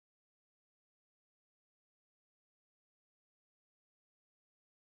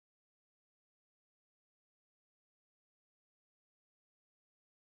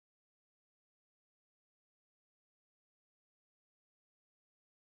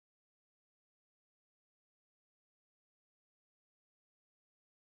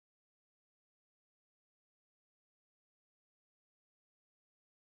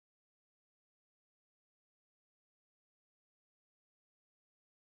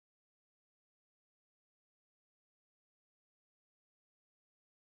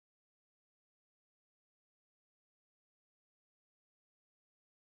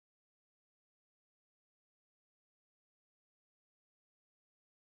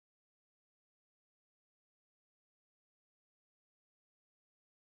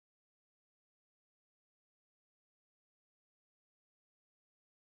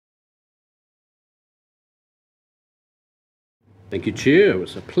Thank you, Chair. It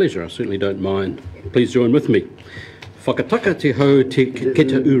was a pleasure. I certainly don't mind. Please join with me. Whakataka te hau te te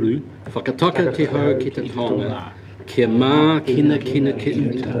uru, whakataka te hau ki te tonga, kia mā kina kina ki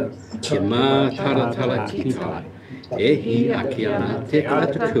uta, kia mā tara tara ki tai, e hi aki ana te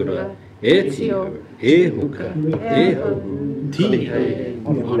atakura, e tio, e hoka, e ho, ti hei.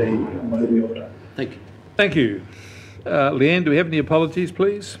 Thank you. Thank you. Leanne, do we have any apologies,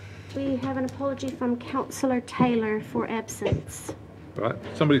 please? We have an apology from Councillor Taylor for absence. Right.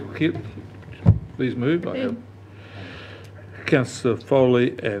 Somebody please move. I have Councillor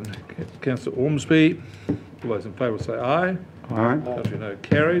Foley and Councillor Ormsby. All those in favour say aye. Aye. As you know,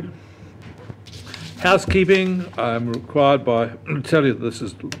 carried. Housekeeping. I'm required by to tell you that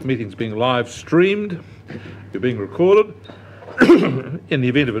this meeting's being live streamed. You're being recorded. In the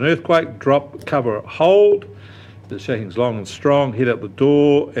event of an earthquake, drop, cover, hold. The shaking's long and strong. Head out the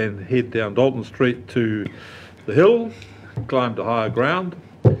door and head down Dalton Street to the hill. Climb to higher ground.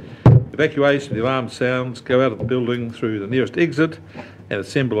 Evacuation, the alarm sounds, go out of the building through the nearest exit and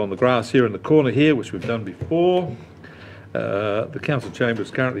assemble on the grass here in the corner here, which we've done before. The council chamber is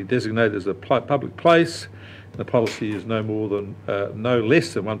currently designated as a public place. The policy is no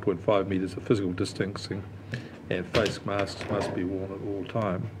less than 1.5 metres of physical distancing, and face masks must be worn at all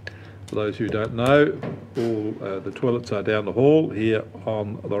time. For those who don't know, all the toilets are down the hall here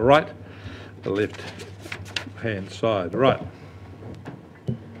on the right, the left hand side. Right.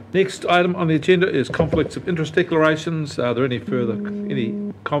 Next item on the agenda is conflicts of interest declarations. Are there any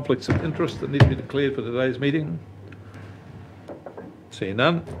conflicts of interest that need to be declared for today's meeting? See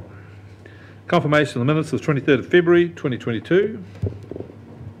none. Confirmation of the minutes of the 23rd of February 2022.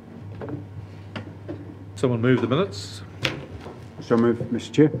 Someone move the minutes. So move,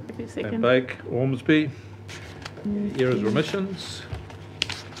 Mr. Chair. And Bake, Ormsby. Errors, remissions.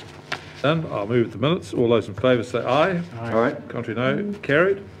 Done. I'll move the minutes. All those in favour say aye. Aye. Contrary no.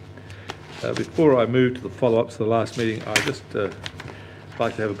 Carried. Before I move to the follow-ups of the last meeting, I just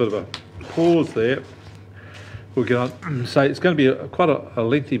like to have a bit of a pause there. We're going to say it's going to be quite a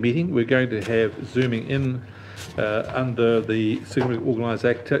lengthy meeting. We're going to have zooming in under the significant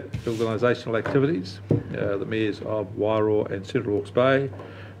organisational activities, the mayors of Wairoa and Central Hawke's Bay,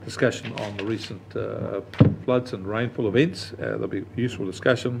 discussion on the recent floods and rainfall events. There'll be useful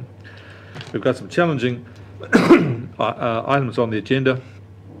discussion. We've got some challenging items on the agenda.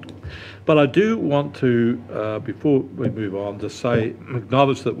 But I do want to, before we move on, just say,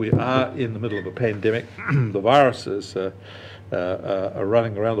 acknowledge that we are in the middle of a pandemic. The virus is are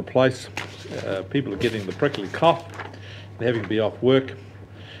running around the place. People are getting the prickly cough and having to be off work,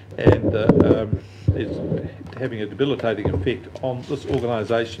 and it's having a debilitating effect on this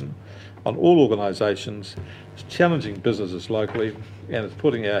organisation, on all organisations. It's challenging businesses locally, and it's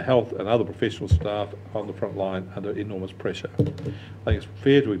putting our health and other professional staff on the front line under enormous pressure. I think it's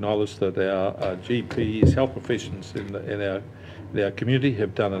fair to acknowledge that our GPs, health professions in our community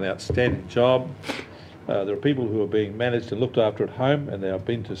have done an outstanding job. There are people who are being managed and looked after at home, and I've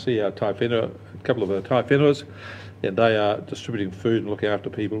been to see our tai whenua, a couple of our tai whenuas, and they are distributing food and looking after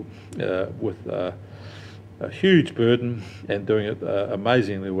people with a huge burden, and doing it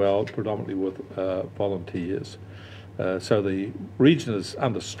amazingly well, predominantly with volunteers. So the region is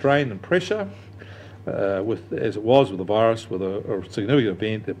under strain and pressure, as it was with the virus, with a significant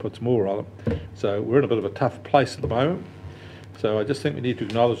event that puts more on it. So we're in a bit of a tough place at the moment. So I just think we need to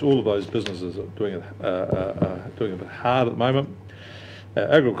acknowledge all of those businesses that are doing it bit hard at the moment.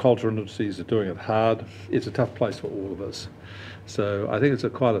 Agriculture industries are doing it hard. It's a tough place for all of us. So I think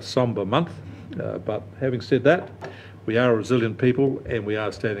it's quite a sombre month. But having said that, we are a resilient people, and we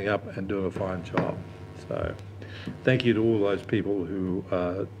are standing up and doing a fine job. So thank you to all those people who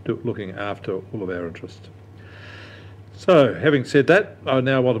are looking after all of our interests. So having said that, I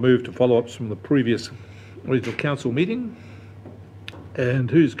now want to move to follow-ups from the previous Regional Council meeting.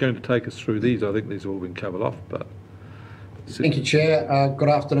 And who's going to take us through these? I think these have all been covered off, but... Thank you, Chair. Good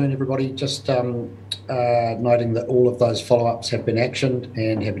afternoon, everybody. Just noting that all of those follow-ups have been actioned,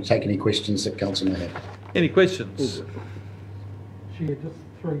 and happy to take any questions that Council may have. Any questions? Chair, just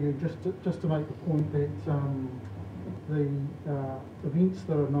through you, just to make the point that the events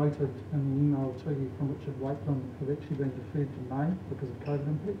that are noted in the email to you from Richard Wakeland have actually been deferred to May because of COVID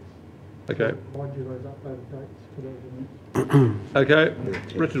impacts. Okay. Provide you those updated dates for those events.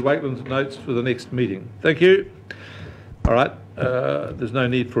 Okay. Richard Wakeland's notes for the next meeting. Thank you. All right. There's no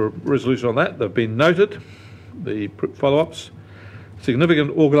need for a resolution on that. They've been noted. The follow-ups.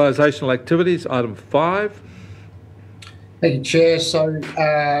 Significant organisational activities, item 5. Thank you, Chair. So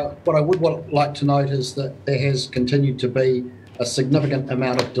what I would like to note is that there has continued to be a significant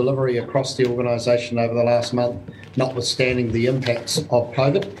amount of delivery across the organisation over the last month. notwithstanding the impacts of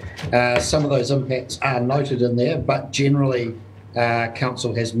COVID. Some of those impacts are noted in there, but generally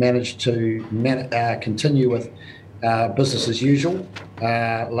Council has managed to continue with business as usual,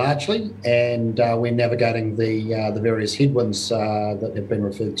 largely, and we're navigating the various headwinds that have been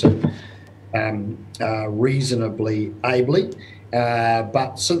referred to reasonably ably.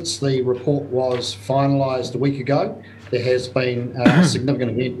 But since the report was finalised a week ago, there has been a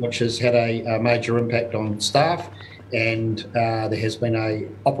significant event which has had a major impact on staff, and there has been a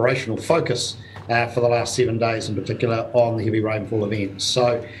operational focus for the last 7 days in particular on the heavy rainfall event.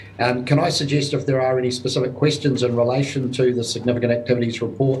 So can I suggest, if there are any specific questions in relation to the significant activities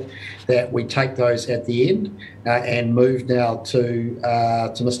report, that we take those at the end and move now to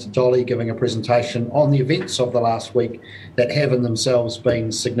Mr. Dolly giving a presentation on the events of the last week that have in themselves been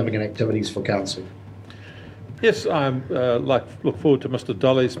significant activities for Council. Yes, I'm look forward to Mr.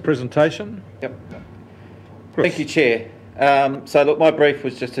 Dolly's presentation. Yep. Chris. Thank you, Chair. So look, my brief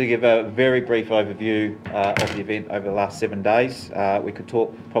was just to give a very brief overview of the event over the last 7 days. We could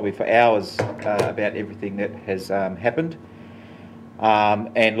talk probably for hours about everything that has happened.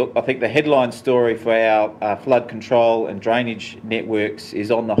 And look, I think the headline story for our flood control and drainage networks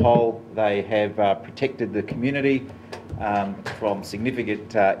is, on the whole, they have protected the community from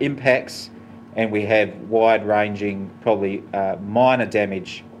significant impacts, and we have wide-ranging, probably minor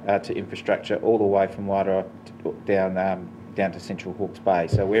damage to infrastructure all the way from Wairoa down to central Hawke's Bay.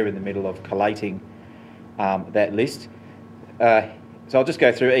 So we're in the middle of collating that list. So I'll just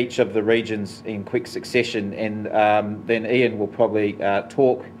go through each of the regions in quick succession, and then Ian will probably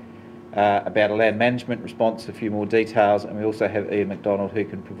talk about a land management response, a few more details, and we also have Ian McDonald who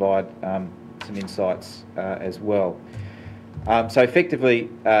can provide some insights as well. So effectively,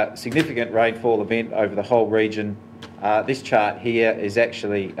 significant rainfall event over the whole region. This chart here is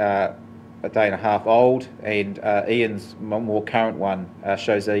actually a day and a half old, and Ian's more current one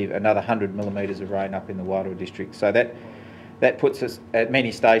shows another 100 millimetres of rain up in the Wairoa district. So that puts us at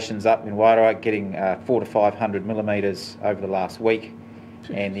many stations up in Wairoa getting 400 to 500 millimetres over the last week.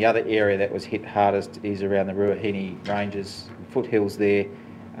 And the other area that was hit hardest is around the Ruahine Ranges, foothills there,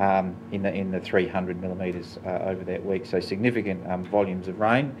 in the 300 millimetres over that week. So significant volumes of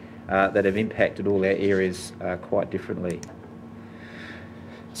rain that have impacted all our areas quite differently.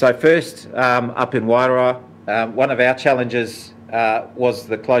 So first, up in Wairoa, one of our challenges was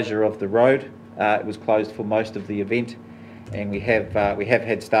the closure of the road. It was closed for most of the event, and we have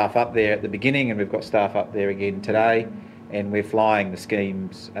had staff up there at the beginning, and we've got staff up there again today, and we're flying the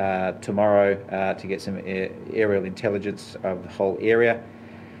schemes tomorrow to get some aerial intelligence of the whole area.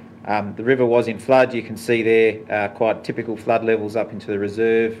 The river was in flood. You can see there quite typical flood levels up into the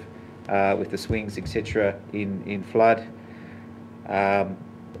reserve with the swings, etc. in flood.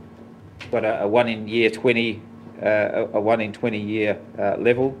 But a 1 in 20 year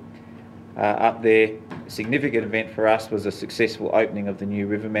level up there. Significant event for us was a successful opening of the new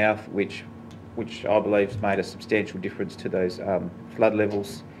river mouth, which I believe has made a substantial difference to those flood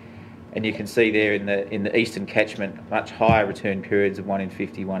levels. And you can see there in the eastern catchment much higher return periods of 1 in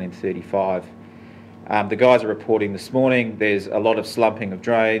 50, 1 in 35. The guys are reporting this morning there's a lot of slumping of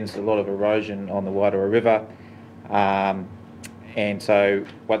drains, a lot of erosion on the Wairoa River. And so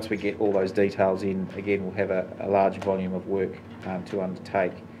once we get all those details in, again, we'll have a large volume of work to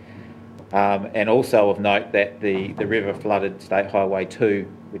undertake. And also of note that the river flooded State Highway 2,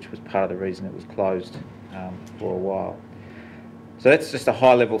 which was part of the reason it was closed for a while. So that's just a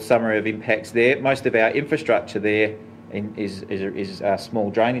high-level summary of impacts there. Most of our infrastructure there is small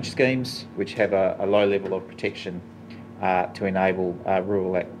drainage schemes, which have a low level of protection to enable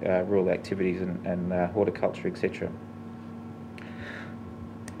rural activities and horticulture, etc.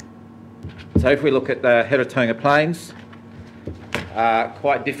 So if we look at the Heretaunga Plains,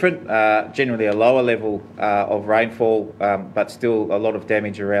 quite different, generally a lower level of rainfall, but still a lot of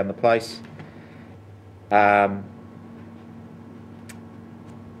damage around the place.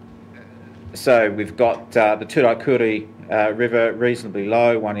 So we've got the Turaikuri River reasonably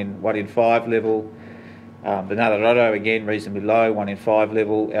low, 1 in 5 level. The Ngāraroto again reasonably low, 1 in 5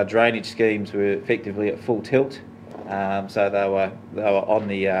 level. Our drainage schemes were effectively at full tilt. So they were on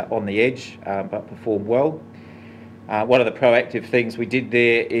the edge, but performed well. One of the proactive things we did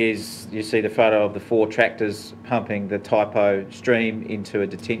there is, you see the photo of the 4 tractors pumping the Taipo stream into a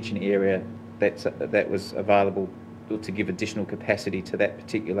detention area that was available to give additional capacity to that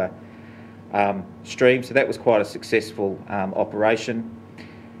particular stream. So that was quite a successful operation.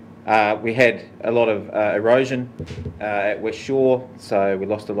 We had a lot of erosion at West Shore, so we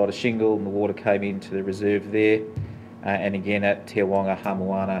lost a lot of shingle and the water came into the reserve there. And again at Te Wanga,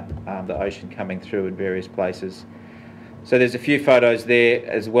 Hamuana, the ocean coming through in various places. So there's a few photos there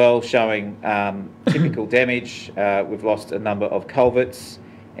as well showing typical damage. We've lost a number of culverts,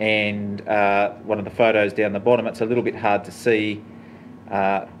 and one of the photos down the bottom, it's a little bit hard to see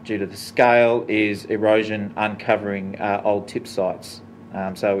due to the scale, is erosion uncovering old tip sites.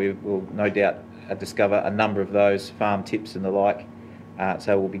 So we will no doubt discover a number of those, farm tips and the like,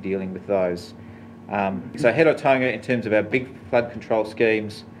 so we'll be dealing with those. So Hero Tonga, in terms of our big flood control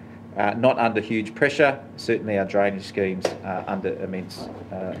schemes, not under huge pressure. Certainly our drainage schemes are under immense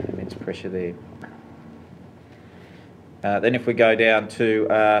pressure there. Then if we go down to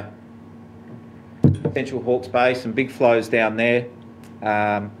Central Hawke's Bay, some big flows down there.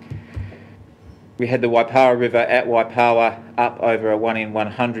 We had the Waipawa River at Waipawa up over a 1 in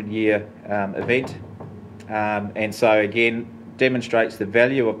 100 year event, and so again demonstrates the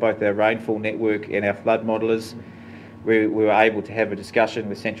value of both our rainfall network and our flood modellers. We were able to have a discussion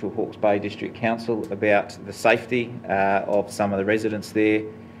with Central Hawke's Bay District Council about the safety of some of the residents there,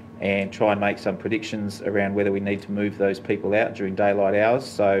 and try and make some predictions around whether we need to move those people out during daylight hours.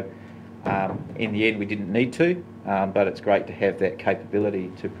 So in the end we didn't need to, but it's great to have that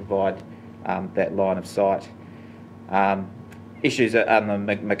capability to provide that line of sight. Issues on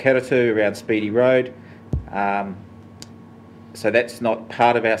the Makaratu around Speedy Road. So that's not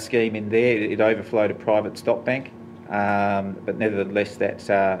part of our scheme in there. It overflowed a private stock bank, but nevertheless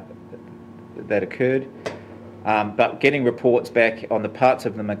that occurred. But getting reports back on the parts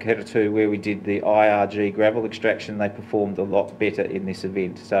of the Makaratu where we did the IRG gravel extraction, they performed a lot better in this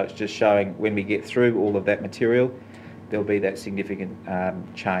event. So it's just showing when we get through all of that material, there'll be that significant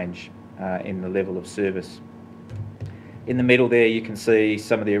change in the level of service. In the middle there you can see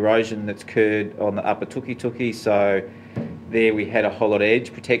some of the erosion that's occurred on the upper Tuki. So there we had a whole lot of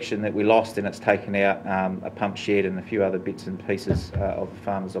edge protection that we lost, and it's taken out a pump shed and a few other bits and pieces of the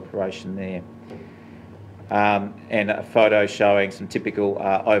farmer's operation there. And a photo showing some typical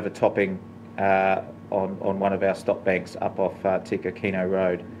overtopping on one of our stock banks up off Tika Kino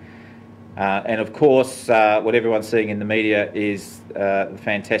Road. And of course, what everyone's seeing in the media is the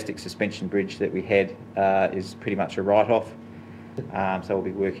fantastic suspension bridge that we had is pretty much a write-off. So we'll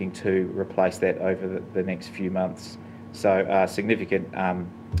be working to replace that over the next few months. So significant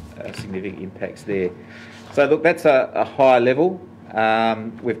impacts there. So look, that's a high level.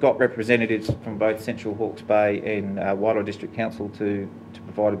 We've got representatives from both Central Hawke's Bay and Wairoa District Council to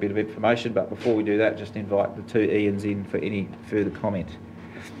provide a bit of information, but before we do that, just invite the two Ians in for any further comment.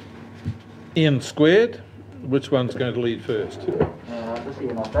 Ian squared, which one's going to lead first? This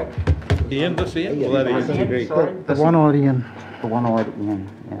Ian, I think. Ian, this Ian? Well, that Ian. The one-eyed Ian. The one-eyed Ian,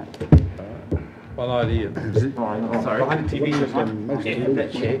 yeah. One-eyed Ian. Sorry. Behind the TV system. Yeah,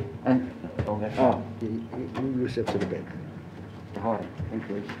 that chair. Oh, you sit to the back. Hi, thank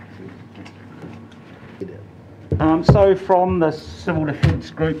you. So from the Civil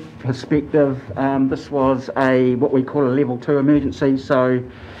Defence Group perspective, this was what we call a level 2 emergency. So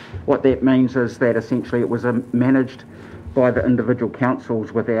what that means is that essentially it was managed by the individual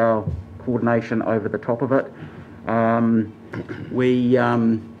councils with our coordination over the top of it. We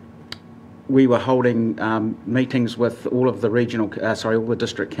were holding meetings with all of the all the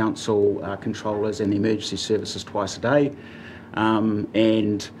district council controllers and the emergency services twice a day,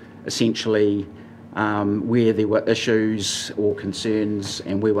 and essentially where there were issues or concerns,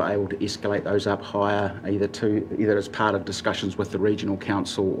 and we were able to escalate those up higher, either as part of discussions with the regional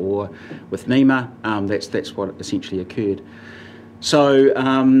council or with NEMA. That's what essentially occurred. So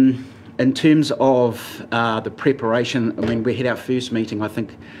in terms of the preparation, I mean, we had our first meeting, I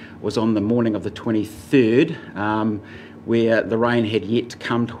think, was on the morning of the 23rd, where the rain had yet to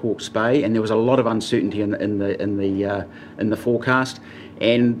come to Hawke's Bay, and there was a lot of uncertainty in the forecast.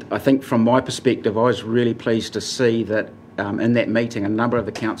 And I think from my perspective, I was really pleased to see that in that meeting, a number of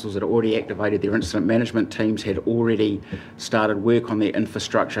the councils that had already activated their incident management teams had already started work on their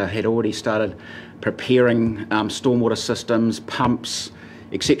infrastructure, had already started preparing stormwater systems, pumps,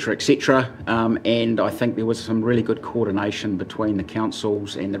 etc., etc. And I think there was some really good coordination between the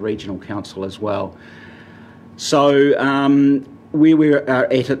councils and the regional council as well. So where we're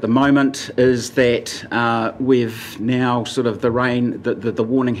at the moment is that we've now sort of the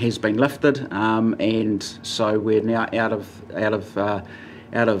warning has been lifted, and so we're now out of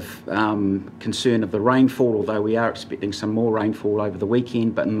concern of the rainfall, although we are expecting some more rainfall over the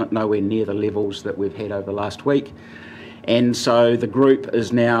weekend, but nowhere near the levels that we've had over the last week. And so the group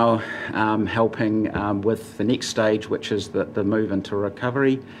is now helping with the next stage, which is the move into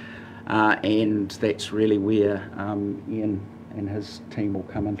recovery, and that's really where Ian and his team will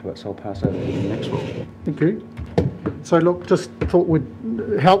come into it. So I'll pass over to Ian next. Thank you. So look, just thought we'd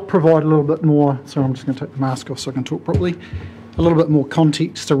help provide a little bit more, so I'm just going to take the mask off so I can talk properly, a little bit more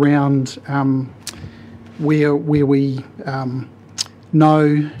context around where we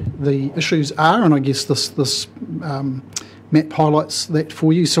know the issues are, and I guess this map highlights that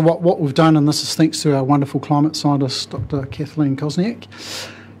for you. So what we've done, and this is thanks to our wonderful climate scientist, Dr. Kathleen Kosniak,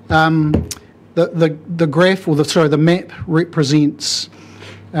 the graph, or the map represents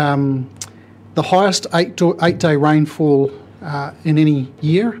the highest eight-day rainfall in any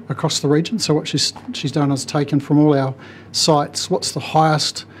year across the region. So what she's done is taken from all our sites what's the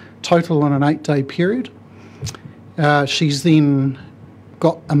highest total in an 8-day period. She's then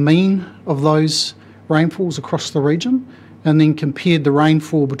got a mean of those rainfalls across the region, and then compared the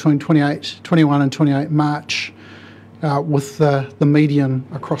rainfall between 21 and 28 March with the median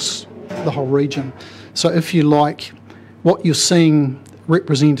across the whole region. So if you like, what you're seeing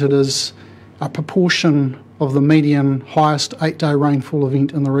represented is a proportion of the median highest 8-day rainfall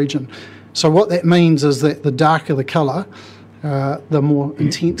event in the region. So what that means is that the darker the colour, the more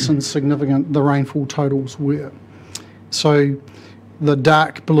intense and significant the rainfall totals were. So the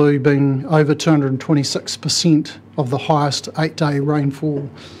dark blue being over 226% of the highest 8-day rainfall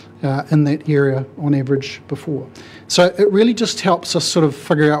in that area on average before. So it really just helps us sort of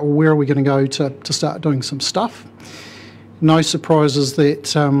figure out where are we going to go to start doing some stuff. No surprises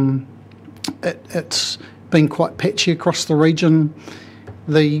that it's been quite patchy across the region.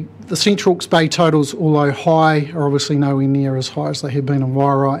 The Central Hawke's Bay totals, although high, are obviously nowhere near as high as they have been in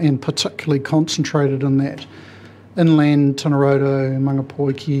Wairau, and particularly concentrated in that inland Tanaroto,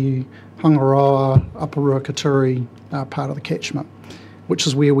 Mangapoiki, Hangaroa, Upper Ruakaturi part of the catchment, which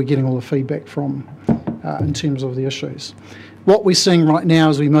is where we're getting all the feedback from in terms of the issues. What we're seeing right now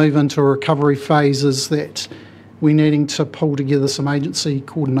as we move into a recovery phase is that we're needing to pull together some agency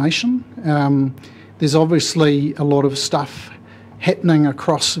coordination. There's obviously a lot of stuff happening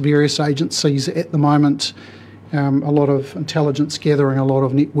across various agencies at the moment, a lot of intelligence gathering, a lot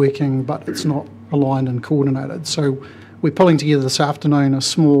of networking, but it's not aligned and coordinated. So we're pulling together this afternoon a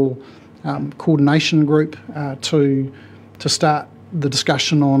small coordination group to start the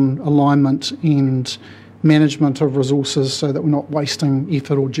discussion on alignment and management of resources so that we're not wasting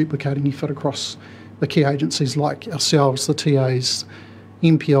effort or duplicating effort across the key agencies like ourselves, the TAs,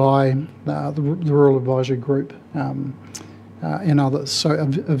 MPI, the Rural Advisory Group, and others. So a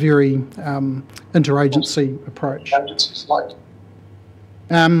very interagency approach.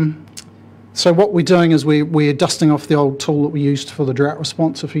 So what we're doing is we're dusting off the old tool that we used for the drought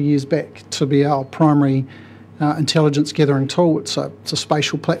response a few years back to be our primary intelligence gathering tool. It's a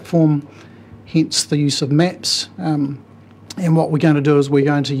spatial platform, hence the use of maps. And what we're going to do is we're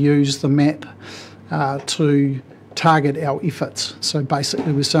going to use the map to target our efforts. So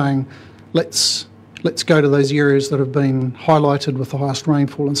basically we're saying let's go to those areas that have been highlighted with the highest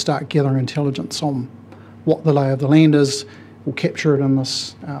rainfall and start gathering intelligence on what the lay of the land is. We'll capture it in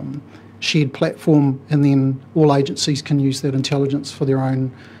this shared platform, and then all agencies can use that intelligence for their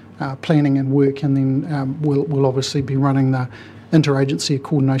own planning and work, and then we'll obviously be running the interagency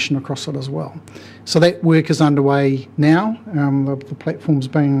coordination across it as well. So that work is underway now. The platform's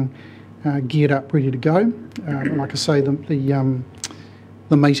being geared up, ready to go. Like I say, the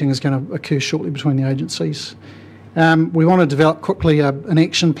meeting is going to occur shortly between the agencies. We want to develop quickly an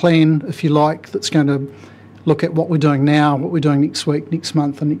action plan, if you like, that's going to look at what we're doing now, what we're doing next week, next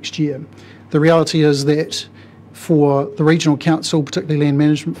month and next year. The reality is that for the regional council, particularly land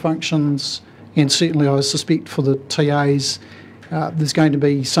management functions, and certainly I suspect for the TAs, there's going to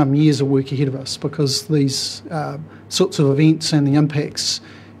be some years of work ahead of us, because these sorts of events and the impacts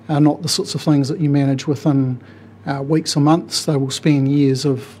are not the sorts of things that you manage within weeks or months. They will span years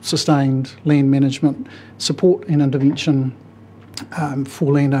of sustained land management support and intervention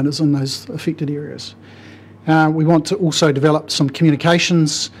for landowners in those affected areas. We want to also develop some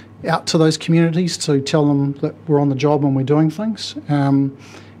communications out to those communities to tell them that we're on the job and we're doing things, and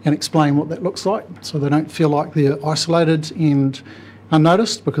explain what that looks like, so they don't feel like they're isolated and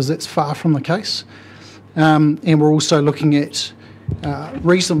unnoticed, because that's far from the case. And we're also looking at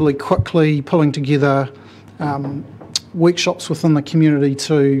reasonably quickly pulling together workshops within the community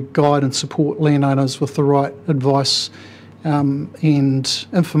to guide and support landowners with the right advice and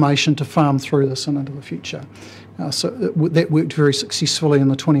information to farm through this and into the future. So that worked very successfully in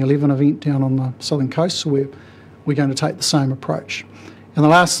the 2011 event down on the southern coast, so we're going to take the same approach. And the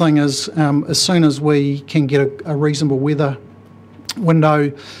last thing is, as soon as we can get a reasonable weather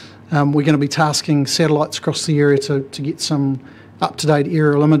window, we're going to be tasking satellites across the area to get some up-to-date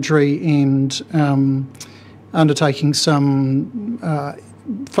aerial imagery, and undertaking some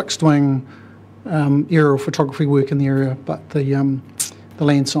fixed-wing aerial photography work in the area, but the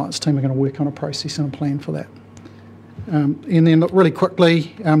land science team are going to work on a process and a plan for that. And then look, really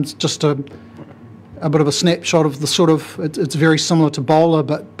quickly, just a bit of a snapshot of the sort of, it's very similar to Bowler,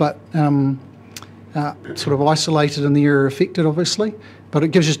 but sort of isolated in the area affected, obviously. But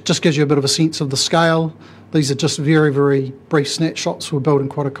it just gives you a bit of a sense of the scale. These are just very, very brief snapshots. We're building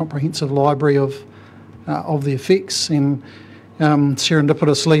quite a comprehensive library of the effects, and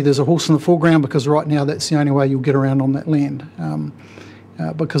serendipitously there's a horse in the foreground because right now that's the only way you'll get around on that land,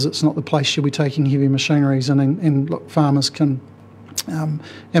 because it's not the place you'll be taking heavy machineries, and look, farmers can, in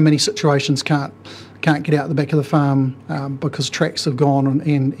many situations, can't get out the back of the farm because tracks have gone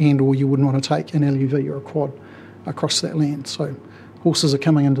and or you wouldn't want to take an LUV or a quad across that land. So horses are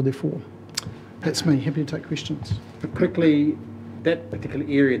coming into their fore. That's me. Happy to take questions. Quickly, that particular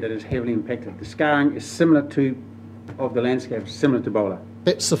area that is heavily impacted, the scarring is similar to, of the landscape, similar to Bowler.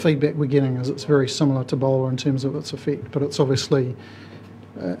 That's the feedback we're getting, is it's very similar to Bowler in terms of its effect, but it's obviously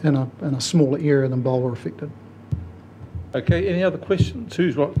in a smaller area than Bowler affected. Okay, any other questions?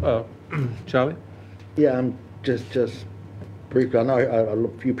 Who's what? Charlie? Yeah, just briefly, I know a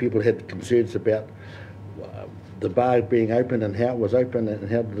few people had concerns about the bar being open and how it was open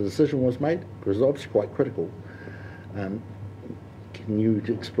and how the decision was made, because it's obviously quite critical. Can you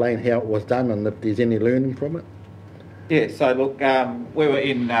explain how it was done and if there's any learning from it? Yeah, so look, we were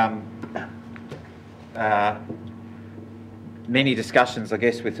in many discussions, I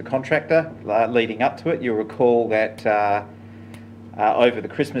guess, with the contractor leading up to it. You'll recall that over the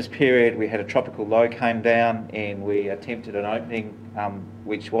Christmas period we had a tropical low came down and we attempted an opening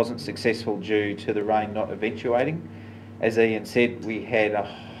which wasn't successful due to the rain not eventuating. As Ian said, we had a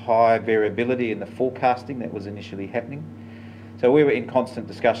high variability in the forecasting that was initially happening. So we were in constant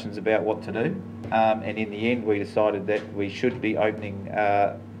discussions about what to do, and in the end we decided that we should be opening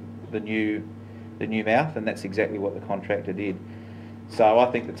the new mouth, and that's exactly what the contractor did. So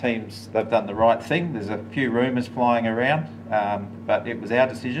I think the teams, they've done the right thing. There's a few rumours flying around, but it was our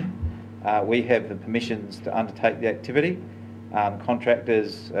decision. We have the permissions to undertake the activity.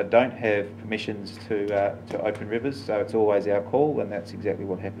 Contractors don't have permissions to open rivers, so it's always our call, and that's exactly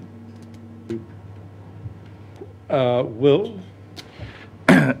what happened. Will?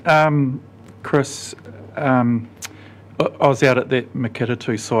 Chris, I was out at that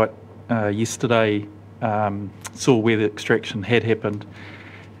Makitatu site yesterday, saw where the extraction had happened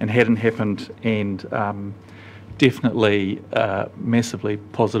and hadn't happened, and definitely massively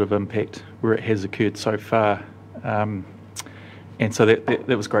positive impact where it has occurred so far. And so that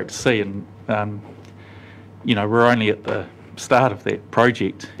was great to see, and you know, we're only at the start of that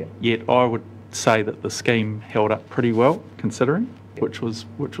project, yet I would say that the scheme held up pretty well considering, which was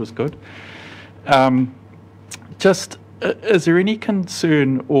good. Just is there any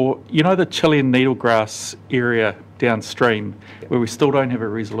concern, or you know, the Chilean needlegrass area downstream where we still don't have a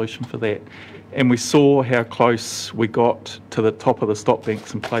resolution for that, and we saw how close we got to the top of the stop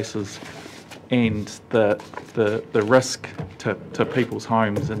banks in places, and the risk to people's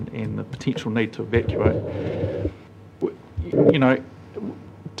homes and the potential need to evacuate. You know,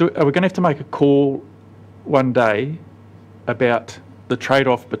 are we going to have to make a call one day about the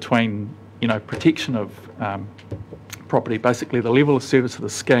trade-off between, you know, protection of property, basically the level of service of the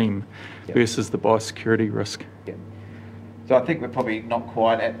scheme versus the biosecurity risk? Yeah. So I think we're probably not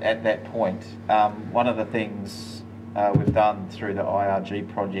quite at that point. One of the things we've done through the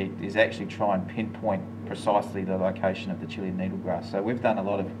IRG project is actually try and pinpoint precisely the location of the Chilean needlegrass. So we've done a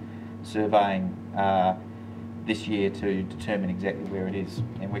lot of surveying this year to determine exactly where it is,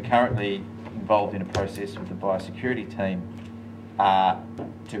 and we're currently involved in a process with the biosecurity team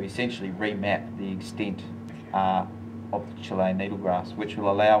to essentially remap the extent of the Chilean needlegrass, which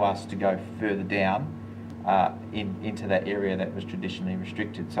will allow us to go further down into that area that was traditionally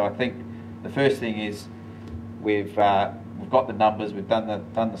restricted. So I think the first thing is we've got the numbers, we've done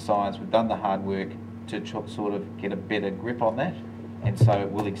the science, we've done the hard work to sort of get a better grip on that, and so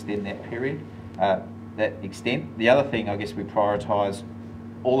it will extend that period. That extent. The other thing, I guess, we prioritise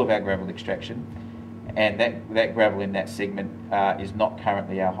all of our gravel extraction, and that gravel in that segment is not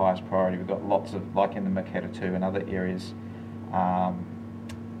currently our highest priority. We've got lots of, like in the Makitatu and other areas,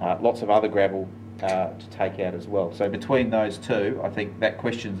 lots of other gravel to take out as well. So between those two, I think that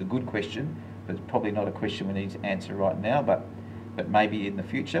question's a good question, but it's probably not a question we need to answer right now, but maybe in the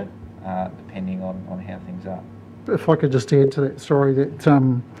future, depending on how things are. If I could just add to that story,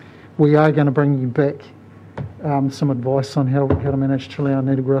 that we are going to bring you back some advice on how to manage Chilean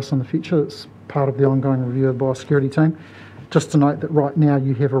needlegrass in the future. It's part of the ongoing review of the biosecurity team. Just to note that right now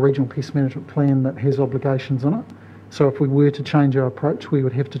you have a regional pest management plan that has obligations in it. So if we were to change our approach, we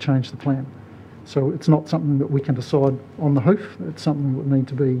would have to change the plan. So it's not something that we can decide on the hoof. It's something that would need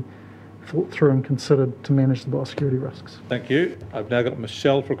to be thought through and considered to manage the biosecurity risks. Thank you. I've now got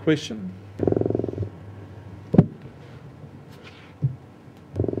Michelle for a question.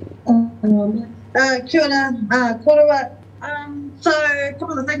 Kia ora, korua. So a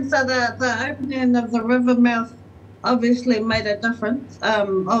couple of things. So the opening of the river mouth obviously made a difference.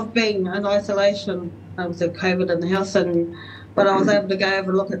 Of being in isolation with COVID in the house, but I was able to go over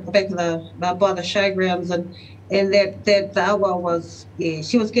and look at the back of by the showgrounds, and that the awa was,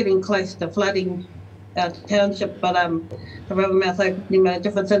 she was getting close to flooding our township, but the river mouth opening made a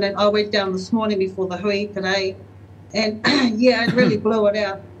difference. And then I went down this morning before the hui today, and it really blew it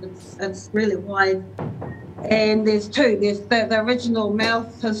out. It's really wide. And there's two. There's the original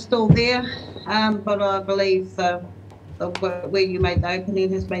mouth is still there, but I believe where you made the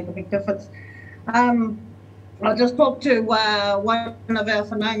opening has made a big difference. I just talked to one of our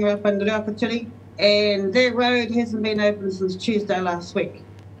whanaunga up in Ruakaturi, and their road hasn't been open since Tuesday last week.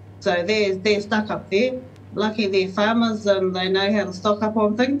 So they're stuck up there. Lucky they're farmers and they know how to stock up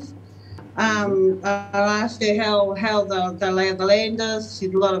on things. I asked her how the lay of the land is.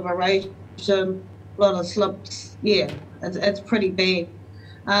 She's a lot of erosion, a lot of slips. Yeah, it's pretty bad.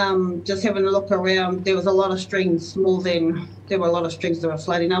 Just having a look around, there was a lot of streams, there were a lot of streams that were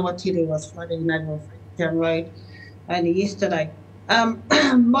flooding. Awatiri was flooding over Town Road only yesterday.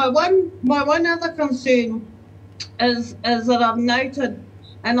 My one other concern is that I've noted,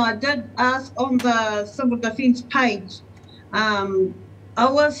 and I did ask on the Civil Defence page, I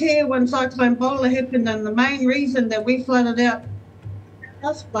was here when Cyclone Paula happened, and the main reason that we flooded out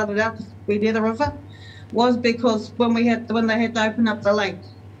we near the river, was because when they had to open up the lake.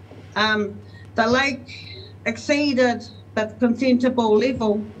 The lake exceeded the consentable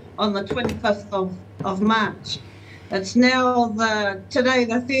level on the 25th of March. It's now today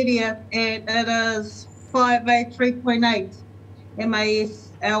the 30th, and it is 583.8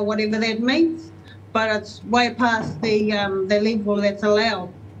 MASL, whatever that means, but it's way past the level that's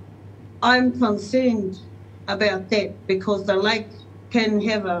allowed. I'm concerned about that because the lake can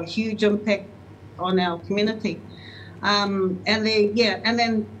have a huge impact on our community. And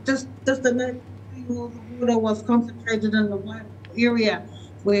then just the note, all the water was concentrated in the one area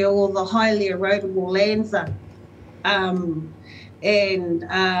where all the highly erodible lands are.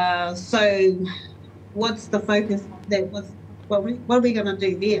 So what's the focus of that? What are we going to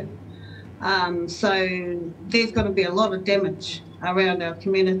do there? So there's going to be a lot of damage around our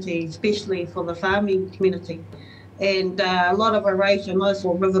community, especially for the farming community, and a lot of erosion, those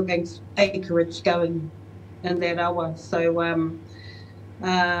are riverbanks acreage going in that awa. So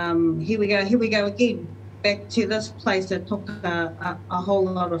here we go again. Back to this place. It took a whole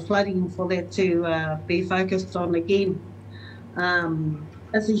lot of flooding for that to be focused on again.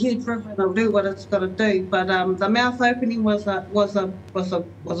 It's a huge river and it'll do what it's got to do. But the mouth opening was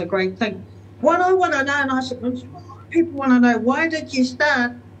a great thing. What I want to know, and I'm sure a lot of people want to know, why did you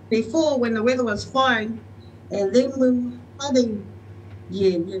start before when the weather was fine, and then when flooding,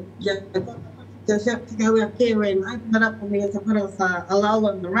 you just have to go out there and open it up when there's a bit of a lull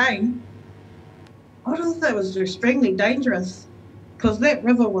in the rain? I thought that was extremely dangerous because that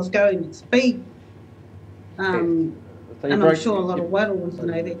river was going at speed. And I'm sure a lot of Wairauans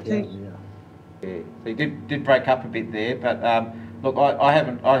know that too. Yeah, so you did break up a bit there, but look, I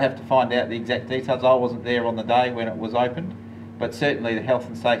have to find out the exact details. I wasn't there on the day when it was opened, but certainly the health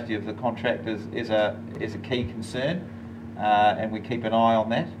and safety of the contractors is a key concern, and we keep an eye on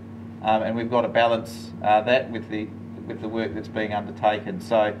that, and we've got to balance that with the work that's being undertaken.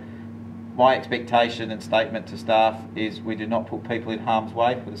 So my expectation and statement to staff is we do not put people in harm's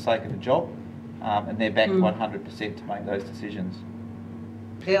way for the sake of the job, and they're backed 100% to make those decisions.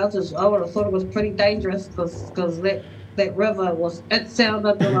 Yeah, I would have thought it was pretty dangerous because that river it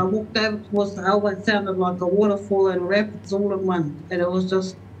sounded, when I walked over towards the Hawke, it sounded like a waterfall and rapids all in one, and it was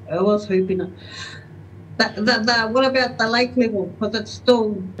hooping it. What about the lake level? Because it's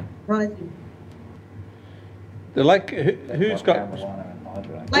still rising. The lake, who's got...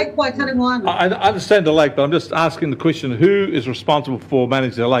 Lake Waikaremoana. I understand the lake, but I'm just asking the question, who is responsible for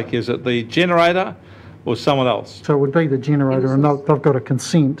managing the lake? Is it the generator or someone else? So it would be the generator, and they've got a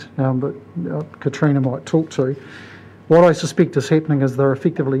consent that Katrina might talk to. What I suspect is happening is they're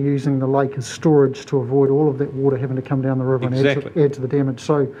effectively using the lake as storage to avoid all of that water having to come down the river and add to the damage.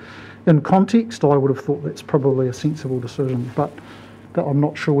 So in context, I would have thought that's probably a sensible decision, but I'm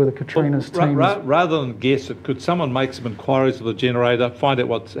not sure whether Katrina's team... Rather than guess it, could someone make some inquiries of the generator, find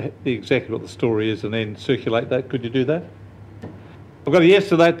out exactly what the story is, and then circulate that? Could you do that? I've got a yes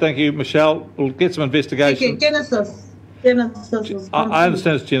to that. Thank you, Michelle. We'll get some investigation. Thank you, Genesis. Genesis is I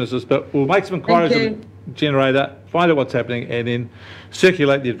understand it's Genesis, but we'll make some inquiries Thank on the generator, find out what's happening, and then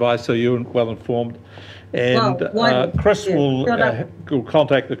circulate the advice so you're well informed. And Well, Chris yeah, will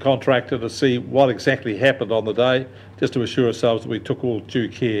contact the contractor to see what exactly happened on the day, just to assure ourselves that we took all due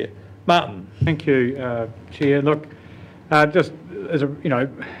care. Martin. Thank you, Chair. Look, just as a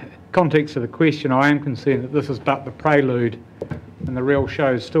context of the question, I am concerned that this is but the prelude, and the real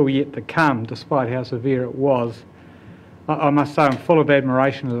show is still yet to come, despite how severe it was. I must say I'm full of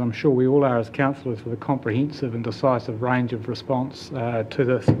admiration, as I'm sure we all are as councillors, for the comprehensive and decisive range of response to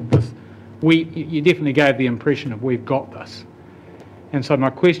this. You definitely gave the impression of we've got this. And so my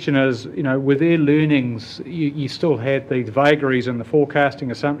question is, were there learnings? You still had these vagaries in the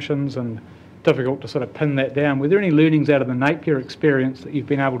forecasting assumptions and difficult to sort of pin that down. Were there any learnings out of the Napier experience that you've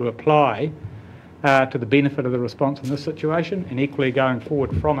been able to apply to the benefit of the response in this situation, and equally going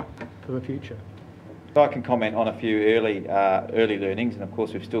forward from it for the future? I can comment on a few early learnings, and of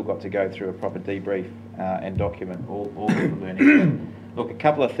course we've still got to go through a proper debrief and document all of the learnings. Look, a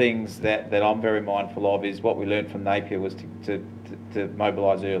couple of things that I'm very mindful of is what we learned from Napier was to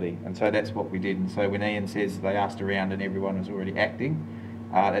mobilise early, and so that's what we did. And so when Ian says they asked around and everyone was already acting,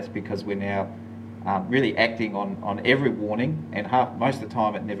 that's because we're now really acting on every warning, and most of the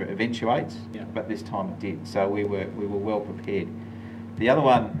time it never eventuates, but this time it did. So we were well prepared. The other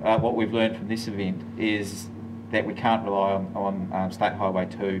one, what we've learned from this event is that we can't rely on State Highway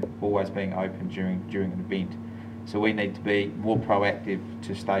 2 always being open during an event. So we need to be more proactive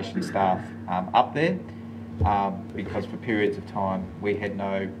to station staff up there, because for periods of time we had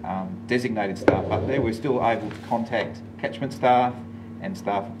no designated staff up there. We're still able to contact catchment staff and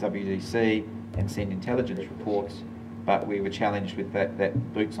staff of WDC and send intelligence reports, but we were challenged with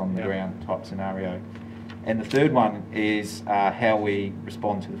that boots on the ground type scenario. And the third one is how we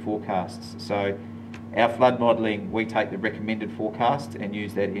respond to the forecasts. So our flood modelling, we take the recommended forecast and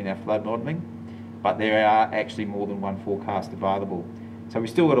use that in our flood modelling, but there are actually more than one forecast available. So we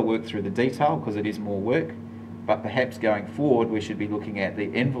still got to work through the detail because it is more work, but perhaps going forward we should be looking at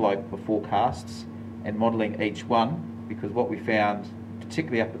the envelope of forecasts and modelling each one, because what we found,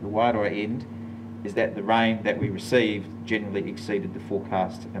 particularly up at the Wairoa end, is that the rain that we received generally exceeded the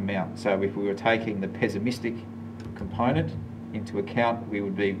forecast amount. So if we were taking the pessimistic component into account, we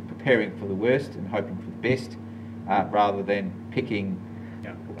would be preparing for the worst and hoping for the best, rather than picking.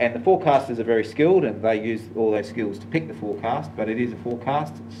 And the forecasters are very skilled and they use all their skills to pick the forecast, but it is a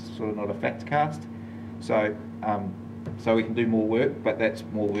forecast, it's sort of not a fact cast. So, so we can do more work, but that's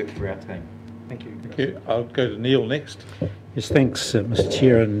more work for our team. Thank you. Thank you. I'll go to Neil next. Yes, thanks, Mr.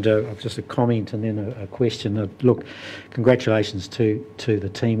 Chair, and just a comment and then a question. Look, congratulations to the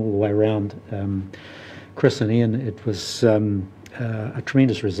team all the way around. Chris and Ian, it was a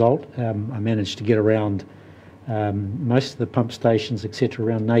tremendous result. I managed to get around most of the pump stations, etc.,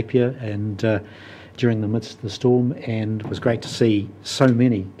 around Napier and during the midst of the storm, and it was great to see so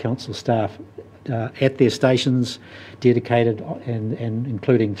many council staff at their stations, dedicated and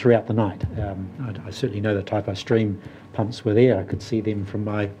including throughout the night. I certainly know the Typo Stream pumps were there. I could see them from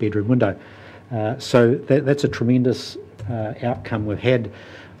my bedroom window. So that's a tremendous outcome we've had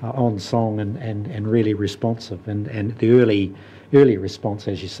on song and really responsive. And the early response,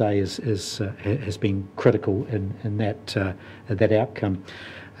 as you say, has been critical in that outcome.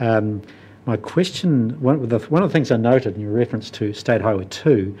 My question, one of the things I noted in your reference to State Highway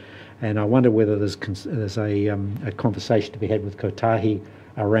 2, and I wonder whether there's a conversation to be had with Kotahi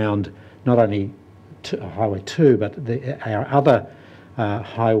around not only Highway 2, but our other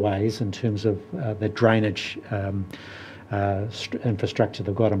highways in terms of the drainage infrastructure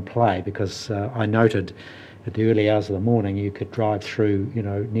they've got in play, because I noted at the early hours of the morning you could drive through,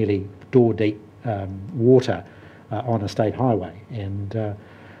 nearly door-deep water on a state highway, and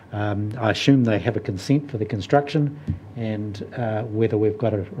I assume they have a consent for the construction, and whether we've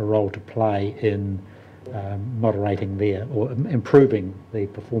got a role to play in moderating there or improving the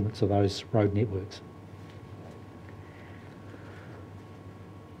performance of those road networks.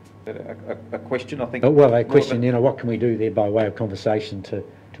 A question, I think. Well, a question. What can we do there by way of conversation to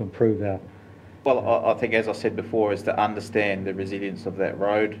improve our? Well, I think, as I said before, is to understand the resilience of that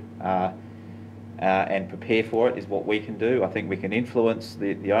road and prepare for it is what we can do. I think we can influence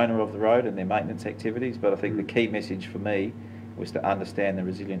the owner of the road and their maintenance activities, but I think the key message for me was to understand the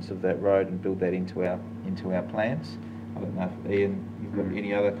resilience of that road and build that into our plans. I don't know if Ian, you've got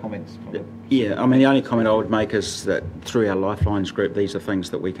any other comments? Yeah, I mean, the only comment I would make is that through our Lifelines group, these are things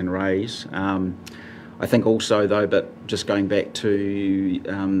that we can raise. I think also, though, but just going back to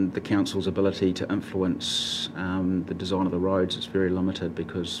the council's ability to influence the design of the roads, it's very limited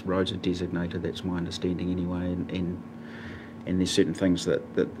because roads are designated, that's my understanding anyway, and and there's certain things that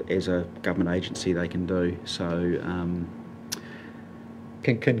as a government agency they can do. So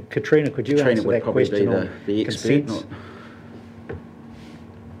Can Katrina, could you Katrina answer would that probably question be on the expert. consents?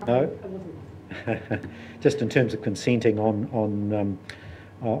 No? Just in terms of consenting on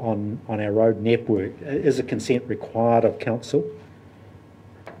our road network, is a consent required of council?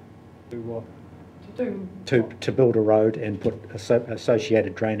 Do what? To build a road and put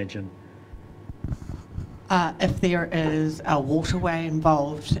associated drainage in? If there is a waterway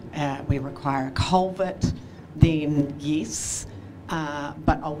involved, we require a culvert, then yes,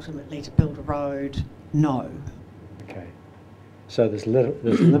 but ultimately to build a road, no. Okay. So there's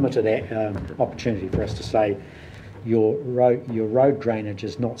limited opportunity for us to say your road drainage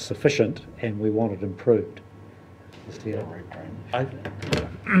is not sufficient and we want it improved.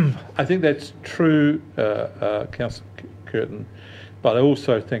 I think that's true, Councillor Curtin, but I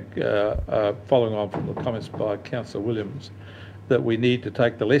also think, following on from the comments by Councillor Williams, that we need to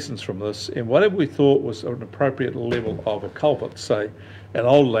take the lessons from this, and whatever we thought was an appropriate level of a culvert, say, in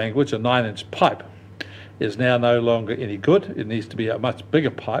old language, a 9-inch pipe, is now no longer any good. It needs to be a much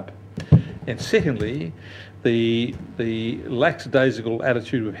bigger pipe. And secondly, the lackadaisical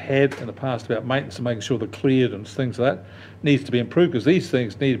attitude we've had in the past about maintenance and making sure they're cleared and things like that needs to be improved, because these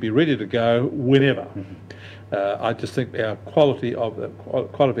things need to be ready to go whenever. I just think our quality of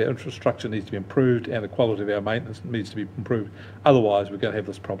our infrastructure needs to be improved, and the quality of our maintenance needs to be improved. Otherwise, we're going to have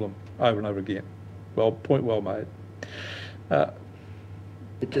this problem over and over again. Well, point well made.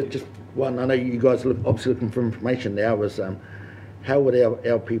 Just one, I know you guys are obviously looking for information now, was how would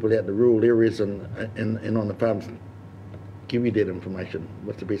our people out in the rural areas and on the farms give you that information?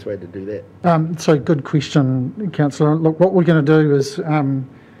 What's the best way to do that? So good question, Councillor. Look, what we're going to do is,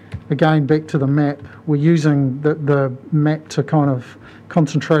 again, back to the map, we're using the map to kind of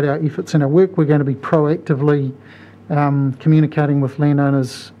concentrate our efforts in our work. We're going to be proactively communicating with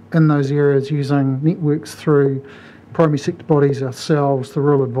landowners in those areas using networks through primary sector bodies, ourselves, the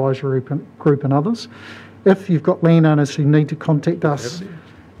Rural Advisory Group and others. If you've got landowners who need to contact us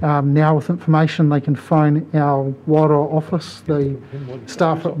now with information, they can phone our Wairoa office. The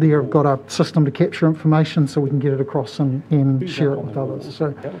staff up there have got a system to capture information so we can get it across and share it with others.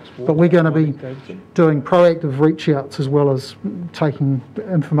 So, but we're going to be doing proactive reach outs as well as taking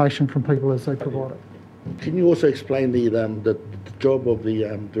information from people as they provide it. Can you also explain the job of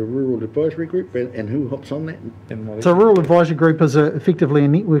the Rural Advisory Group and who hops on that? So Rural Advisory Group is effectively a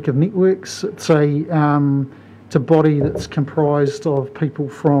network of networks. It's a body that's comprised of people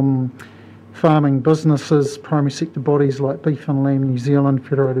from farming businesses, primary sector bodies like Beef and Lamb New Zealand,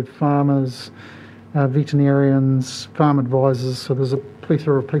 Federated Farmers, veterinarians, farm advisors. So there's a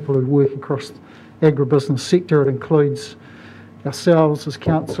plethora of people who work across the agribusiness sector. It includes ourselves as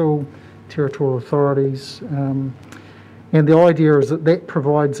council, territorial authorities, and the idea is that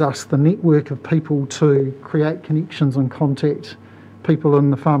provides us the network of people to create connections and contact people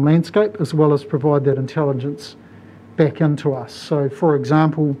in the farm landscape, as well as provide that intelligence back into us. So, for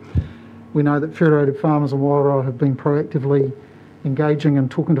example, we know that Federated Farmers and Wairoa have been proactively engaging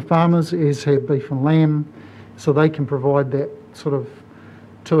and talking to farmers, as have Beef and Lamb, so they can provide that sort of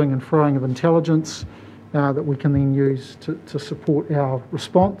toing and froing of intelligence that we can then use to support our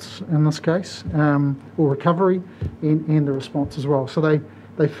response in this case, or recovery, and the response as well. So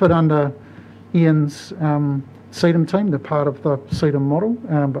they fit under Ian's CEDAM team. They're part of the CEDAM model,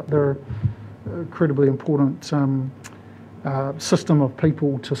 but they're an incredibly important system of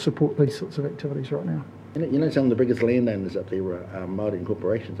people to support these sorts of activities right now. You know some of the biggest landowners up there are Māori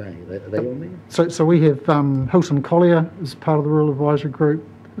corporations, aren't you? Are they on there? So we have Hilton Collier as part of the Rural Advisory Group,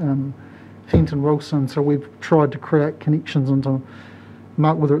 Fenton Wilson, so we've tried to create connections into,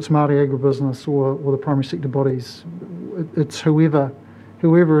 whether it's Māori agribusiness or the primary sector bodies, it's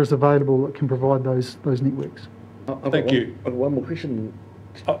whoever is available that can provide those networks. Thank you. I've got one more question.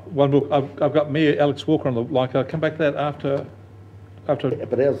 One more. I've got Mayor Alex Walker on the line. Can I come back to that after? Yeah,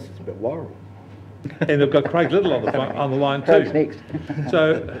 but ours is a bit wild. And I've got Craig Little on the line too. Craig's next.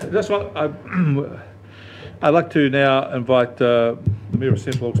 So that's what I'd like to now invite the Mayor of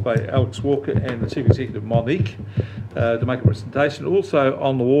Central Hawke's Bay, Alex Walker, and the Chief Executive, Monique, to make a presentation. Also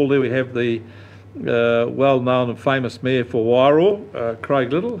on the wall there we have the well-known and famous Mayor for Wairoa,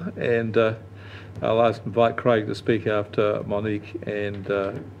 Craig Little, and I'll invite Craig to speak after Monique and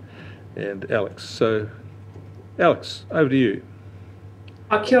Alex. So, Alex, over to you.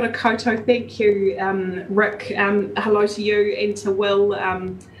 Kia ora koutou, thank you, Rick. Hello to you and to Will.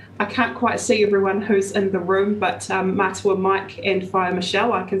 I can't quite see everyone who's in the room, but Matua, Mike and Fire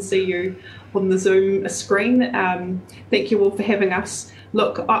Michelle, I can see you on the Zoom screen. Thank you all for having us.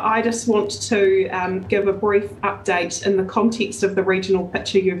 look, I just want to give a brief update in the context of the regional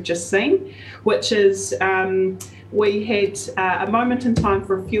picture you've just seen, which is we had a moment in time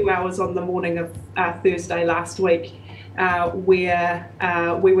for a few hours on the morning of Thursday last week where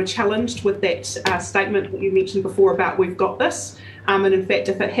we were challenged with that statement that you mentioned before about we've got this. And in fact,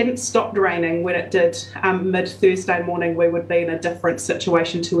 if it hadn't stopped raining when it did mid-Thursday morning, we would be in a different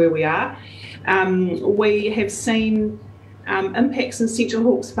situation to where we are. We have seen impacts in Central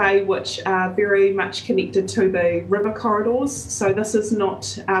Hawke's Bay which are very much connected to the river corridors. So this is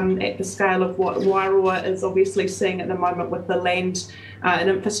not at the scale of what Wairoa is obviously seeing at the moment with the land and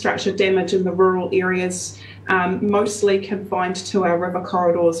infrastructure damage in the rural areas, mostly confined to our river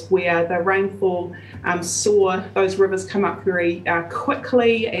corridors where the rainfall saw those rivers come up very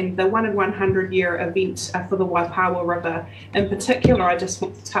quickly, and the 1 in 100 year event for the Waipawa River in particular I just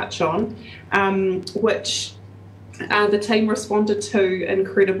want to touch on, which the team responded to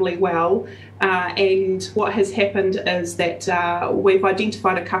incredibly well, and what has happened is that we've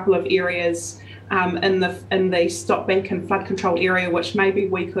identified a couple of areas in the stop bank and flood control area which maybe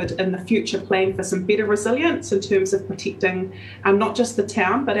we could in the future plan for some better resilience in terms of protecting not just the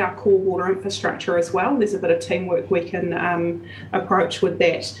town but our core water infrastructure as well. There's a bit of teamwork we can approach with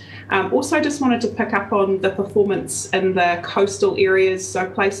that. Also just wanted to pick up on the performance in the coastal areas, so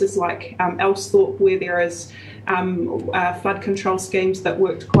places like Elsthorpe where there is flood control schemes that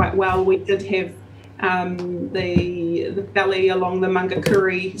worked quite well. We did have the valley along the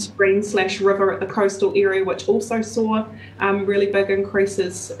Mangakuri stream/river at the coastal area, which also saw really big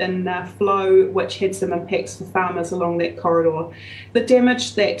increases in flow, which had some impacts for farmers along that corridor. The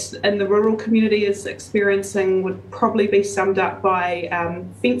damage that in the rural community is experiencing would probably be summed up by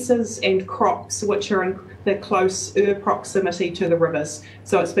fences and crops, which are in the closer proximity to the rivers.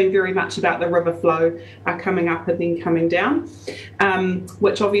 So it's been very much about the river flow coming up and then coming down,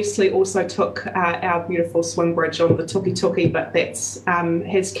 which obviously also took our beautiful swing bridge on the Tuki Tuki, but that's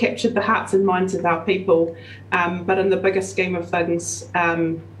has captured the hearts and minds of our people. But in the bigger scheme of things,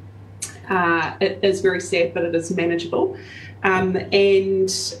 it is very sad, but it is manageable.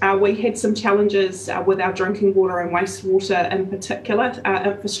 And we had some challenges with our drinking water and wastewater in particular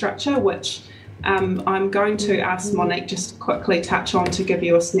infrastructure, which I'm going to ask Monique just to quickly touch on to give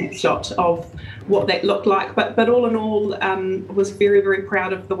you a snapshot of what that looked like. But all in all, was very, very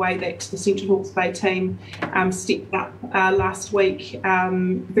proud of the way that the Central Hawke's Bay team stepped up last week.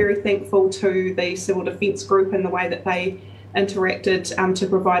 Very thankful to the Civil Defence Group and the way that they interacted to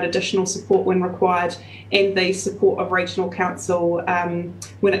provide additional support when required, and the support of Regional Council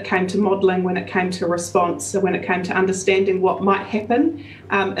when it came to modelling, when it came to response, so when it came to understanding what might happen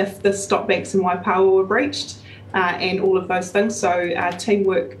if the stop banks in Waipawa were breached, and all of those things. So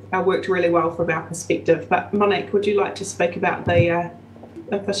teamwork worked really well from our perspective. But Monique, would you like to speak about the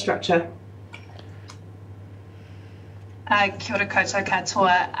infrastructure? Kia ora koutou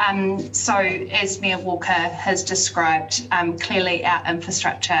katoa. So as Mayor Walker has described, clearly our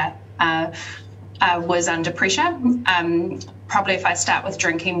infrastructure was under pressure. Probably if I start with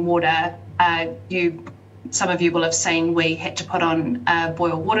drinking water, some of you will have seen we had to put on a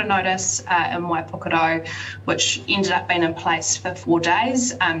boil water notice in Waipukurau, which ended up being in place for 4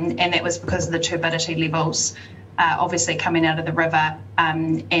 days, and that was because of the turbidity levels obviously coming out of the river,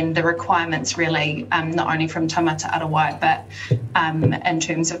 and the requirements really, not only from Tamata Arawai, but in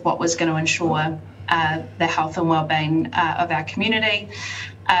terms of what was going to ensure the health and wellbeing of our community.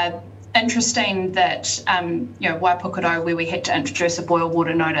 Interesting that, Waipukurau, where we had to introduce a boil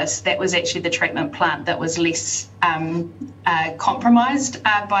water notice, that was actually the treatment plant that was less compromised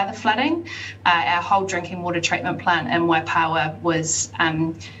by the flooding. Our whole drinking water treatment plant in Waipawa was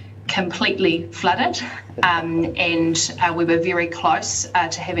completely flooded, and we were very close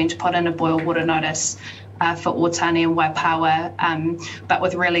to having to put in a boil water notice for Otani and Waipawa, but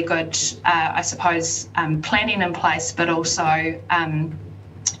with really good, I suppose, planning in place, but also,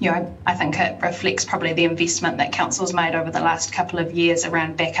 I think it reflects probably the investment that Council's made over the last couple of years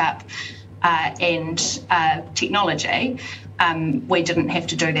around backup and technology. We didn't have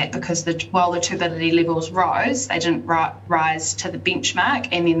to do that because while the turbidity levels rose, they didn't rise to the benchmark,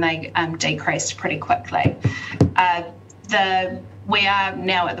 and then they decreased pretty quickly. We are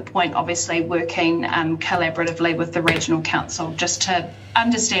now at the point, obviously, working collaboratively with the Regional Council just to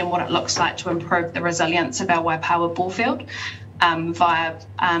understand what it looks like to improve the resilience of our Waipawa ballfield via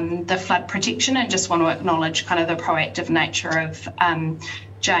the flood protection, and just want to acknowledge kind of the proactive nature of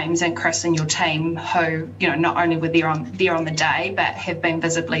James and Chris and your team, who not only were there on the day, but have been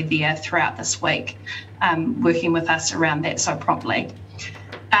visibly there throughout this week, working with us around that so promptly.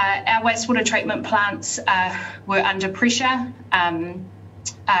 Our wastewater treatment plants were under pressure.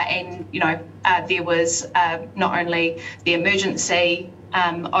 and there was not only the emergency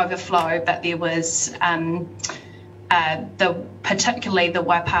overflow, but there was particularly the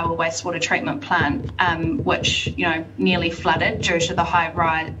Waipawa wastewater treatment plant, which nearly flooded due to the high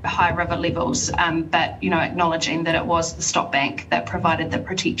river levels. But acknowledging that it was the stop bank that provided the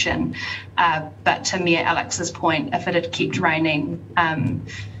protection. But to Mayor Alex's point, if it had kept raining,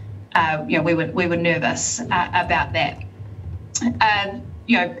 we were nervous about that.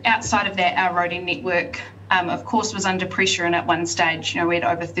 Outside of that, our roading network, of course, was under pressure, and at one stage, we had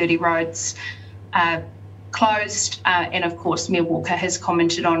over 30 roads closed, and of course Mayor Hawke has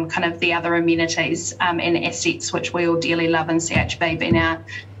commented on kind of the other amenities and assets which we all dearly love in CHB, being our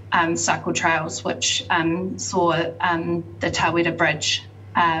cycle trails, which saw the Tawera Bridge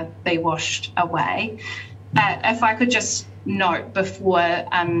be washed away. If I could just note before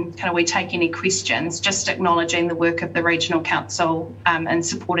we take any questions, just acknowledging the work of the Regional Council in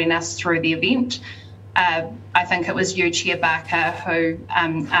supporting us through the event. I think it was you, Chair Barker, who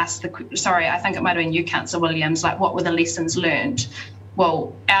asked I think it might have been you, Councillor Williams, what were the lessons learned?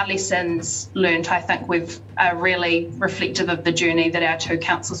 Well, our lessons learned, I think we've really reflective of the journey that our two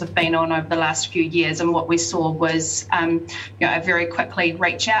councils have been on over the last few years, and what we saw was a very quickly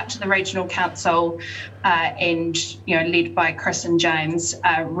reach out to the Regional Council and led by Chris and James,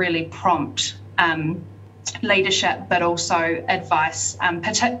 really prompt leadership, but also advice,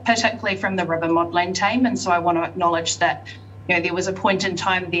 particularly from the river modelling team. And so I want to acknowledge that there was a point in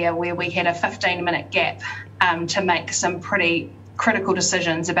time there where we had a 15-minute gap to make some pretty critical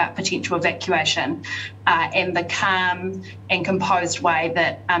decisions about potential evacuation, and the calm and composed way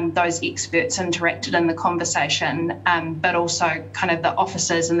that those experts interacted in the conversation, but also kind of the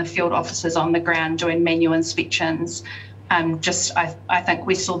officers and the field officers on the ground doing manual inspections. I think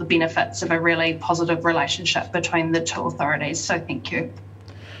we saw the benefits of a really positive relationship between the two authorities. So thank you.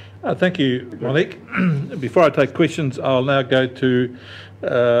 Thank you, Monique. Before I take questions, I'll now go to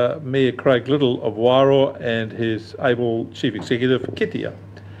Mayor Craig Little of Wairoa and his able Chief Executive, Ketia.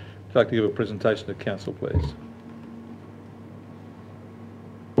 I'd like to give a presentation to Council, please.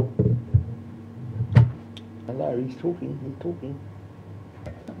 Hello, he's talking.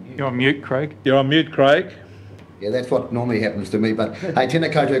 You're on mute, Craig. You're on mute, Craig. Yeah, that's what normally happens to me. But hey,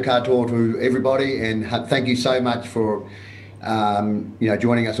 tēnā koutou katoa to everybody, and thank you so much for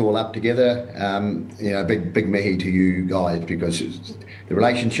joining us all up together. Big mihi to you guys, because the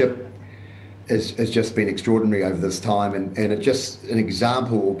relationship has just been extraordinary over this time, and it's just an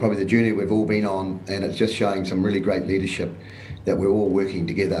example of probably the journey we've all been on, and it's just showing some really great leadership that we're all working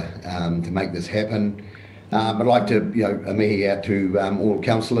together to make this happen. I'd like to a mihi out to all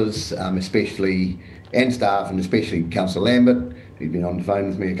councillors, especially and staff, and especially Councillor Lambert, who's been on the phone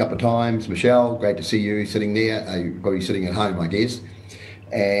with me a couple of times. Michelle, great to see you sitting there. You're probably sitting at home, I guess.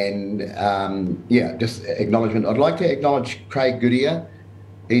 And just acknowledgement. I'd like to acknowledge Craig Goodyear.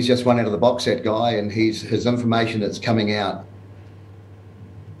 He's just one out of the box, that guy, and his information that's coming out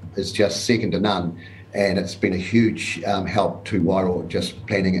is just second to none. And it's been a huge help to Wairoa, just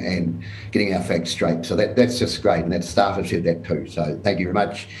planning and getting our facts straight. So that's just great, and that staff have said that too. So thank you very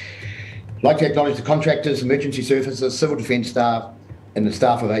much. I'd like to acknowledge the contractors, emergency services, civil defence staff, and the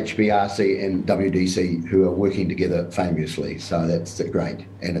staff of HBRC and WDC who are working together famously. So that's great.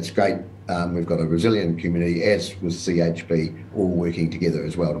 And it's great. We've got a resilient community, as with CHB, all working together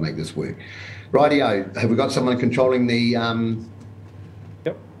as well to make this work. Rightio, have we got someone controlling the...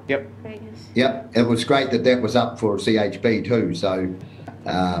 Yep. Yep, it was great that was up for CHB too, so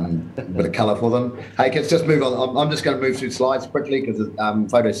a bit of colour for them. Hey, let's just move on. I'm just going to move through slides quickly because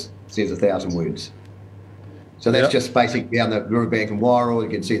photo says 1,000 words. So that's just basically down the riverbank in Wairoa. You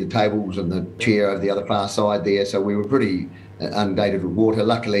can see the tables and the chair over the other far side there. So we were pretty inundated with water.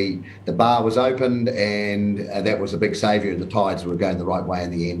 Luckily, the bar was opened, and that was a big saviour, and the tides were going the right way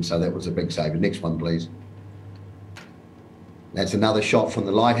in the end, so that was a big saviour. Next one, please. That's another shot from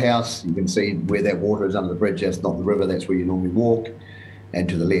the lighthouse. You can see where that water is under the bridge. That's not the river, that's where you normally walk. And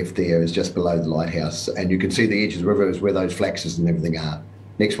to the left there is just below the lighthouse. And you can see the edge of the river is where those flaxes and everything are.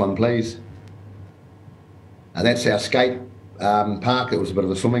 Next one, please. That's our skate park. It was a bit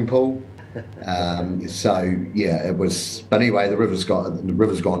of a swimming pool. So yeah, it was. But anyway, the river's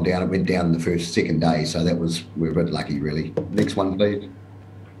gone down. It went down the second day. So we're a bit lucky, really. Next one, please.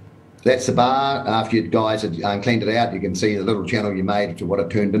 That's the bar. After you guys had cleaned it out, you can see the little channel you made to what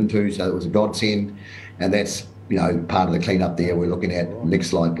it turned into. So it was a godsend, and that's part of the clean-up there we're looking at. Next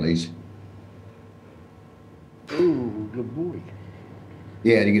slide, please. Ooh, good boy.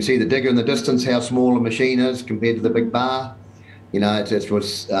 Yeah, and you can see the digger in the distance, how small a machine is compared to the big bar. It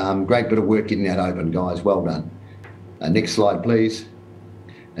was great bit of work getting that open, guys. Well done. Next slide, please.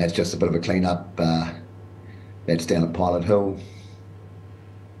 That's just a bit of a clean up. That's down at Pilot Hill.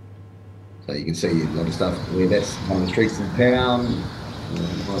 So you can see a lot of stuff where that's one of the streets in town.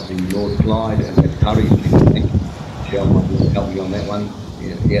 Might be Lord Clyde and that Curry. Michelle might help me on that one.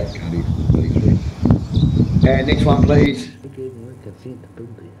 Yeah, Curry Street. And next one, please.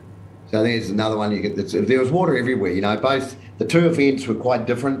 So there's another one. There was water everywhere. You know, both the two events were quite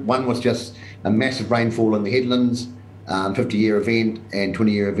different. One was just a massive rainfall in the headlands, 50-year event and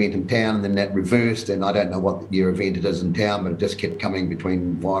 20-year event in town, and then that reversed. And I don't know what year event it is in town, but it just kept coming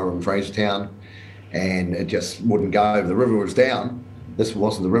between Wairau and Frasertown, and it just wouldn't go. The river was down. This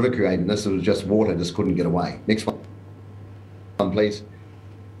wasn't the river creating this. It was just water. Just couldn't get away. Next one, please.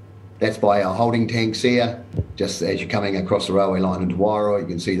 That's by our holding tanks here. Just as you're coming across the railway line into Wairau, you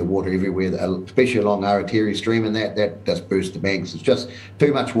can see the water everywhere, especially along Aratiri Stream, and that just burst the banks. It's just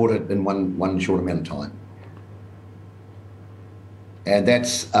too much water in one short amount of time. And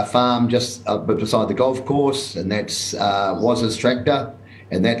that's a farm just beside the golf course, and that's was his tractor,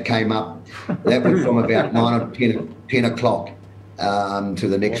 and that came up. That went from about 9 or 10 o'clock to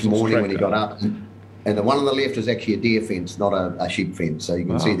the next morning when he got up. And the one on the left is actually a deer fence, not a sheep fence, so you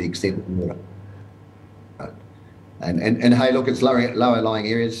can see the extent of the water. And hey, look, it's lower lying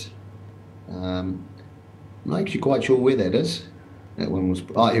areas. I'm not actually quite sure where that is. That one was,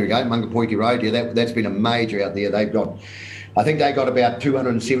 oh, here we go, Mungapoiki Road. Yeah, that's been a major out there. They've got, I think they got about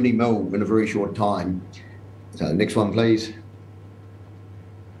 270 mil in a very short time. So next one, please.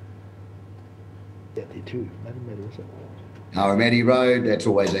 Yeah, there too. Aramati Road, that's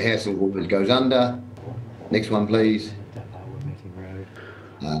always a hassle, always goes under. Next one, please.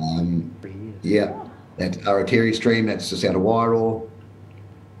 Yeah, that's Aratiri Stream, that's just out of Wairau.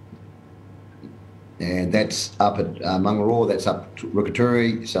 And that's up at Mangaraw, that's up to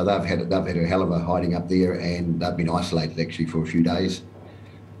Rukaturi. So they've had a hell of a hiding up there, and they've been isolated actually for a few days.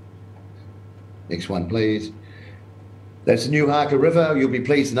 Next one, please. That's the new Hawke River. You'll be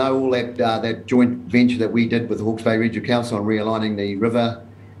pleased to know all that joint venture that we did with the Hawke's Bay Regional Council on realigning the river.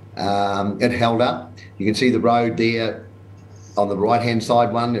 It held up. You can see the road there on the right-hand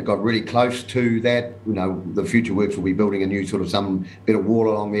side one. It got really close to that. You know, the future works will be building a new sort of some bit of wall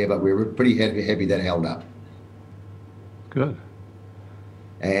along there, but we're pretty happy that held up. Good.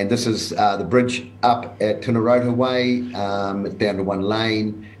 And this is the bridge up at Tinerota Way. It's down to one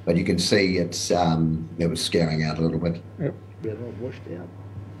lane, but you can see it was scaring out a little bit. Yep. Yeah, not washed out.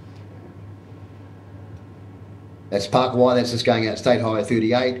 That's Parkwai, that's just going out State Highway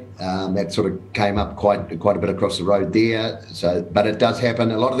 38. That sort of came up quite a bit across the road there. So, but it does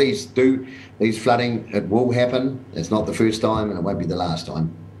happen. A lot of these flooding, it will happen. It's not the first time and it won't be the last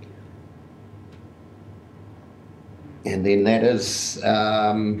time. And then that is up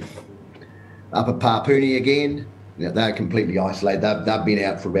at Papuni again. They're completely isolated. They've been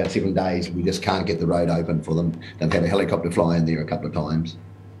out for about 7 days. We just can't get the road open for them. They've had a helicopter fly in there a couple of times.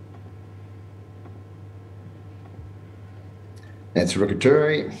 That's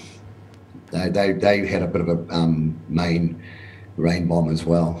Rukaturi. They had a bit of a main rain bomb as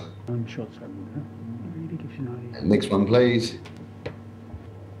well. Next one, please.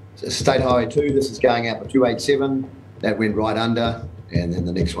 So State Highway 2, this is going out for 287. That went right under. And then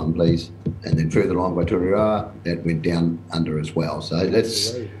the next one, please. And then further along by Turiroa, that went down under as well. So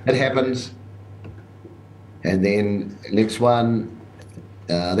it happens. And then next one,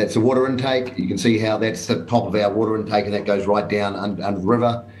 that's the water intake. You can see how that's the top of our water intake, and that goes right down under the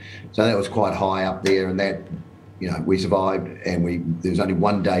river. So that was quite high up there, and that, you know, we survived. And there was only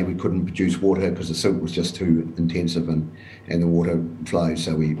one day we couldn't produce water because the silt was just too intensive and the water flows.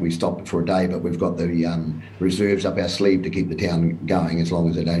 So we stopped it for a day, but we've got the reserves up our sleeve to keep the town going as long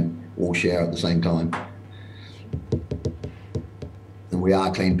as they don't all shower at the same time. And we are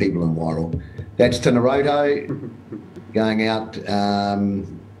clean people in Wairau. That's Tineroto. Going out,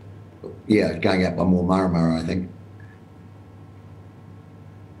 going out by more Murramurra, I think.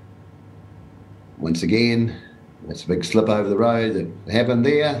 Once again, that's a big slip over the road that happened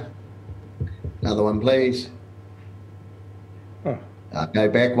there. Another one, please. Go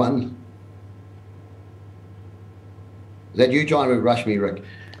back one. Is that you trying to rush me, Rick?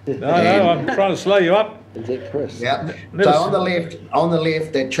 No, I'm trying to slow you up. Is that Chris? Yeah. So on the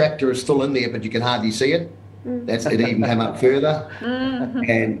left, that tractor is still in there, but you can hardly see it. It even came up further.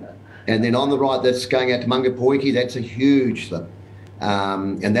 And then on the right, that's going out to Mungapoiki, that's a huge slip.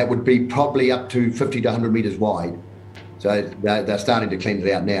 And that would be probably up to 50 to 100 metres wide. So they're starting to clean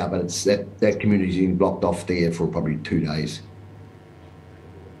it out now, but it's that community's been blocked off there for probably 2 days.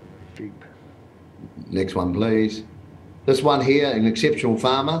 Next one, please. This one here, an exceptional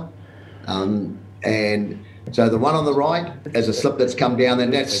farmer. And So the one on the right is a slip that's come down,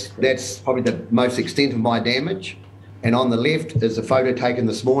 and that's probably the most extent of my damage. And on the left is a photo taken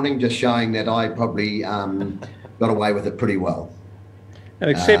this morning, just showing that I probably got away with it pretty well. An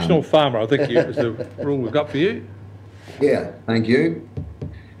exceptional farmer, I think, is the rule we've got for you. Yeah, thank you.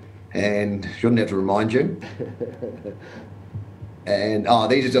 And shouldn't have to remind you. And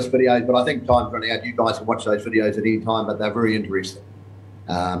these are just videos, but I think time's running out. You guys can watch those videos at any time, but they're very interesting.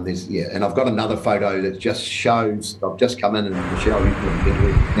 And I've got another photo that just shows. I've just come in, and Michelle, you can get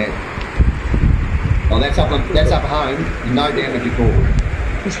that. Oh, that's up home. No damage at all.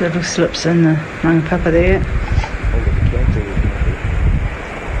 There's little slips in the rangapapa there.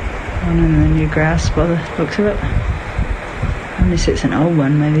 One in the new grass by the looks of it. Unless it's an old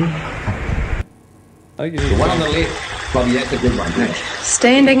one, maybe. The one on the left, probably that's a good one.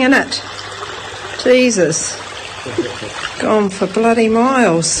 Standing in it. Jesus. Gone for bloody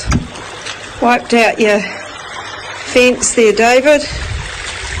miles. Wiped out your fence there, David.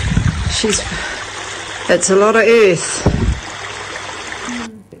 It's a lot of earth.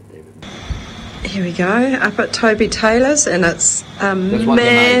 Here we go, up at Toby Taylor's, and it's a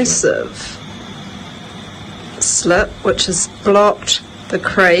massive slip which has blocked the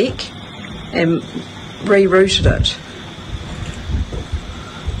creek and rerouted it.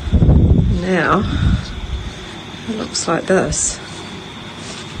 Now it looks like this.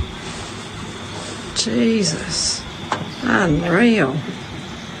 Jesus, unreal.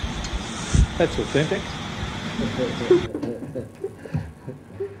 That's authentic.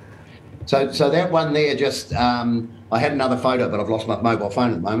 So that one there just, I had another photo, but I've lost my mobile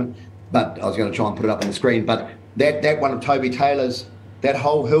phone at the moment, but I was going to try and put it up on the screen. But that one of Toby Taylor's, that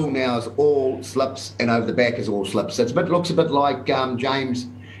whole hill now is all slips, and over the back is all slips. Looks a bit like, James,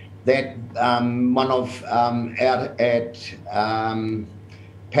 that one of out at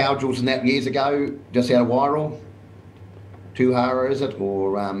Powdrill's and that years ago, just out of Wairau. Tuhara, is it?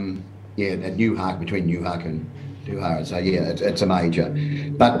 Or, at New Hawke, between New Hawke and Tuhara. So yeah, it's a major.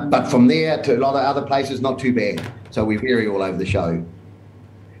 But from there to a lot of other places, not too bad. So we vary all over the show.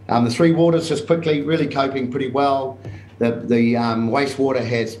 The Three Waters, just quickly, really coping pretty well. The wastewater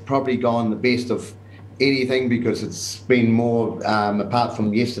has probably gone the best of anything, because it's been more, apart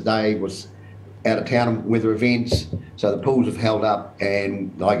from yesterday, was out of town weather events. So the pools have held up,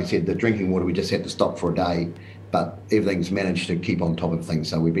 and like I said, the drinking water, we just had to stop for a day. But everything's managed to keep on top of things,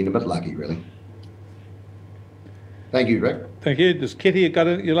 so we've been a bit lucky, really. Thank you, Rick. Thank you. Does Kitty got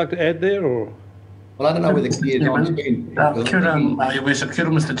anything you'd like to add there, or? Well, I don't know whether Kitty is on screen. Kia ora, Your Worship. Kia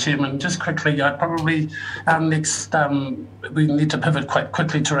ora, Mr. Chairman. Just quickly, I probably next we need to pivot quite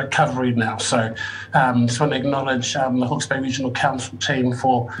quickly to recovery now. So, just want to acknowledge the Hawke's Bay Regional Council team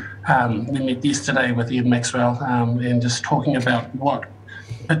for we met yesterday with Ian Maxwell and just talking about what,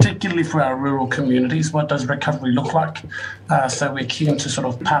 particularly for our rural communities, what does recovery look like? So we're keen to sort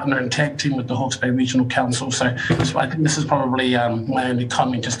of partner and tag team with the Hawke's Bay Regional Council. So I think this is probably my only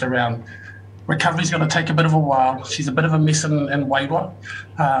comment just around recovery's going to take a bit of a while. She's a bit of a mess in Wairau,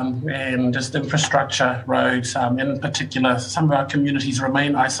 and just infrastructure, roads, in particular, some of our communities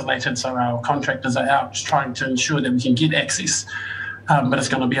remain isolated, so our contractors are out just trying to ensure that we can get access. But it's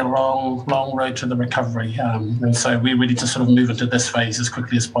going to be a long, long road to the recovery. And so we're ready to sort of move into this phase as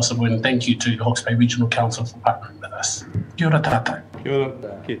quickly as possible. And thank you to the Hawke's Bay Regional Council for partnering with us. Kia ora tātou. Kia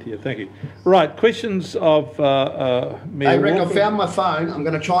ora, Kitty. Thank you. Right, questions of Mayor Hey, Rick, Hawke? I found my phone. I'm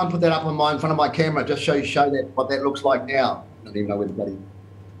going to try and put that up on in front of my camera, just show that what that looks like now. I don't even know where the bloody...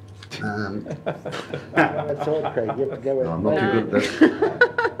 That's all, Craig. You have to go No, I'm not too good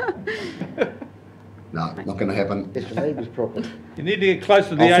at this. No, not going to happen. It's your neighbour's property. You need to get close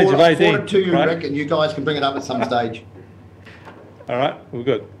to the age of 18. I'll forward it to you, right? Rick, and you guys can bring it up at some stage. All right, we're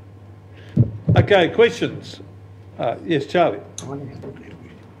good. Okay, questions? Yes, Charlie.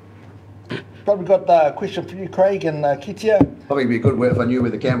 Probably got a question for you, Craig and Kitia. Probably be good if I knew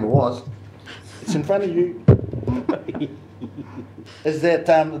where the camera was. It's in front of you. Is that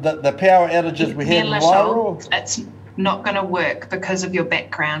the power outages we had in Wairau? It's not going to work because of your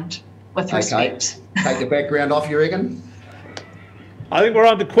background, with respect. Take the background off, you reckon? I think we're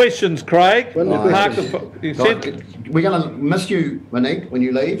on to questions, Craig. We're going to miss you, Monique, when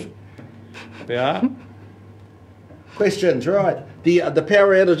you leave. Yeah. Questions, right. The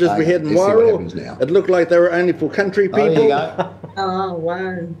power outages we had in Wairau, it looked like they were only for country people. Oh, there you go. Oh,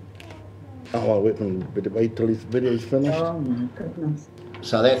 wow. Oh, I better wait till his video's finished. Oh, my goodness.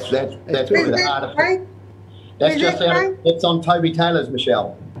 So that's probably the hardest. That's just it's on Toby Taylor's,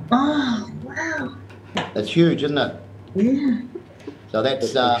 Michelle. Oh, wow. That's huge, isn't it? Yeah. So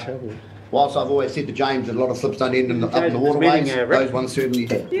that's whilst I've always said to James that a lot of slips don't end up in the waterways, those ones certainly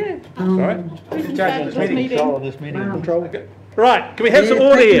have. Yeah. Right. This meeting. Right, can we have some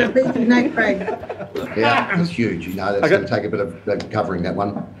order here? Yeah, it's huge, you know, that's going to take a bit of covering, that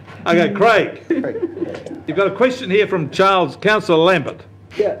one. Okay, Craig. You've got a question here from Councillor Lambert.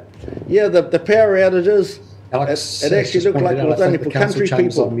 Yeah, the power outages, Alex, it actually looked like it was only for country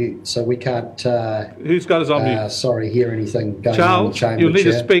people. On mute, so we can't. Who's got us on mute? Sorry, hear anything going on in the Charles, chamber. you'll need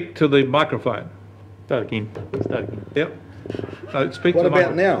to Chair. speak to the microphone. Start again. Yep. No, speak What to the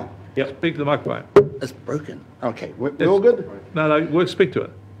about microphone. now? Yep, speak to the microphone. It's broken. Okay, we're all good? No, we'll speak to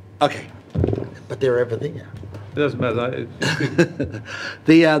it. Okay, but they're over there. It doesn't matter.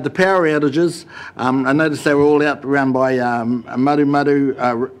 The power outages, I noticed they were all out around by Maru,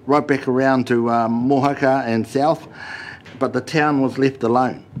 right back around to Mohaka and south, but the town was left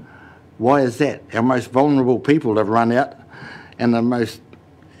alone. Why is that? Our most vulnerable people have run out, and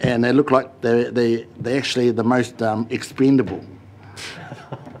they look like they're actually the most expendable.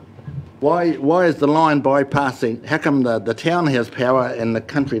 Why is the line bypassing? How come the town has power and the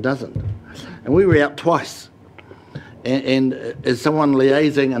country doesn't? And we were out twice. And is someone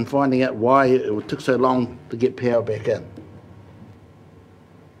liaising and finding out why it took so long to get power back in?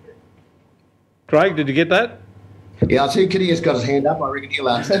 Craig, did you get that? Yeah, I see Kitty has got his hand up. I reckon he'll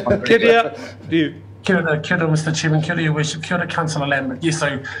answer that one. Kitty, do you? Kia ora, Mr. Chairman. Kia ora, Your Worship. Kia ora, Councillor Lambert. Yes,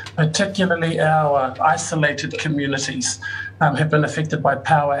 so particularly our isolated communities have been affected by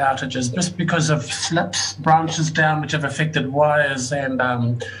power outages just because of slips, branches down, which have affected wires and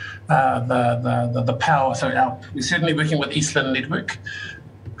the power. So we're certainly working with Eastland Network.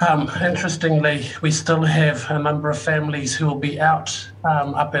 Interestingly, we still have a number of families who will be out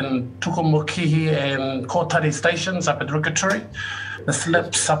up in Tukamukihi and Kotari stations up at Rukaturi. The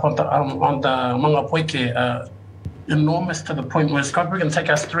slips up on the Mangapoike are enormous to the point where it's probably going to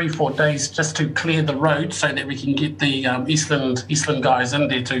take us 3-4 days just to clear the road so that we can get the Eastland guys in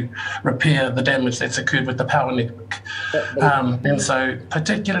there to repair the damage that's occurred with the power network. And so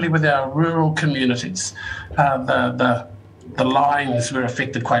particularly with our rural communities, the lines were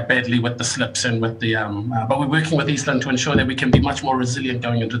affected quite badly with the slips and with the, but we're working with Eastland to ensure that we can be much more resilient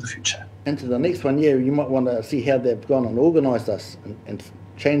going into the future. Into the next one, yeah, you might want to see how they've gone and organised us and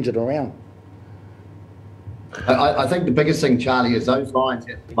change it around. I think the biggest thing, Charlie, is those lines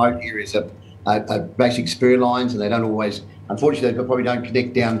at remote areas are basic spur lines, and they don't always, unfortunately, they probably don't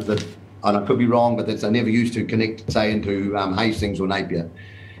connect down to the, and I could be wrong, but they never used to connect, say, into Hastings or Napier.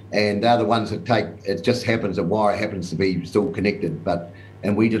 And they're the ones that it just happens, a wire happens to be still connected,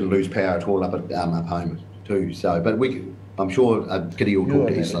 and we didn't lose power at all up home too. So, but I'm sure Kitty will talk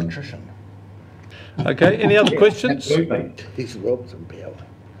to Eastland. Okay, any other questions? Absolutely. He's Robson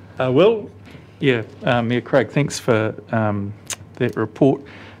power. Will? Yeah, Mayor Craig, thanks for that report.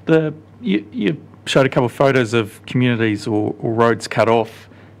 You showed a couple of photos of communities or roads cut off.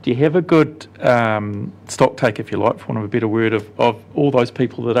 Do you have a good stock take, if you like, for want of a better word, of all those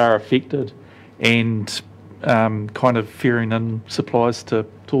people that are affected and kind of ferrying in supplies to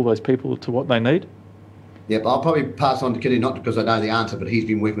all those people to what they need? Yep, I'll probably pass on to Kitty, not because I know the answer, but he's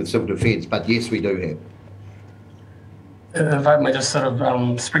been working with civil defence, but yes, we do have. If I may just sort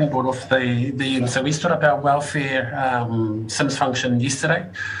of springboard off the end. So we stood up our welfare SIMS function yesterday,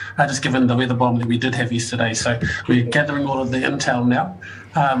 just given the weather bomb that we did have yesterday. So we're gathering all of the intel now.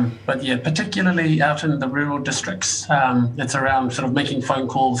 But yeah, particularly out in the rural districts, it's around sort of making phone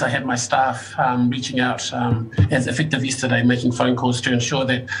calls. I had my staff reaching out as effective yesterday, making phone calls to ensure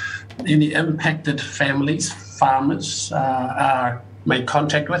that any impacted families, farmers are made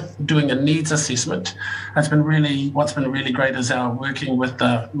contact with, doing a needs assessment. What's been really great is our working with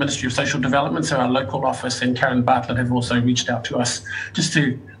the Ministry of Social Development, so our local office and Karen Bartlett have also reached out to us just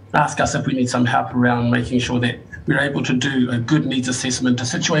to ask us if we need some help around making sure that we're able to do a good needs assessment, a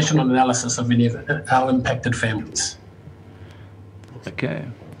situational analysis of any of our impacted families. Okay.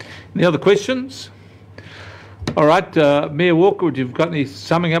 Any other questions? All right, Mayor Walker, would you've got any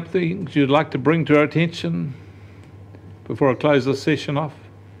summing up things you'd like to bring to our attention before I close this session off?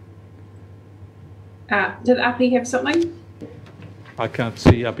 Did Appy have something? I can't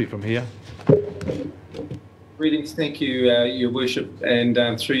see Uppy from here. Greetings, thank you, Your Worship,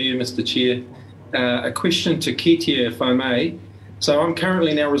 and through you, Mr. Chair. A question to Ketia, if I may. So I'm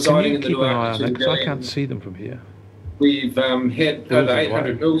currently now residing in the Ruaka. I can't see them from here. We've had over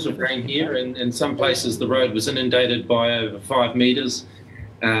 800 mils of rain here, and in some places the road was inundated by over 5 metres.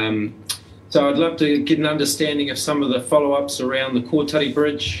 So I'd love to get an understanding of some of the follow-ups around the Kotari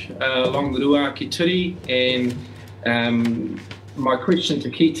Bridge along the Ruaki Turi, and my question to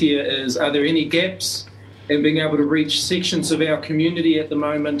Ketia is, are there any gaps in being able to reach sections of our community at the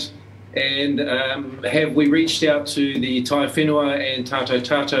moment And have we reached out to the Tai Whenua and Tato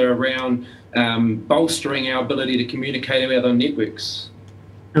Tata around bolstering our ability to communicate with other networks?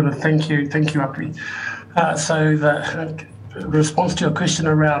 Good, thank you, Api. So the response to your question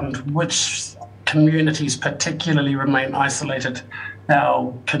around which communities particularly remain isolated,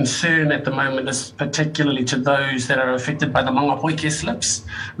 our concern at the moment is particularly to those that are affected by the Mangapoike slips,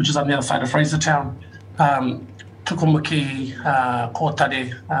 which is on the other side of Frasertown. Tukumaki,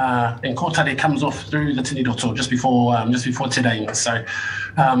 Kotare, and Kotare comes off through the Tiniroto just before today. So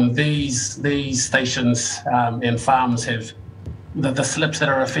these stations and farms have the slips that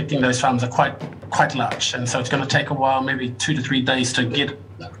are affecting those farms are quite large, and so it's going to take a while, maybe 2 to 3 days to get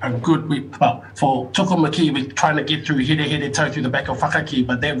a good. For Tukumaki, we're trying to get through Here Tau through the back of Whakaki,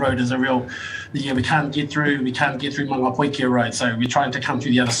 but that road is a real. Yeah, we can't get through Mangapoike Road, so we're trying to come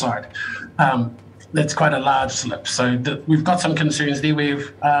through the other side. That's quite a large slip. So we've got some concerns there. We're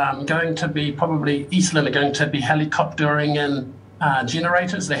going to be probably Eastland are going to be helicoptering in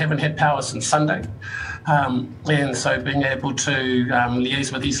generators. They haven't had power since Sunday. And so being able to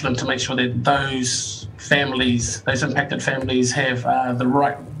liaise with Eastland to make sure that those impacted families have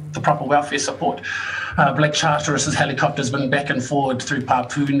the proper welfare support. Black Charteris' helicopters been back and forward through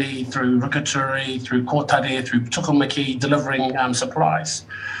Papuni, through Rukaturi, through Kotare, through Tukumaki, delivering supplies.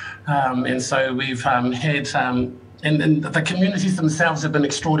 And so we've had, and the communities themselves have been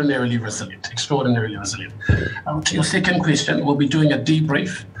extraordinarily resilient. To your second question, we'll be doing a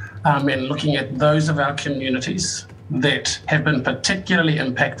debrief and looking at those of our communities that have been particularly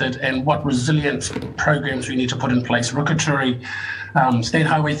impacted and what resilience programs we need to put in place. Rukaturi, State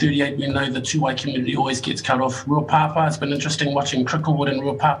Highway 38, we know the Tuwai community always gets cut off. Ruapapa, it's been interesting watching Cricklewood and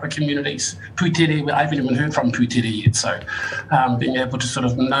Ruapapa communities. Putere, I haven't even heard from Putere yet, so being able to sort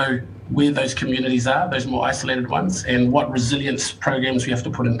of know where those communities are, those more isolated ones, and what resilience programs we have to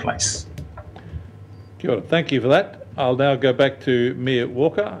put in place. Kia ora. Thank you for that. I'll now go back to Mayor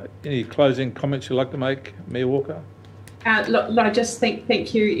Walker. Any closing comments you'd like to make, Mayor Walker? Look, I just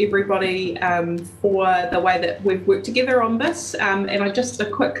thank you everybody for the way that we've worked together on this, and just a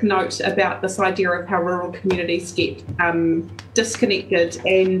quick note about this idea of how rural communities get disconnected,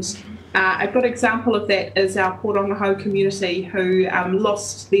 and a good example of that is our Porongaho community who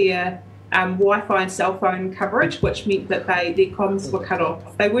lost their Wi-Fi and cell phone coverage, which meant that their comms were cut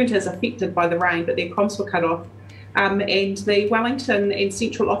off. They weren't as affected by the rain, but their comms were cut off. And the Wellington and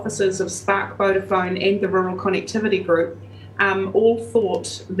central offices of Spark, Vodafone and the Rural Connectivity Group all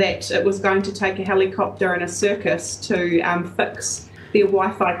thought that it was going to take a helicopter and a circus to fix their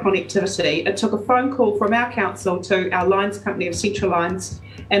Wi-Fi connectivity. It took a phone call from our council to our lines company of Central Lines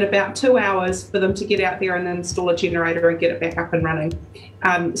and about 2 hours for them to get out there and install a generator and get it back up and running.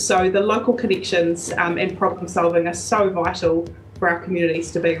 So the local connections and problem solving are so vital for our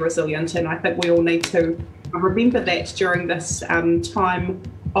communities to be resilient, and I think we all need to remember that during this time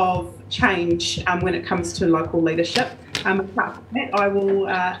of change when it comes to local leadership. Apart from that, I will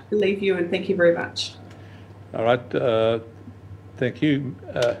leave you and thank you very much. All right, thank you.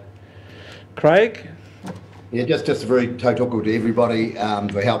 Craig? Yeah, just a very tautoko to everybody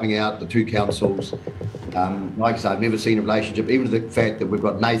for helping out the two councils. Like I say, I've never seen a relationship, even the fact that we've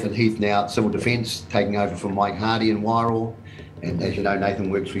got Nathan Heath now at Civil Defence taking over from Mike Hardy in Wairoa, and as you know, Nathan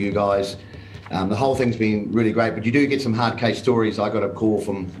works for you guys. The whole thing's been really great, but you do get some hard case stories. I got a call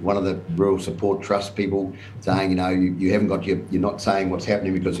from one of the Rural Support Trust people saying, you know, you haven't got you're not saying what's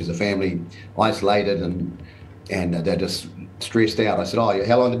happening because there's a family isolated and they're just stressed out. I said, oh,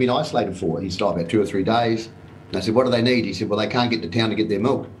 how long have they been isolated for? He said, oh, about 2 or 3 days. And I said, what do they need? He said, well, they can't get to town to get their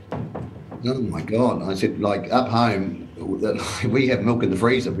milk. Oh my God. I said, like up home, we have milk in the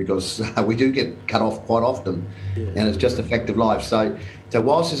freezer because we do get cut off quite often, and it's just a fact of life. So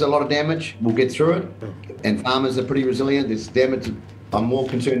whilst there's a lot of damage, we'll get through it, and farmers are pretty resilient. There's damage. I'm more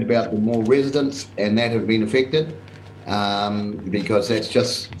concerned about the more residents and that have been affected, because that's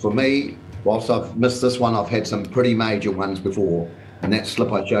just, for me, whilst I've missed this one, I've had some pretty major ones before, and that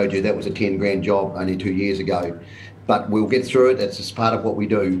slip I showed you, that was a 10 grand job only 2 years ago. But we'll get through it. It's just part of what we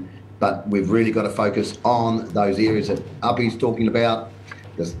do. But we've really got to focus on those areas that Uppy's talking about.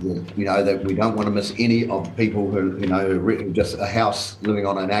 You know, that we don't want to miss any of the people who, you know, just a house living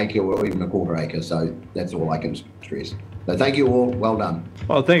on an acre or even a quarter acre. So that's all I can stress. So thank you all. Well done.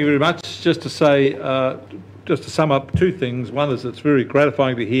 Well, thank you very much. Just to say, just to sum up 2 things. One is it's very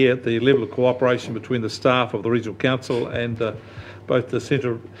gratifying to hear the level of cooperation between the staff of the Regional Council and both the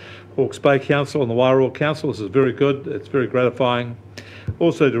Central Hawke's Bay Council and the Wairoa Council. This is very good. It's very gratifying.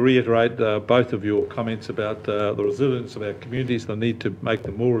 Also to reiterate both of your comments about the resilience of our communities, the need to make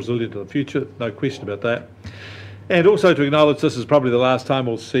them more resilient in the future, no question about that. And also to acknowledge this is probably the last time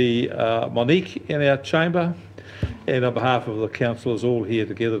we'll see Monique in our chamber. And on behalf of the councillors all here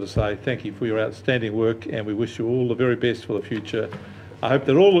together to say thank you for your outstanding work, and we wish you all the very best for the future. I hope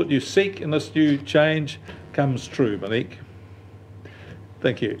that all that you seek in this new change comes true, Monique.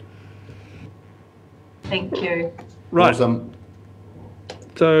 Thank you. Thank you. Right. Awesome.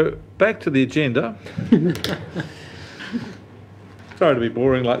 So back to the agenda. Sorry to be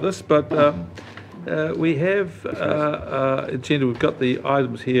boring like this, but we have agenda. We've got the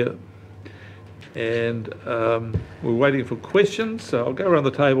items here, and we're waiting for questions. So I'll go around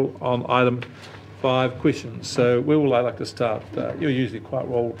the table on item 5 questions. So where will I like to start? You're usually quite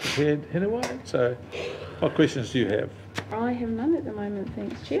well prepared anyway. So what questions do you have? I have none at the moment,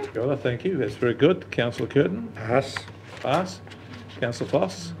 thanks, Chair. Well, thank you. That's very good. Councillor Curtin. Pass. Pass. Councillor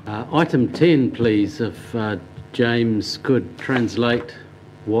Foss. Item 10, please, if James could translate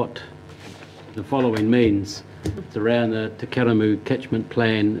what the following means. It's around the Te Karamu catchment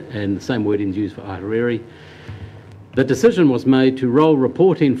plan and the same wording is used for Aotearoa. The decision was made to roll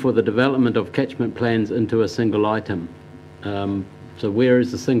reporting for the development of catchment plans into a single item. So where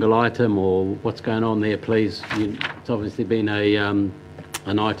is the single item, or what's going on there, please? It's obviously been an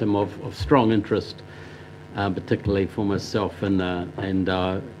item of strong interest, particularly for myself and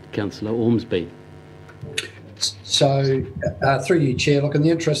Councillor Ormsby. So, through you, Chair, look, in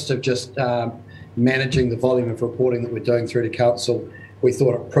the interest of just managing the volume of reporting that we're doing through to Council, we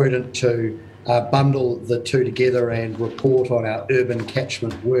thought it prudent to bundle the two together and report on our urban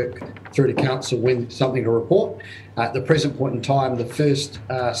catchment work through to Council when something to report. At the present point in time, the first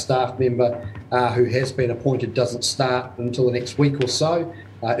staff member who has been appointed doesn't start until the next week or so.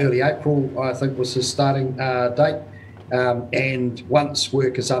 Early April, I think, was his starting date. And once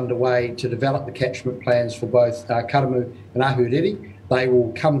work is underway to develop the catchment plans for both Karamu and Ahuriri, they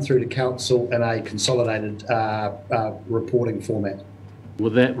will come through to Council in a consolidated reporting format.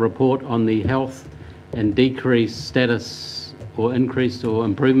 Will that report on the health and decreased status or increased or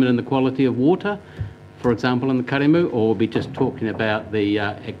improvement in the quality of water, for example, in the Karamu, or will be just talking about the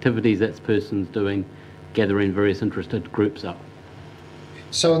activities that person's doing, gathering various interested groups up?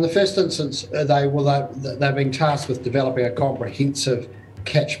 So in the first instance, they're being tasked with developing a comprehensive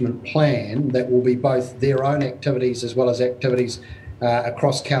catchment plan that will be both their own activities as well as activities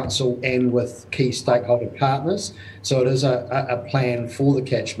across Council and with key stakeholder partners. So it is a plan for the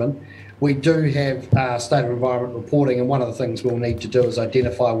catchment. We do have state of environment reporting, and one of the things we'll need to do is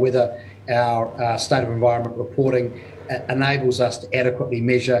identify whether our state of environment reporting enables us to adequately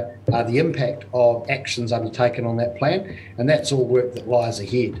measure the impact of actions undertaken on that plan, and that's all work that lies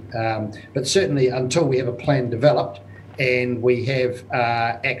ahead. But certainly until we have a plan developed and we have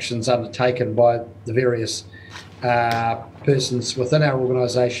actions undertaken by the various persons within our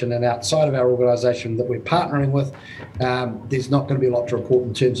organisation and outside of our organisation that we're partnering with, there's not going to be a lot to report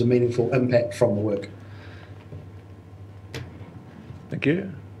in terms of meaningful impact from the work. Thank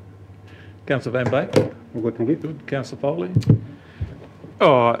you. Councillor Van Beek. All good, thank you. Good. Councillor Foley.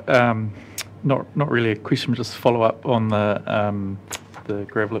 Not really a question, just follow up on the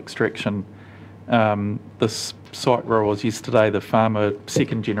gravel extraction. This site where I was yesterday, the farmer,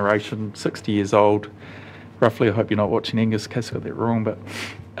 second generation, 60 years old, roughly. I hope you're not watching Angus in case I got that wrong, but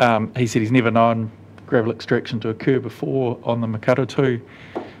he said he's never known gravel extraction to occur before on the Makaratu.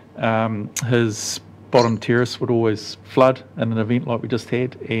 His bottom terrace would always flood in an event like we just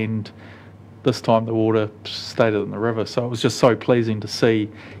had, and this time the water stayed in the river. So it was just so pleasing to see.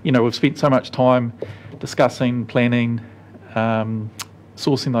 You know, we've spent so much time discussing, planning,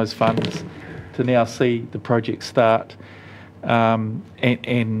 sourcing those funds, to now see the project start and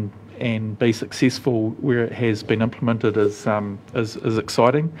be successful where it has been implemented is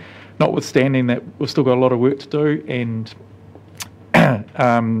exciting. Notwithstanding that we've still got a lot of work to do, and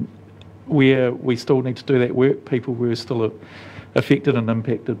where we still need to do that work, people were still affected and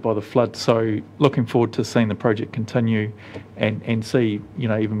impacted by the flood. So looking forward to seeing the project continue and see, you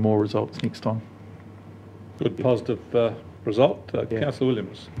know, even more results next time. Good, positive result. Councillor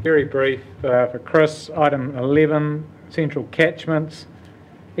Williams. Very brief for Chris. Item 11, central catchments.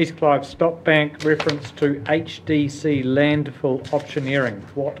 East Clive Stop Bank, reference to HDC landfill optioneering.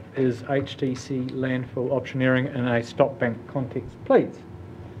 What is HDC landfill optioneering in a stop bank context, please?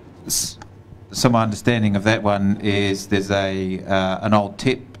 So my understanding of that one is there's an old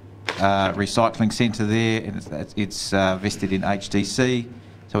tip recycling centre there, and it's vested in HDC.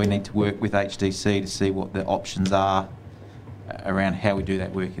 So we need to work with HDC to see what the options are around how we do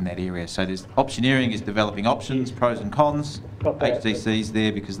that work in that area. So there's optioneering is developing options, pros and cons. HDC's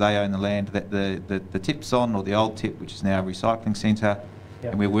there because they own the land that the tip's on, or the old tip, which is now a recycling centre.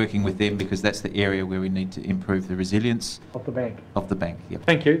 and we're working with them because that's the area where we need to improve the resilience Of the bank. of the bank. Yep.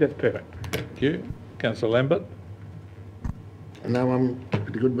 Thank you, that's perfect. Thank you. Councillor Lambert. No, I'm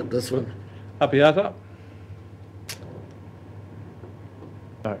pretty good with this one. Apiata.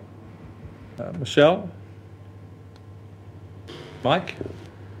 No. Michelle. Mike.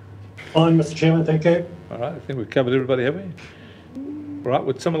 Fine, Mr. Chairman, thank you. All right, I think we've covered everybody, have we? All right,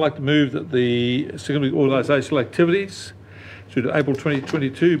 would someone like to move that the secondary organisational activities through to April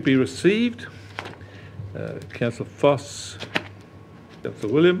 2022 be received? Councillor Foss,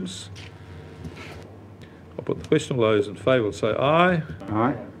 Councillor Williams. I'll put the question. All those in favour will say aye.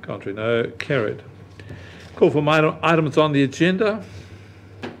 Aye. Contrary, no. Carried. Call for minor items on the agenda.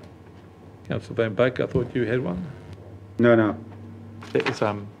 Councillor Van Baker, I thought you had one. No. It's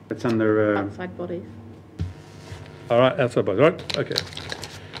It's under... Outside bodies. All right, outside bodies, right? Okay.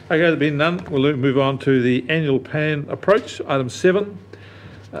 Okay, there being none, we'll move on to the annual plan approach, item 7.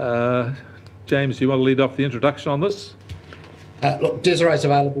 James, do you want to lead off the introduction on this? Look, Desiree's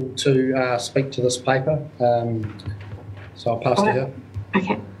available to speak to this paper, so I'll pass to her.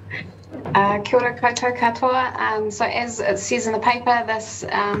 Okay. Kia ora koutou katoa. So as it says in the paper, this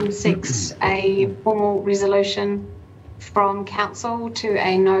seeks a formal resolution from council to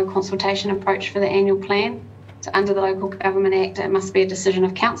a no consultation approach for the annual plan. So under the Local Government Act, it must be a decision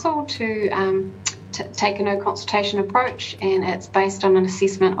of council to take a no consultation approach, and it's based on an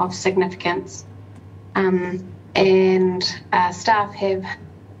assessment of significance. And staff have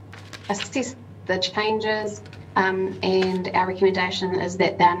assessed the changes, and our recommendation is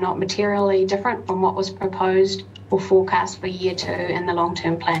that they're not materially different from what was proposed or forecast for year 2 in the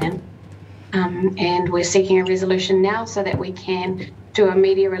long-term plan. And we're seeking a resolution now so that we can do a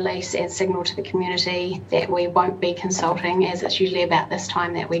media release and signal to the community that we won't be consulting, as it's usually about this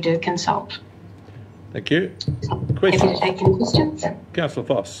time that we do consult. Thank you. Happy to take any questions. Councillor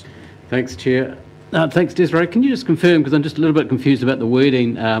Foss. Thanks, Chair. Thanks, Desiree. Can you just confirm, because I'm just a little bit confused about the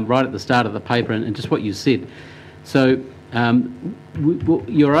wording right at the start of the paper and just what you said. So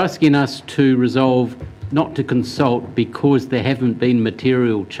you're asking us to resolve not to consult because there haven't been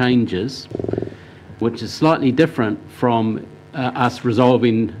material changes, which is slightly different from us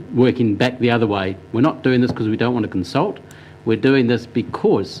working back the other way. We're not doing this because we don't want to consult. We're doing this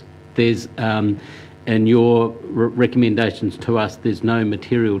because there's, in your recommendations to us, there's no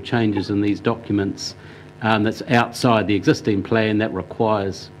material changes in these documents that's outside the existing plan that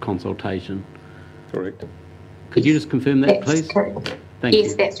requires consultation. Correct. Could you just confirm that, please? Correct. Thank you.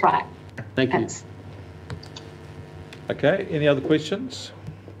 Yes, that's right. Thank you. Okay, any other questions?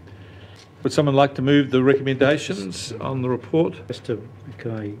 Would someone like to move the recommendations on the report?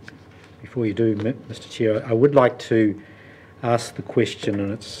 Before you do, Mr. Chair, I would like to ask the question,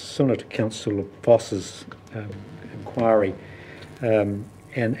 and it's similar to Councillor Foss's inquiry,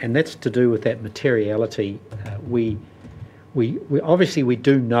 and that's to do with that materiality. We obviously we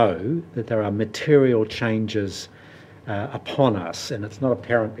do know that there are material changes upon us, and it's not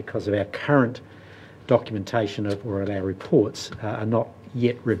apparent because of our current documentation or our reports are not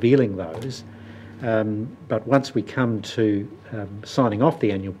yet revealing those. But once we come to signing off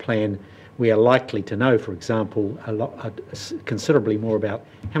the annual plan, we are likely to know, for example, considerably more about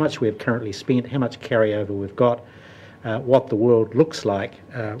how much we have currently spent, how much carryover we've got, what the world looks like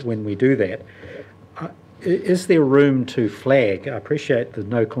when we do that. Is there room to flag? I appreciate the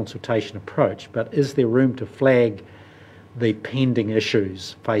no consultation approach, but is there room to flag the pending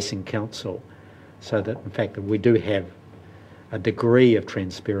issues facing council so that, in fact, that we do have a degree of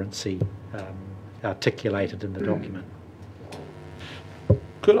transparency articulated in the document?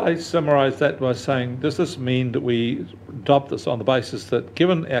 Could I summarise that by saying, does this mean that we adopt this on the basis that,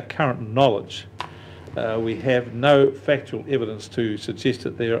 given our current knowledge, we have no factual evidence to suggest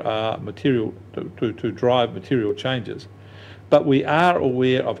that there are material to drive material changes, but we are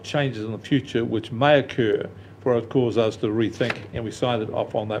aware of changes in the future which may occur for it cause us to rethink, and we sign it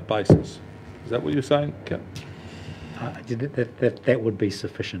off on that basis? Is that what you're saying? That would be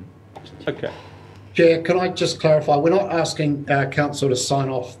sufficient. Okay. Chair, can I just clarify? We're not asking council to sign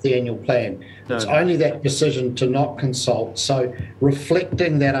off the annual plan. It's only that decision to not consult. So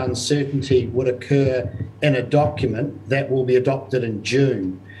reflecting that uncertainty would occur in a document that will be adopted in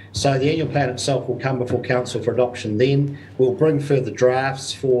June. So the annual plan itself will come before council for adoption then. We'll bring further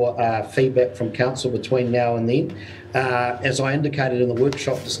drafts for feedback from council between now and then. As I indicated in the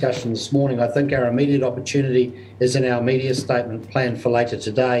workshop discussion this morning, I think our immediate opportunity is in our media statement planned for later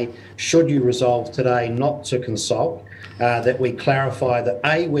today. Should you resolve today not to consult, that we clarify that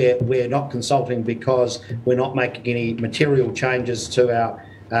A, we're not consulting because we're not making any material changes to our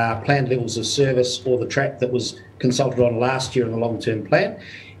planned levels of service or the track that was consulted on last year in the long-term plan.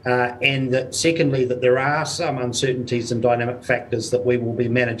 And that secondly, that there are some uncertainties and dynamic factors that we will be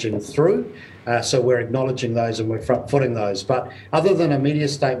managing through. So we're acknowledging those and we're front-footing those. But other than a media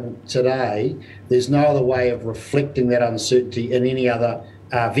statement today, there's no other way of reflecting that uncertainty in any other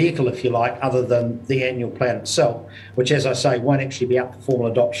vehicle, if you like, other than the annual plan itself, which, as I say, won't actually be up for formal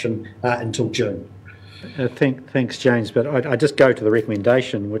adoption until June. Thanks, James. But I just go to the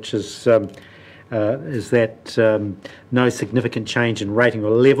recommendation, which is that no significant change in rating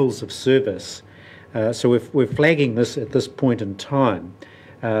or levels of service. So we're flagging this at this point in time,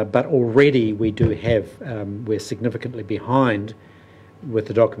 but already we do have, we're significantly behind with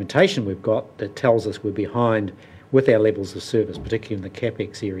the documentation we've got that tells us we're behind with our levels of service, particularly in the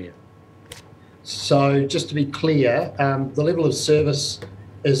CapEx area. So just to be clear, the level of service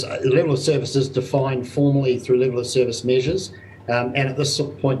is defined formally through level of service measures, and at this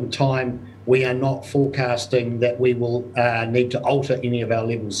point in time, we are not forecasting that we will need to alter any of our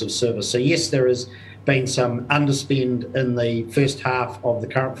levels of service. So yes, there has been some underspend in the first half of the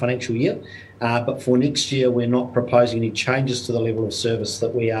current financial year, but for next year, we're not proposing any changes to the level of service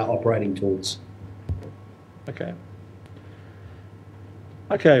that we are operating towards. Okay.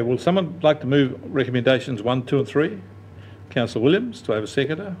 Okay, will someone like to move recommendations 1, 2 and 3? Councillor Williams, do I have a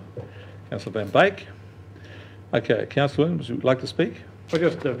seconder? Councillor Van Beek. Okay, Councillor Williams, would you like to speak? Well,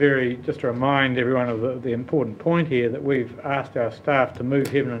 just to remind everyone of the important point here that we've asked our staff to move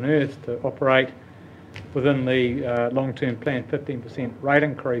heaven and earth to operate within the long-term plan 15% rate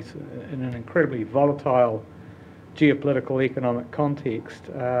increase in an incredibly volatile geopolitical economic context,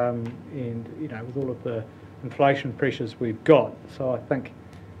 and with all of the inflation pressures we've got. So I think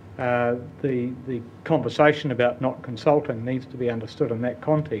the conversation about not consulting needs to be understood in that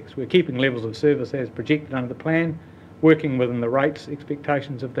context. We're keeping levels of service as projected under the plan, working within the rates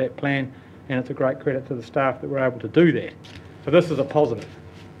expectations of that plan, and it's a great credit to the staff that we're able to do that. So this is a positive.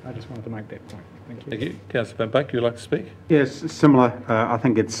 I just wanted to make that point. Thank you. Thank you. Councillor Van Beek, would you like to speak? Yes, similar. I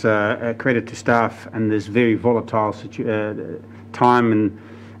think it's a credit to staff in this very volatile time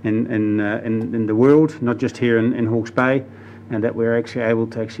in the world, not just here in Hawke's Bay, and that we're actually able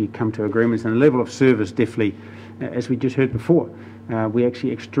to come to agreements. And the level of service definitely, as we just heard before, we're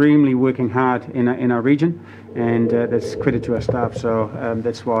actually extremely working hard in our region, and that's credit to our staff. So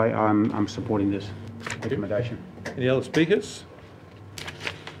that's why I'm supporting this recommendation. Any other speakers?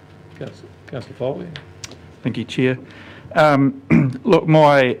 Councillor Foley. Thank you, Chair. Look,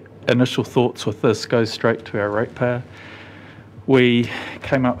 my initial thoughts with this goes straight to our ratepayer. We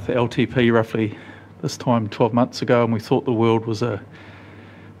came up with the LTP roughly this time 12 months ago, and we thought the world was a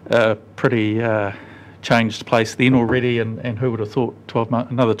pretty changed place then already, and who would have thought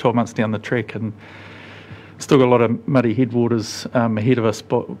another 12 months down the track, and still got a lot of muddy headwaters ahead of us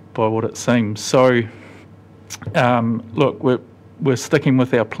by what it seems. So, look, we're sticking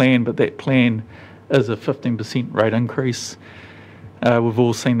with our plan, but that plan is a 15% rate increase. We've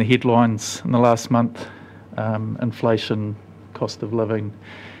all seen the headlines in the last month, inflation, cost of living,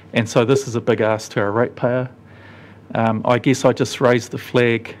 and so this is a big ask to our ratepayer. I guess I just raised the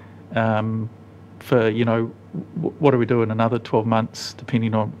flag for, what do we do in another 12 months,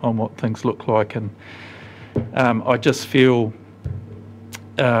 depending on what things look like. And I just feel,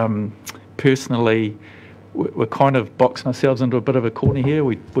 personally, we're kind of boxing ourselves into a bit of a corner here.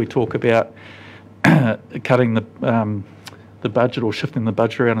 We talk about cutting the budget or shifting the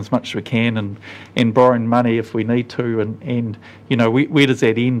budget around as much as we can, and borrowing money if we need to, and where does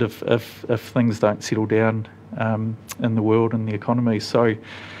that end if things don't settle down in the world and the economy? So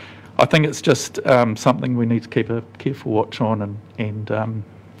I think it's just something we need to keep a careful watch on, and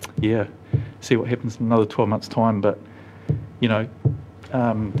see what happens in another 12 months' time. But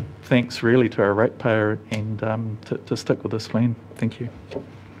thanks really to our ratepayer, and to stick with this plan. Thank you.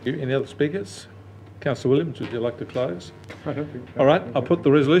 Any other speakers? Councillor Williams, would you like to close? All right, I'll put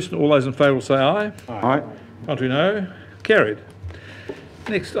the resolution. All those in favour will say aye. Aye. Contrary, no. Carried.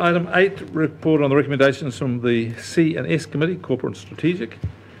 Next, item 8, report on the recommendations from the C&S Committee, Corporate and Strategic.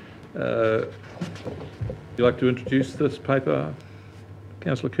 Would you like to introduce this paper,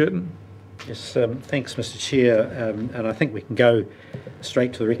 Councillor Curtin? Yes, thanks, Mr. Chair, and I think we can go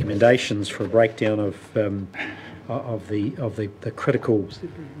straight to the recommendations for a breakdown of the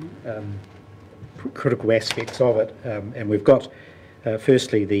critical aspects of it, and we've got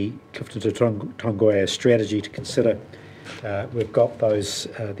firstly the Clifton to Tongoia strategy to consider. We've got those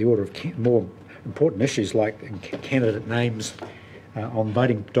the order of more important issues like candidate names on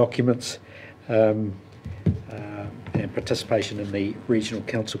voting documents, and participation in the regional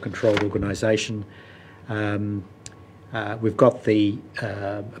council controlled organisation. We've got the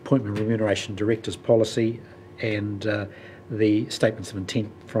appointment remuneration directors policy and the statements of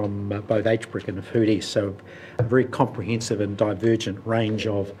intent from both HBRIC and Food East. So a very comprehensive and divergent range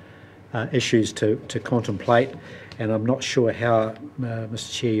of issues to contemplate, and I'm not sure how,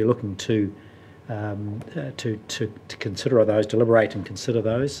 Mr. Chair, you're looking to consider those, deliberate and consider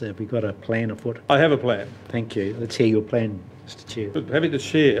those. Have we got a plan afoot? I have a plan. Thank you. Let's hear your plan, Mr. Chair. But happy to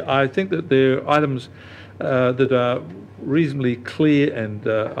share. I think that there are items that are reasonably clear and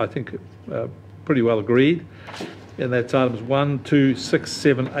I think pretty well agreed. And that's items 1, 2, 6,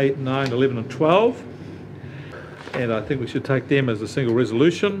 7, 8, 9, 11 and 12. And I think we should take them as a single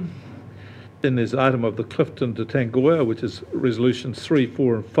resolution. Then there's an item of the Clifton to Tangoya, which is resolutions 3,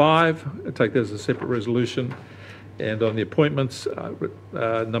 4 and 5. I take that as a separate resolution. And on the appointments,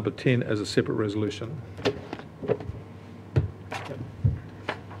 number 10 as a separate resolution.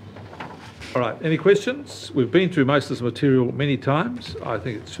 All right, any questions? We've been through most of this material many times. I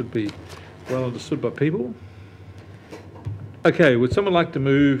think it should be well understood by people. Okay, would someone like to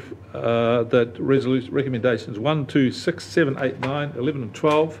move that resolution recommendations 1, 2, 6, 7, 8, 9, 11 and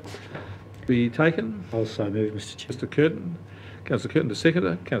 12 be taken? Also move, Mr. Chair. Mr. Curtin. Councillor Curtin to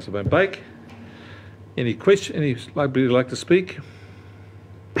seconder. Councillor Van Beek. Any question? Anybody like to speak?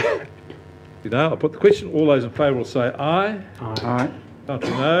 You know, I'll put the question. All those in favour will say aye. Aye.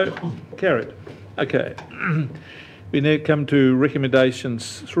 Contrary, no. Carried. Okay. We now come to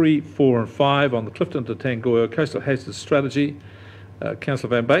recommendations 3, 4 and 5 on the Clifton to Tangoya Coastal Hazards Strategy.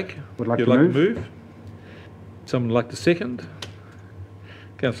 Councillor Van Beek, would like you'd to like move. to move? Someone like to second?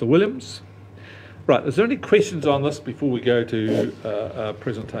 Councillor Williams. Right, is there any questions on this before we go to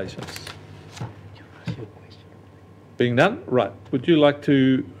presentations? Being none, right. Would you like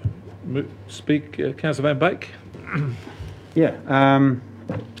to speak, Councillor Van Beek? Yeah.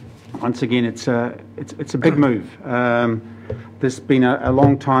 Once again, it's a big move. This has been a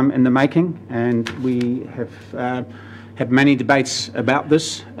long time in the making, and we have had many debates about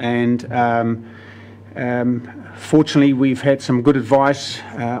this. And fortunately, we've had some good advice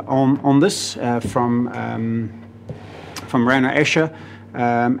on this from Rana Asher,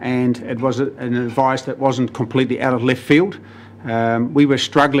 and it was an advice that wasn't completely out of left field. We were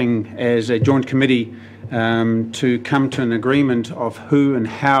struggling as a joint committee to come to an agreement of who and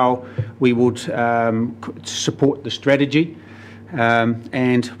how we would support the strategy.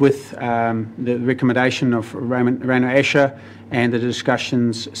 And with the recommendation of Rana Asher and the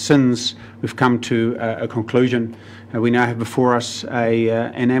discussions since, we've come to a conclusion. We now have before us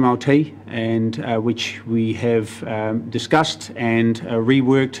an MLT, and which we have discussed and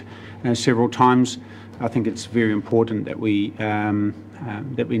reworked several times. I think it's very important that we now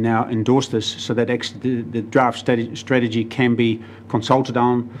endorse this, so that actually the draft strategy can be consulted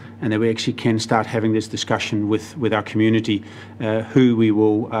on, and that we actually can start having this discussion with our community, who we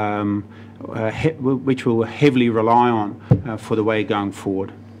will, which we will heavily rely on for the way going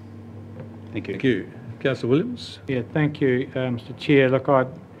forward. Thank you. Thank you. Councillor Williams. Yeah, thank you, Mr. Chair. Look,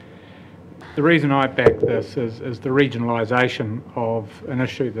 the reason I back this is the regionalisation of an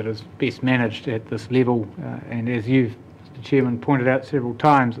issue that is best managed at this level, and as you've, Mr. Chairman, pointed out several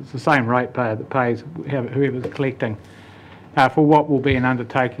times, it's the same ratepayer that pays whoever's collecting for what will be an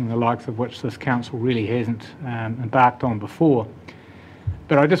undertaking the likes of which this council really hasn't embarked on before.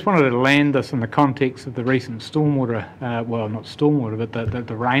 But I just wanted to land this in the context of the recent stormwater, well, not stormwater, but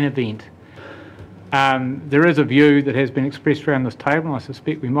the rain event. There is a view that has been expressed around this table, and I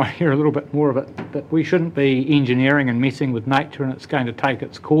suspect we might hear a little bit more of it, that we shouldn't be engineering and messing with nature, and it's going to take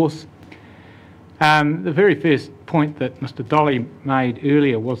its course. The very first point that Mr. Dolly made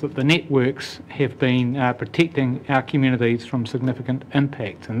earlier was that the networks have been protecting our communities from significant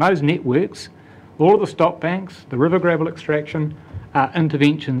impacts, and those networks, all of the stop banks, the river gravel extraction, are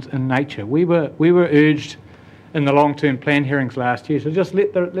interventions in nature. We were urged in the long-term plan hearings last year, so just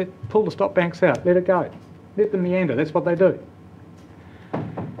pull the stop banks out, let it go, let them meander. That's what they do.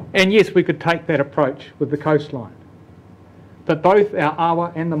 And yes, we could take that approach with the coastline, but both our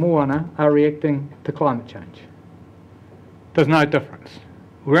awa and the moana are reacting to climate change. There's no difference.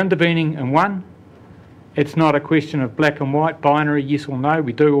 We're intervening in one. It's not a question of black and white, binary, yes or no,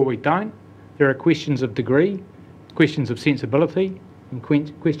 we do or we don't. There are questions of degree, questions of sensibility, and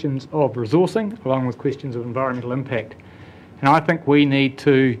questions of resourcing, along with questions of environmental impact. And I think we need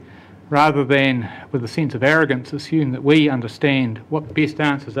to, rather than with a sense of arrogance, assume that we understand what the best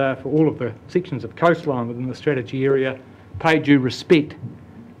answers are for all of the sections of coastline within the strategy area, pay due respect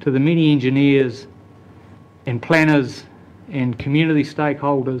to the many engineers and planners and community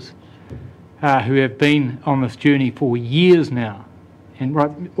stakeholders who have been on this journey for years now, and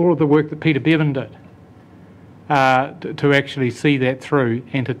all of the work that Peter Bevan did. to actually see that through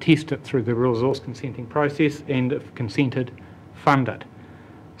and to test it through the resource consenting process, and if consented, fund it.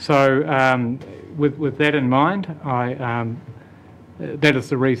 So with that in mind, that is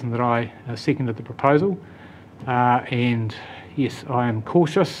the reason that I seconded the proposal. And yes, I am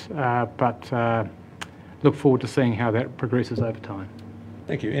cautious, but look forward to seeing how that progresses over time.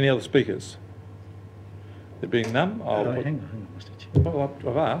 Thank you. Any other speakers? There being none, Hang on, Mr. Chair. Well,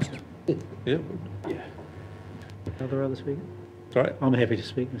 I've asked. Yeah. Are there other speakers? Sorry? I'm happy to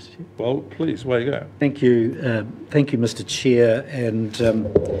speak, Mr. Chair. Well, please, away you go. Thank you, Mr. Chair. And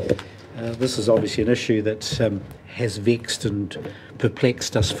this is obviously an issue that has vexed and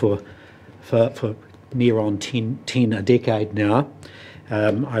perplexed us for near on 10 a decade now.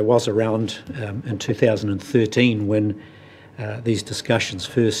 I was around in 2013 when these discussions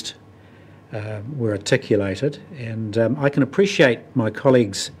first were articulated, and I can appreciate my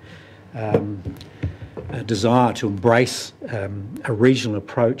colleagues' desire to embrace a regional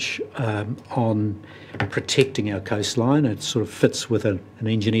approach on protecting our coastline. It sort of fits with an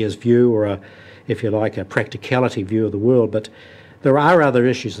engineer's view, or if you like, a practicality view of the world. But there are other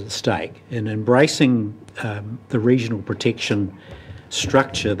issues at stake in embracing the regional protection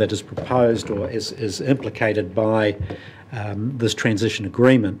structure that is proposed or is implicated by this transition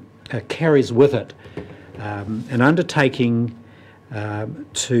agreement. Carries with it an undertaking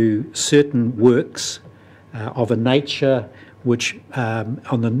to certain works of a nature which,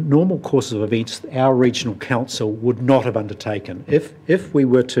 on the normal course of events, our regional council would not have undertaken. If we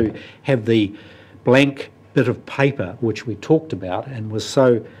were to have the blank bit of paper which we talked about and was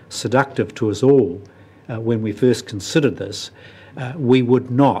so seductive to us all when we first considered this, we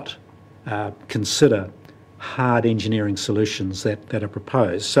would not consider hard engineering solutions that are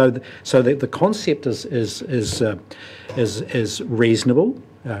proposed. So the concept is reasonable.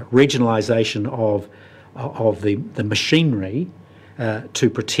 Regionalisation of the machinery to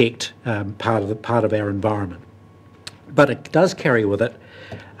protect part of our environment, but it does carry with it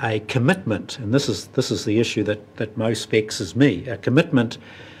a commitment, and this is the issue that most vexes me, a commitment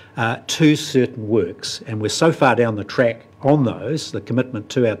to certain works, and we're so far down the track on those. The commitment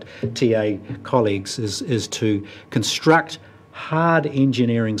to our TA colleagues is to construct hard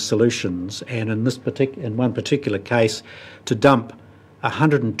engineering solutions, and in one particular case, to dump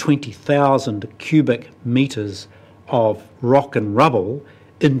 120,000 cubic metres of rock and rubble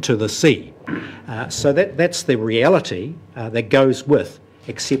into the sea. So that's the reality that goes with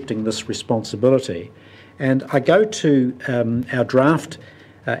accepting this responsibility. And I go to our draft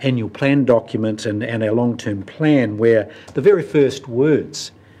annual plan document and our long-term plan, where the very first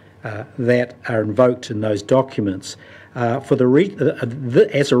words that are invoked in those documents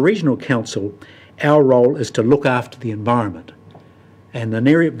as a regional council, our role is to look after the environment. And the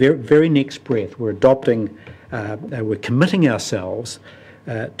very next breath, we're committing ourselves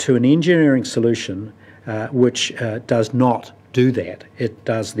to an engineering solution which does not do that. It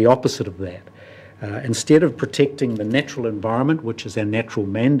does the opposite of that. Instead of protecting the natural environment, which is our natural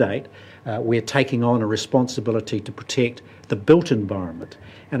mandate, we're taking on a responsibility to protect the built environment.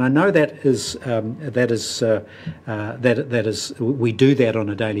 And I know we do that on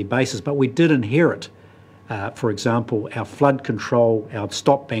a daily basis, but we did inherit, for example, our flood control, our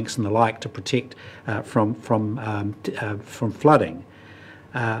stop banks and the like to protect from flooding.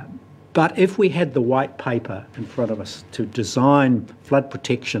 But if we had the white paper in front of us to design flood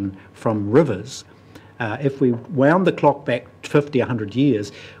protection from rivers, if we wound the clock back 50, 100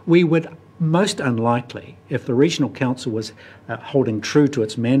 years, we would most unlikely, if the regional council was holding true to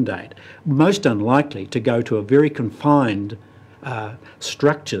its mandate, most unlikely to go to a very confined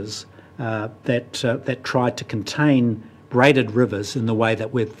structures that tried to contain braided rivers in the way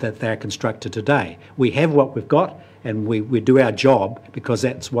that they're constructed today. We have what we've got, and we do our job because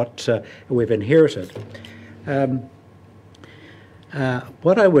that's what we've inherited.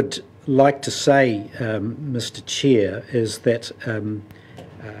 What I would like to say, Mr. Chair, is that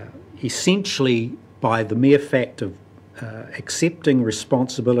essentially by the mere fact of accepting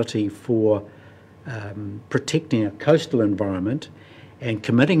responsibility for protecting our coastal environment and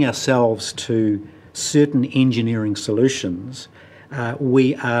committing ourselves to certain engineering solutions,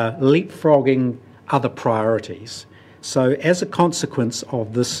 we are leapfrogging other priorities. So as a consequence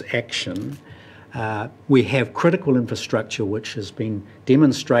of this action, we have critical infrastructure which has been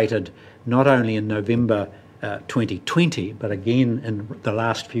demonstrated not only in November 2020, but again in the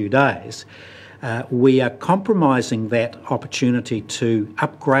last few days. We are compromising that opportunity to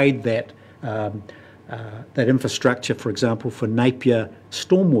upgrade that infrastructure, for example, for Napier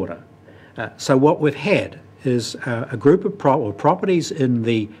stormwater. So what we've had is a group of properties in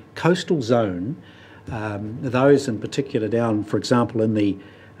the coastal zone those in particular down, for example, in the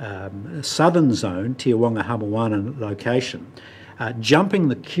southern zone, Te Wanga Hamawana location, jumping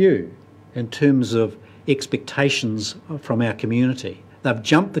the queue in terms of expectations from our community. They've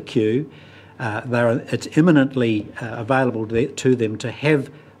jumped the queue. It's imminently available to them to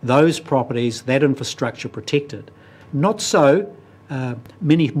have those properties, that infrastructure protected. Not so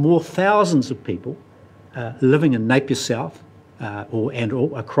many more thousands of people living in Napier South or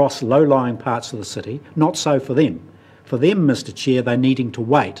across low-lying parts of the city. Not so for them. For them, Mr. Chair, they're needing to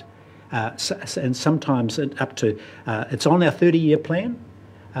wait, and sometimes up to it's on our 30-year plan,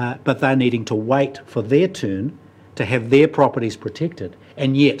 but they're needing to wait for their turn to have their properties protected,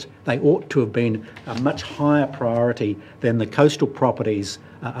 and yet they ought to have been a much higher priority than the coastal properties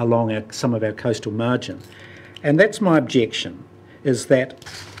along some of our coastal margin. And that's my objection, is that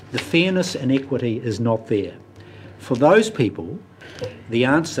the fairness and equity is not there. For those people, the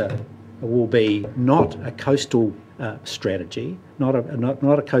answer will be not a coastal strategy, not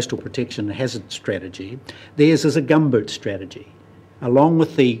a coastal protection hazard strategy. Theirs is a gumboot strategy, along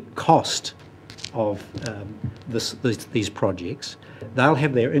with the cost of these projects. They'll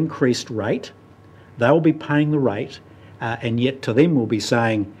have their increased rate, they'll be paying the rate, and yet to them we'll be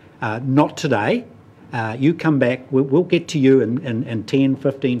saying, not today, you come back, we'll get to you in 10,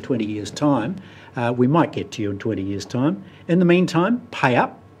 15, 20 years' time. We might get to you in 20 years' time. In the meantime, pay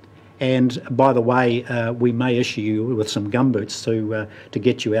up, and by the way, we may issue you with some gumboots to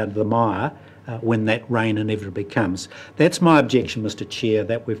get you out of the mire when that rain inevitably comes. That's my objection, Mr. Chair,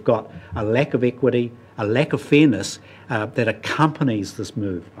 that we've got a lack of equity, a lack of fairness that accompanies this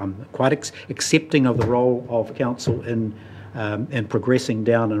move. I'm quite accepting of the role of council in progressing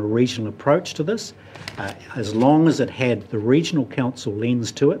down a regional approach to this, as long as it had the regional council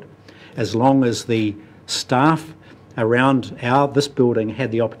lens to it, as long as the staff around this building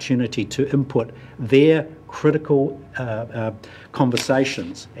had the opportunity to input their critical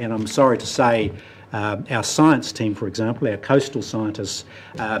conversations. And I'm sorry to say our science team, for example, our coastal scientists,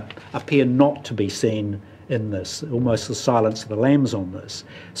 appear not to be seen in this, almost the silence of the lambs on this.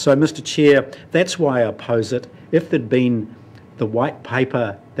 So, Mr. Chair, that's why I oppose it. If there'd been the white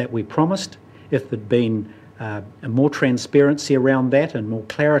paper that we promised, if there'd been more transparency around that and more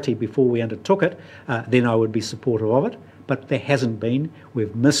clarity before we undertook it, then I would be supportive of it. But there hasn't been.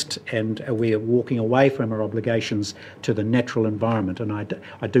 We've missed, and we are walking away from our obligations to the natural environment. And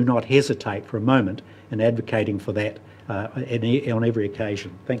I do not hesitate for a moment in advocating for that on every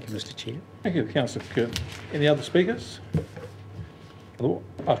occasion. Thank you, Mr. Chair. Thank you, Councillor Curtin. Any other speakers?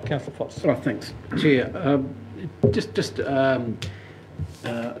 Councillor Foss. Oh, thanks, Chair.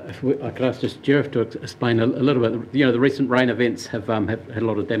 I could ask just Jeff to explain a little bit. You know, the recent rain events have had a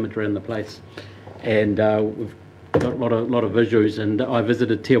lot of damage around the place, and we've got a lot of visuals. And I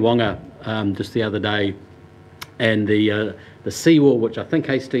visited Te Wanga just the other day, and the seawall, which I think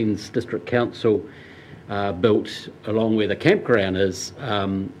Hastings District Council built along where the campground is,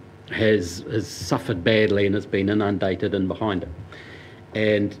 has suffered badly and has been inundated in behind it.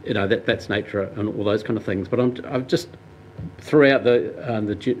 And you know that's nature and all those kind of things. But I've just throughout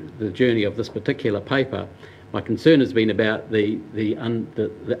the journey of this particular paper, my concern has been about the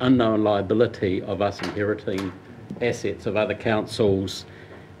unknown liability of us inheriting assets of other councils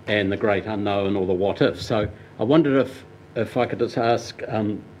and the great unknown, or the what if. So I wondered if I could just ask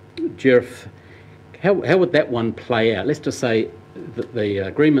Jeff, how would that one play out? Let's just say that the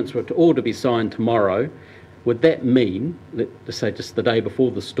agreements were all to be signed tomorrow. Would that mean, let's say just the day before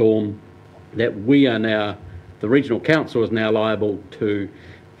the storm, that we are now, the regional council is now liable to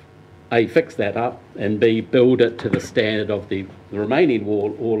A, fix that up, and B, build it to the standard of the remaining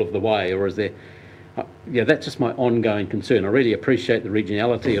wall all of the way? Or is there, yeah, that's just my ongoing concern. I really appreciate the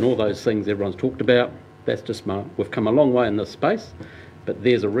regionality and all those things everyone's talked about. That's just we've come a long way in this space, but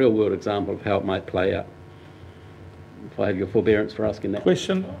there's a real world example of how it might play out. If I have your forbearance for asking that.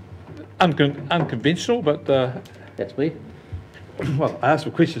 Question, unconventional, but... That's me. Well, I asked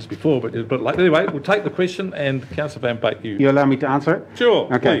for questions before, but anyway, we'll take the question, and Councillor Van Beek, You allow me to answer it?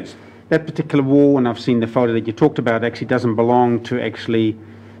 Sure, okay. Please. That particular wall, and I've seen the photo that you talked about, actually doesn't belong to actually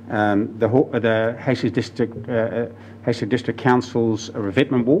the Hastings District Council's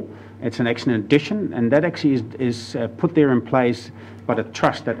revetment wall. It's an addition, and that actually is put there in place by the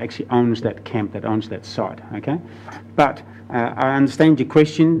trust that actually owns that camp, that owns that site. Okay, but I understand your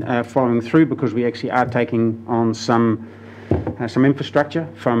question following through, because we actually are taking on some infrastructure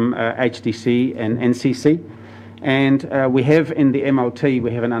from HDC and NCC, and we have in the MLT,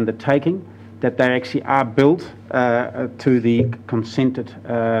 we have an undertaking that they actually are built to the consented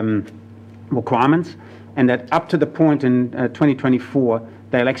requirements, and that up to the point in 2024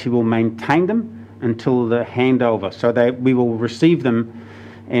 they actually will maintain them until the handover. So we will receive them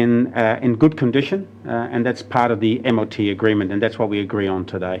in good condition, and that's part of the MOT agreement, and that's what we agree on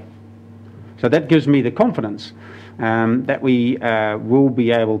today. So that gives me the confidence that we will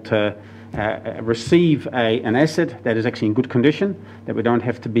be able to receive an asset that is actually in good condition, that we don't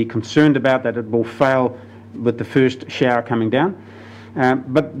have to be concerned about that it will fail with the first shower coming down.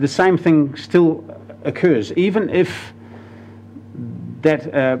 But the same thing still occurs, even if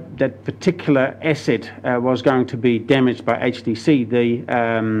that particular asset was going to be damaged by HDC,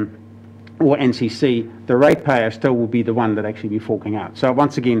 or NCC, the ratepayer still will be the one that actually be forking out. So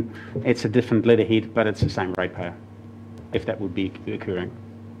once again, it's a different letterhead, but it's the same ratepayer, if that would be occurring.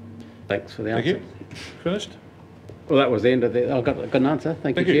 Thanks for the answer. Thank you. Finished? Well, that was the end of the... I've got an answer.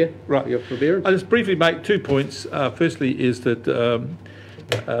 Thank you, Chair. Right. Your forbearance. I'll just briefly make 2 points. Firstly is that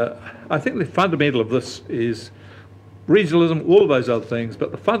I think the fundamental of this is regionalism, all of those other things,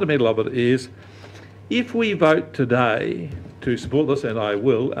 but the fundamental of it is if we vote today to support this, and I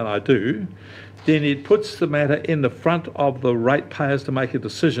will, and I do, then it puts the matter in the front of the ratepayers to make a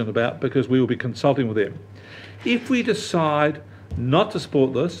decision about, because we will be consulting with them. If we decide not to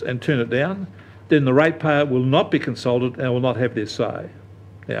support this and turn it down, then the ratepayer will not be consulted and will not have their say.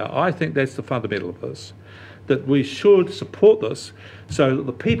 Now, I think that's the fundamental of this, that we should support this so that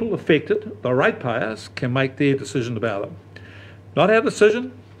the people affected, the ratepayers, can make their decision about it. Not our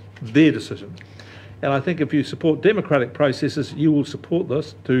decision, their decision. And I think if you support democratic processes, you will support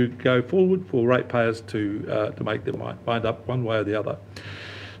this to go forward for ratepayers to make their mind up one way or the other.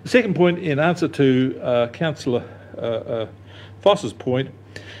 The second point, in answer to Councillor Foss's point,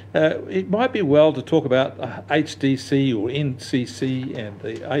 it might be well to talk about HDC or NCC and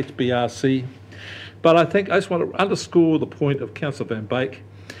the HBRC, but I think I just want to underscore the point of Councillor Van Beek,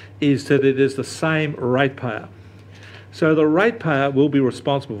 is that it is the same ratepayer. So the ratepayer will be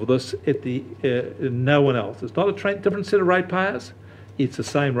responsible for this at no one else. It's not a different set of ratepayers, it's the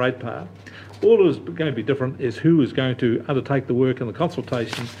same ratepayer. All that is going to be different is who is going to undertake the work and the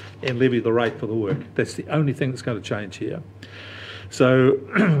consultation and levy the rate for the work. That's the only thing that's going to change here. So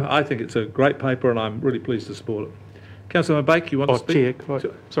I think it's a great paper and I'm really pleased to support it. Councillor Van Beek, you want to speak?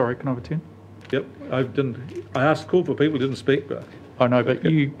 Chair, sorry, can I return? Yep, I asked call for people who didn't speak, but... I know, but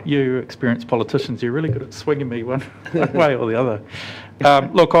you experienced politicians, you're really good at swinging me one way or the other.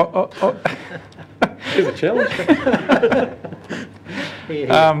 Look, Here's a challenge.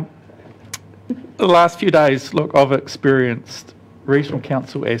 The last few days, look, I've experienced regional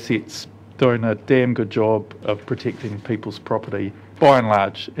council assets doing a damn good job of protecting people's property, by and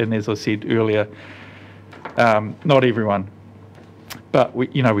large. And as I said earlier, not everyone, but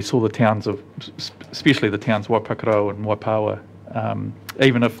we saw the towns of, especially the towns Waipakaro and Waipawa.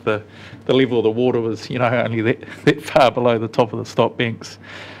 Even if the level of the water was, only that far below the top of the stop banks,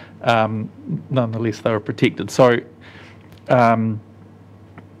 nonetheless they were protected. So for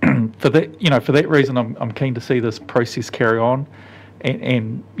that reason, I'm keen to see this process carry on,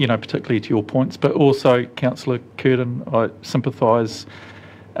 and particularly to your points, but also Councillor Curtin, I sympathise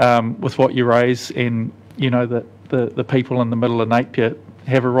with what you raise, and that the people in the middle of Napier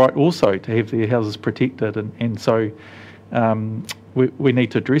have a right also to have their houses protected, and so we need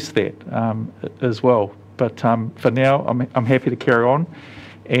to address that as well. But for now, I'm happy to carry on,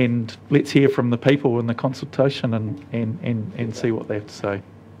 and let's hear from the people in the consultation and see what they have to say.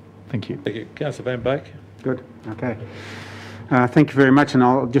 Thank you. Thank you. Councillor Van Beek. Good. Okay. Thank you very much, and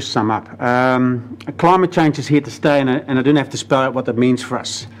I'll just sum up. Climate change is here to stay, and I don't have to spell out what that means for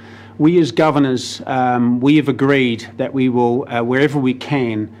us. We as governors, we have agreed that we will, wherever we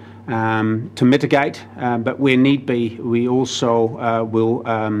can, to mitigate, but where need be, we also will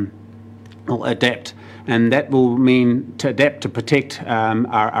adapt. And that will mean to adapt to protect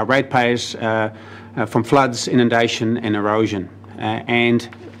our ratepayers from floods, inundation and erosion. And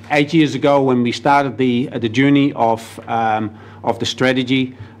 8 years ago, when we started the journey of the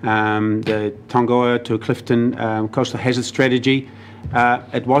strategy, the Tongoa to Clifton coastal hazard strategy,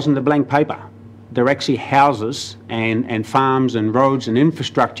 it wasn't a blank paper. There are actually houses and farms and roads and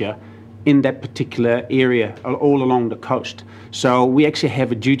infrastructure in that particular area all along the coast. So we actually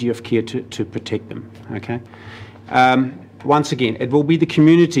have a duty of care to protect them. Okay. Once again, it will be the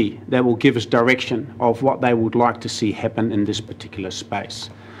community that will give us direction of what they would like to see happen in this particular space.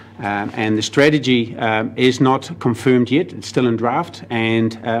 And the strategy is not confirmed yet. It's still in draft,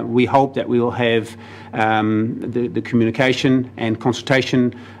 and we hope that we will have the communication and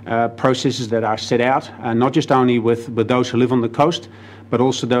consultation processes that are set out, not just only with those who live on the coast, but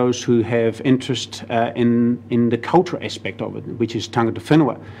also those who have interest in the cultural aspect of it, which is tangata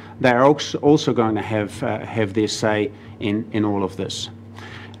whenua. They are also going to have their say in all of this.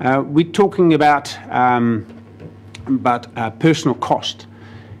 We're talking about personal cost.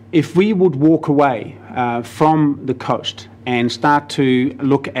 If we would walk away from the coast and start to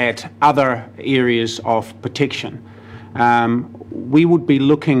look at other areas of protection, we would be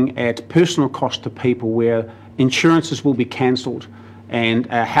looking at personal cost to people where insurances will be cancelled and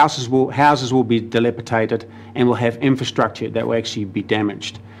houses will be dilapidated and will have infrastructure that will actually be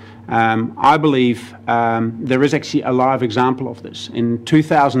damaged. I believe there is actually a live example of this. In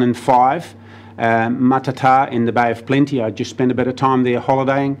 2005, Matata in the Bay of Plenty, I just spent a bit of time there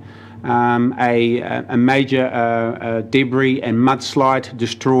holidaying. A major debris and mudslide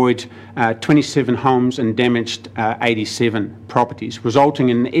destroyed 27 homes and damaged 87 properties, resulting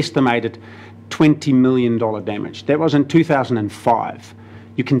in an estimated $20 million damage. That was in 2005.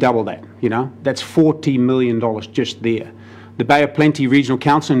 You can double that, you know. That's $40 million just there. The Bay of Plenty Regional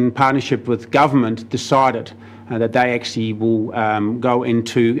Council, in partnership with government, decided that they actually will go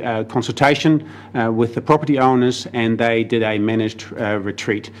into consultation with the property owners, and they did a managed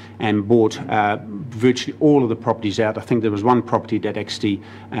retreat and bought virtually all of the properties out. I think there was one property that actually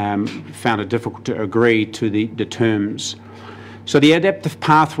found it difficult to agree to the terms. So the adaptive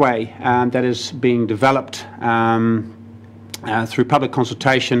pathway that is being developed through public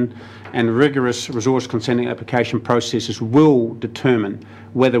consultation and rigorous resource consenting application processes will determine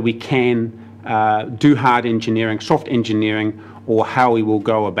whether we can do hard engineering, soft engineering, or how we will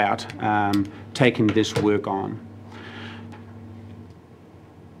go about taking this work on.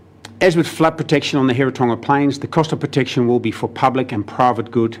 As with flood protection on the Heretaunga Plains, the cost of protection will be for public and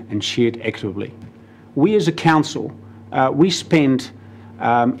private good and shared equitably. We as a council, we spend,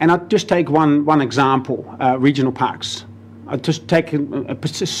 and I'll just take one example, regional parks. I'll just take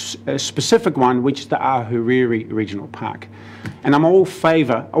a specific one, which is the Ahuriri Regional Park. And I'm all in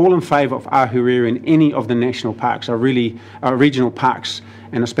favour of Ahuriri in any of the national parks, are regional parks,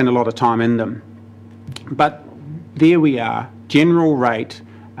 and I spend a lot of time in them. But there we are, general rate,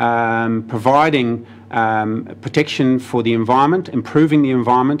 providing protection for the environment, improving the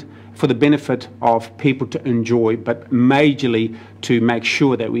environment for the benefit of people to enjoy, but majorly to make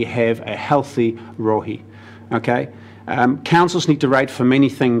sure that we have a healthy rohi. Okay? Councils need to rate for many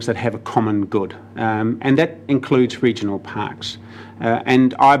things that have a common good, and that includes regional parks.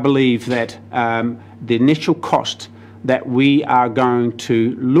 And I believe that the initial cost that we are going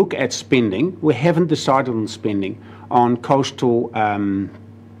to look at spending, we haven't decided on spending, on coastal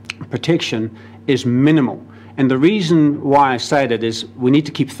protection is minimal. And the reason why I say that is we need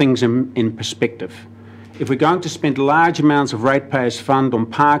to keep things in perspective. If we're going to spend large amounts of ratepayers' fund on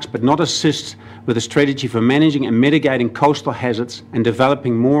parks but not assist with a strategy for managing and mitigating coastal hazards and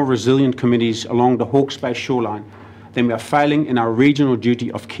developing more resilient communities along the Hawke's Bay shoreline, then we are failing in our regional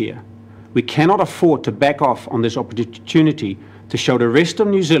duty of care. We cannot afford to back off on this opportunity to show the rest of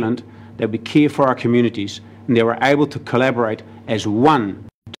New Zealand that we care for our communities and that we're able to collaborate as one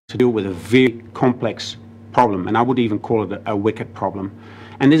to deal with a very complex problem, and I would even call it a wicked problem.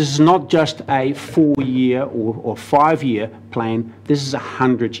 And this is not just a 4-year or 5-year plan, this is a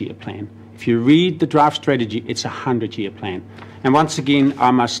 100-year plan. If you read the draft strategy, it's a 100-year plan. And once again,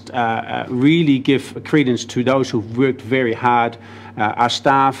 I must really give credence to those who've worked very hard, our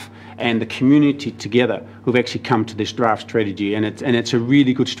staff and the community together who've actually come to this draft strategy. And it's a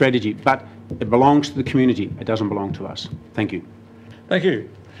really good strategy, but it belongs to the community. It doesn't belong to us. Thank you. Thank you.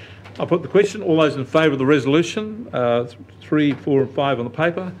 I'll put the question. All those in favour of the resolution, 3, 4 and 5 on the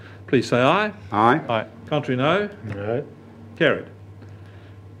paper, please say aye. Aye. Aye. Contrary, no. No. Carried.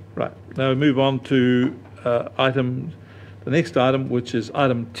 Right. Now we move on to the next item, which is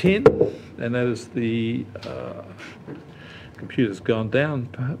item 10, and that is the computer's gone down,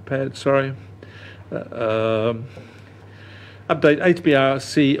 pad, sorry. Update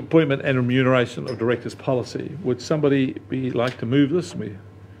HBRC appointment and remuneration of directors policy. Would somebody like to move this?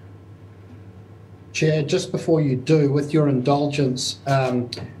 Chair, just before you do, with your indulgence, I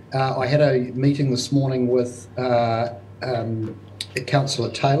had a meeting this morning with Councillor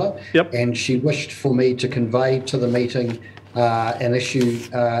Taylor, and she wished for me to convey to the meeting an issue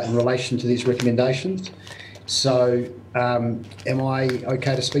in relation to these recommendations. So am I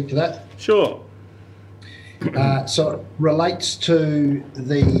okay to speak to that? Sure. So it relates to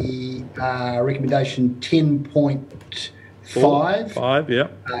the recommendation 10.5. 5, yeah.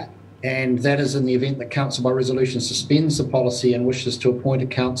 And that is in the event that Council by resolution suspends the policy and wishes to appoint a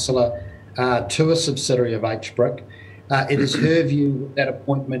councillor to a subsidiary of HBRIC. It is her view that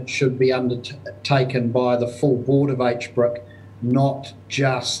appointment should be undertaken by the full board of HBRIC, not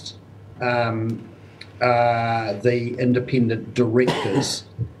just the independent directors.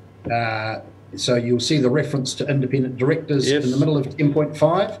 So you'll see the reference to independent directors in the middle of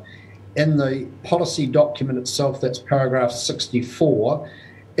 10.5. In the policy document itself, that's paragraph 64.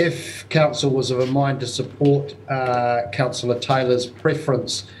 If council was of a mind to support Councillor Taylor's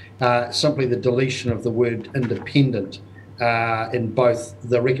preference, simply the deletion of the word independent in both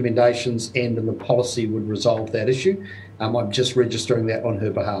the recommendations and in the policy would resolve that issue. I'm just registering that on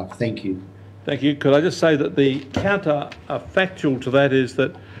her behalf. Thank you. Thank you. Could I just say that the counter factual to that is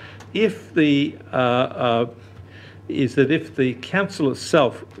that if the council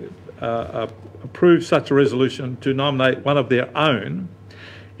itself approves such a resolution to nominate one of their own,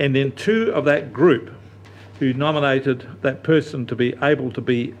 and then two of that group who nominated that person to be able to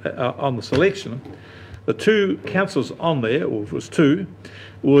be on the selection, the two councillors on there, or it was two,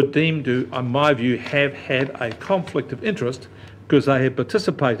 were deemed to, in my view, have had a conflict of interest because they had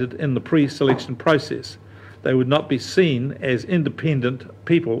participated in the pre-selection process. They would not be seen as independent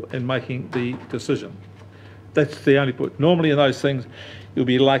people in making the decision. That's the only point. Normally in those things, you'll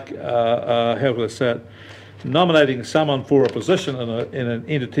be like, how can I say it, nominating someone for a position in an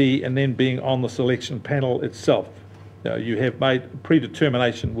entity and then being on the selection panel itself. You have made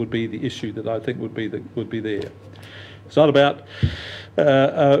predetermination would be the issue that I think would be there. It's not about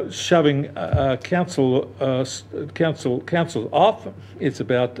shoving council off. It's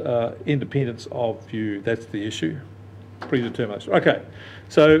about independence of view. That's the issue. Predetermination. Okay.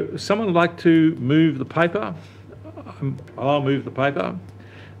 So someone would like to move the paper? I'll move the paper.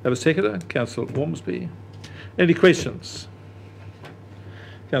 Have a seconder, Councillor Ormsby. Any questions?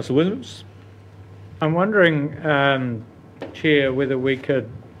 Councillor Williams. I'm wondering, Chair, whether we could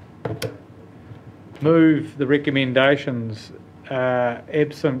move the recommendations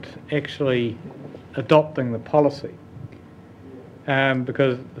absent actually adopting the policy.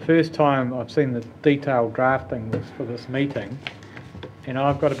 Because the first time I've seen the detailed drafting was for this meeting, and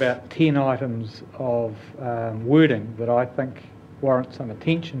I've got about 10 items of wording that I think warrant some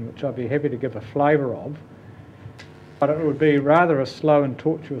attention, which I'd be happy to give a flavour of. But it would be rather a slow and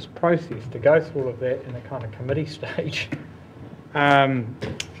tortuous process to go through all of that in a kind of committee stage. And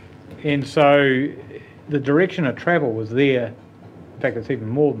so the direction of travel was there. In fact, it's even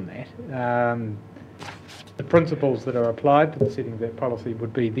more than that. The principles that are applied to the setting of that policy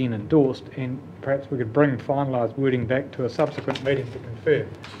would be then endorsed, and perhaps we could bring finalised wording back to a subsequent meeting to confirm.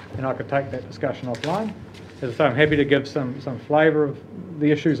 And I could take that discussion offline. As I say, I'm happy to give some flavour of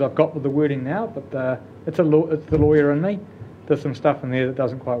the issues I've got with the wording now, but it's the lawyer in me. There's some stuff in there that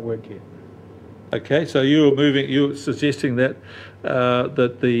doesn't quite work yet. Okay, so you're suggesting that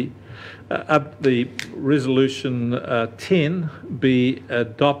the resolution 10 be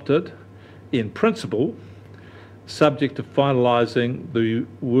adopted in principle, subject to finalising the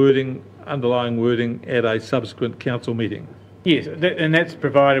underlying wording at a subsequent council meeting. Yes, and that's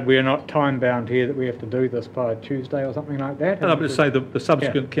provided we are not time bound here, that we have to do this by Tuesday or something like that. And I'm just saying the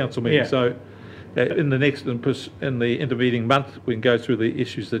subsequent council meeting. Yeah. So in the intervening month, we can go through the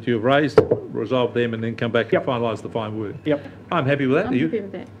issues that you've raised, resolve them, and then come back and finalise the fine word. Yep. I'm happy with that. I'm happy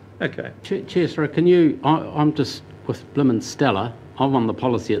with that. Okay. Chair, sorry, can you? I'm just with Blim Stella. I'm on the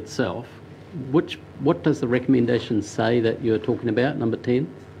policy itself. What does the recommendation say that you're talking about? Number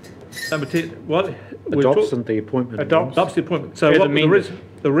 10. Number 10. What? Adopts the appointment. Adopts the appointment. So what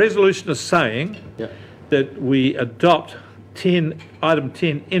the resolution is saying that we adopt item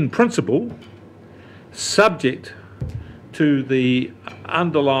 10 in principle, subject to the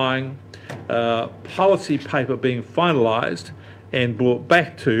underlying policy paper being finalised and brought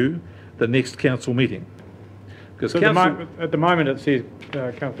back to the next council meeting. Because so at the moment it says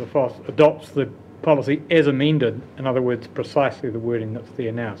Councillor Foss adopts the policy as amended, in other words, precisely the wording that's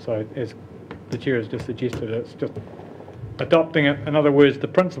there now. So as the Chair has just suggested, it's just adopting it. In other words, the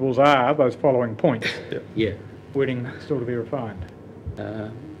principles are those following points. Yeah. Wording still to be refined.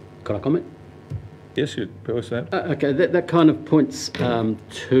 Could I comment? Yes, you'd propose that. Okay, that kind of points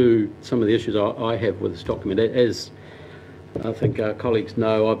to some of the issues I have with this document. As I think our colleagues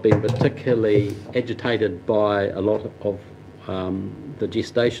know, I've been particularly agitated by a lot of the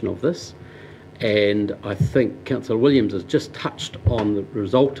gestation of this, and I think Councillor Williams has just touched on the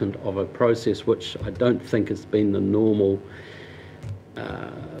resultant of a process which I don't think has been the normal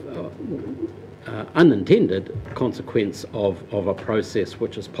unintended consequence of a process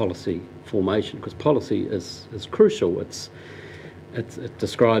which is policy formation, because policy is crucial. It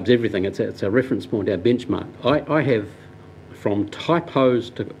describes everything. It's a reference point, our benchmark. I have, from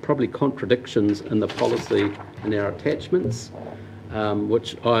typos to probably contradictions in the policy and our attachments,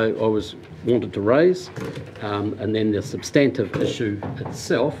 which I wanted to raise, and then the substantive issue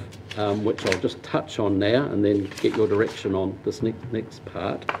itself, which I'll just touch on now and then get your direction on this next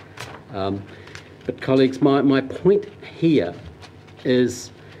part. But colleagues, my point here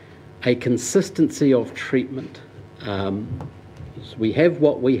is a consistency of treatment. So we have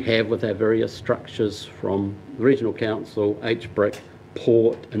what we have with our various structures from the Regional Council, HBRIC,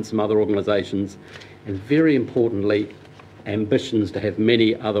 Port and some other organisations, and very importantly, ambitions to have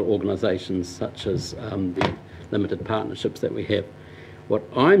many other organisations such as the limited partnerships that we have. What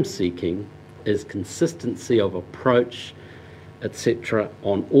I'm seeking is consistency of approach, etc.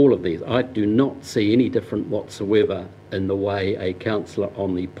 on all of these. I do not see any different whatsoever in the way a councillor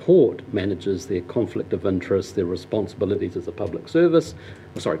on the port manages their conflict of interest, their responsibilities as a public service,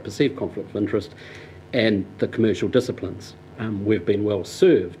 perceived conflict of interest, and the commercial disciplines. We've been well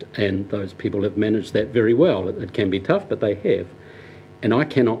served, and those people have managed that very well. It can be tough, but they have. And I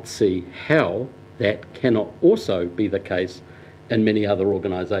cannot see how that cannot also be the case in many other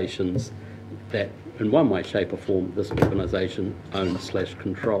organisations that in one way, shape or form this organisation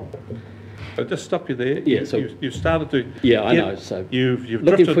owns/control. I'll just stop you there. Yeah, so you've started to... Yeah, I know. So you've looking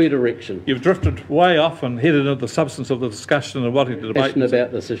drifted, for your direction. You've drifted way off and headed into the substance of the discussion and wanting to debate. Question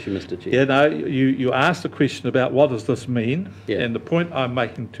about this issue, Mr. Chair. Yeah, no, you asked a question about what does this mean, yeah. And the point I'm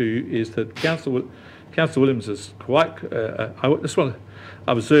making to you is that Councillor Williams is quite... I just want to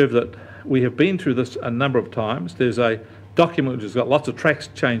observe that we have been through this a number of times. There's a document which has got lots of track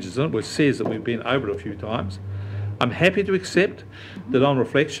changes in it, which says that we've been over it a few times. I'm happy to accept that on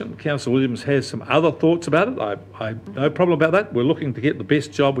reflection, Councillor Williams has some other thoughts about it. I no problem about that. We're looking to get the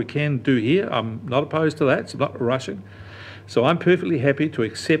best job we can do here. I'm not opposed to that, so I'm not rushing. So I'm perfectly happy to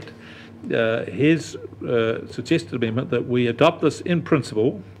accept his suggested amendment that we adopt this in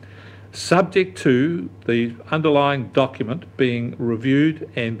principle, subject to the underlying document being reviewed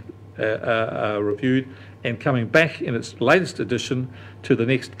and coming back in its latest edition to the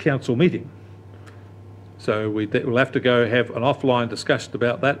next council meeting. So we'll have to go have an offline discussion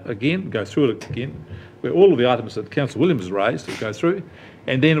about that again, go through it again, where all of the items that Councillor Williams has raised will go through,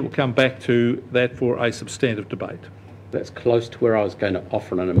 and then it will come back to that for a substantive debate. That's close to where I was going to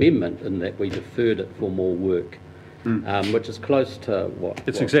offer an amendment in that we deferred it for more work, which is close to what...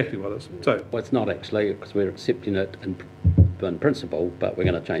 It's exactly what it is. So, well, it's not actually, because we're accepting it in principle, but we're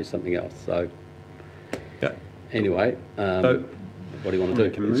going to change something else. So, yeah. Anyway... what do you want to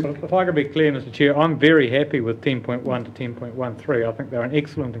do? So if I could be clear, Mr. Chair, I'm very happy with 10.1 to 10.13. I think they're an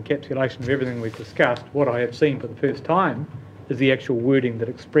excellent encapsulation of everything we've discussed. What I have seen for the first time is the actual wording that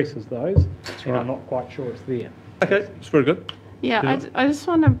expresses those, and I'm not quite sure it's there. Okay, it's very good. Yeah, I just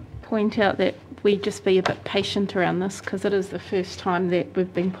want to point out that we just be a bit patient around this, because it is the first time that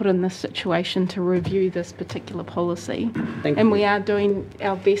we've been put in this situation to review this particular policy. And we are doing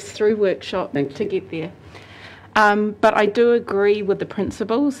our best through workshop to get there. But I do agree with the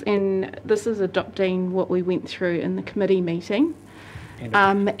principles, and this is adopting what we went through in the committee meeting,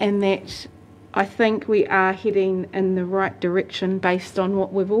 and that I think we are heading in the right direction based on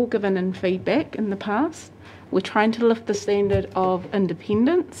what we've all given in feedback in the past. We're trying to lift the standard of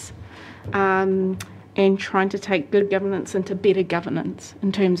independence and trying to take good governance into better governance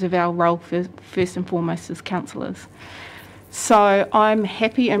in terms of our role first and foremost as councillors. So I'm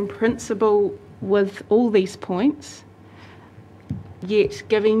happy in principle with all these points, yet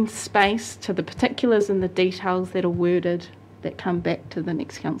giving space to the particulars and the details that are worded that come back to the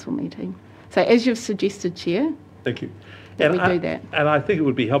next council meeting. So as you've suggested, Chair, thank you. We do that. And I think it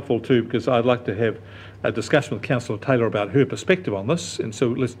would be helpful too, because I'd like to have a discussion with Councillor Taylor about her perspective on this, and so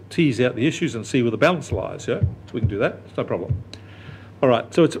let's tease out the issues and see where the balance lies, yeah? So we can do that, it's no problem. All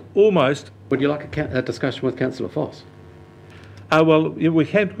right, so it's almost... Would you like a discussion with Councillor Foss? Well, yeah, we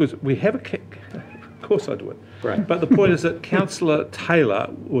have of course I do it. Right. But the point is that Councillor Taylor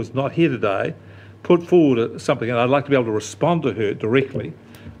was not here today, put forward something, and I'd like to be able to respond to her directly.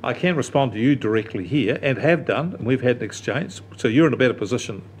 I can respond to you directly here, and have done, and we've had an exchange, so you're in a better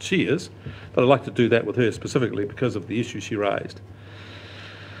position than she is, but I'd like to do that with her specifically because of the issue she raised.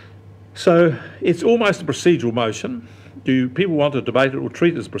 So it's almost a procedural motion. Do people want to debate it or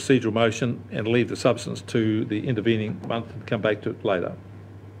treat it as a procedural motion and leave the substance to the intervening month and come back to it later?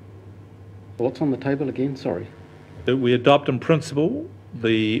 What's on the table again? Sorry. That we adopt in principle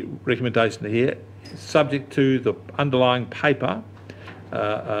the recommendation here, subject to the underlying paper,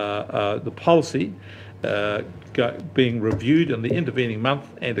 the policy being reviewed in the intervening month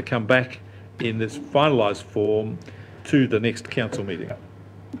and to come back in this finalised form to the next council meeting.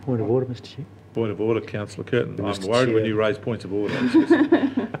 Point of order, Mr. Chair. Point of order, Councillor Curtin. Mr. I'm worried Chair. when you raise points of order.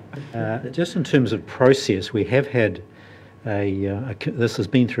 Just in terms of process, we have had this has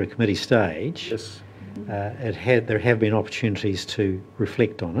been through a committee stage. Yes. there have been opportunities to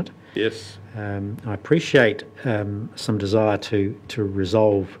reflect on it. Yes. I appreciate some desire to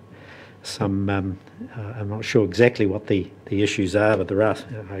resolve some. I'm not sure exactly what the issues are, but there are.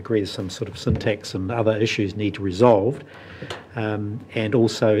 I agree, there's some sort of syntax and other issues need to be resolved, and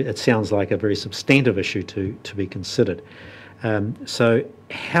also it sounds like a very substantive issue to be considered. So,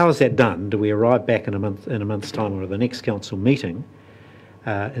 how is that done? Do we arrive back in a month's time or the next council meeting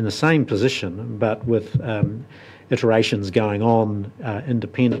in the same position, but with iterations going on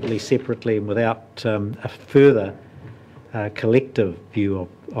independently, separately, and without a further collective view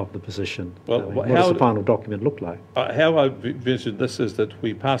of the position? Well, what does the final document look like? How I envision this is that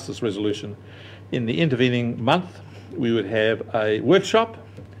we pass this resolution. In the intervening month, we would have a workshop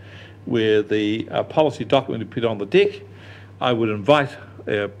where the policy document would be put on the deck. I would invite,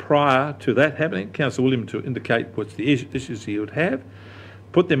 prior to that happening, Councillor William to indicate what's the issues he would have,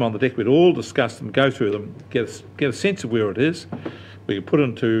 put them on the deck. We'd all discuss them, go through them, get a sense of where it is. We could put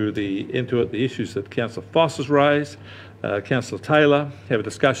into it the issues that Councillor Foss has raised, Councillor Taylor, have a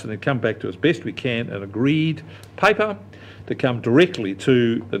discussion and come back to as best we can an agreed paper to come directly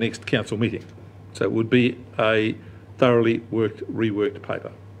to the next council meeting. So it would be a thoroughly reworked paper.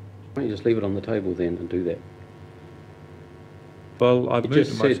 Why don't you just leave it on the table then and do that? Well, I've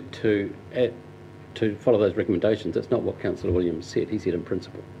just said to follow those recommendations. That's not what Councillor Williams said. He said in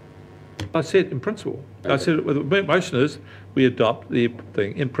principle. I said in principle. Okay. I said the motion is we adopt the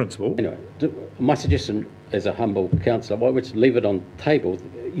thing in principle. Anyway, my suggestion as a humble councillor, why would you leave it on table?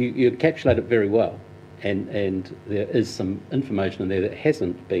 You encapsulate it very well, and there is some information in there that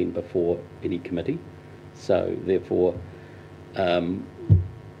hasn't been before any committee, so therefore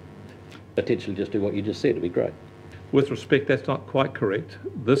potentially just do what you just said. It'd be great. With respect, that's not quite correct.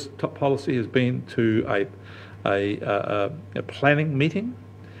 This top policy has been to a planning meeting.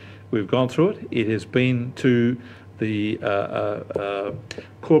 We've gone through it. It has been to the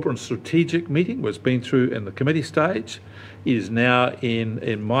corporate and strategic meeting, where it's been through in the committee stage. It is now,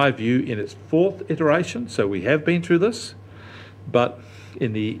 in my view, in its fourth iteration. So we have been through this, but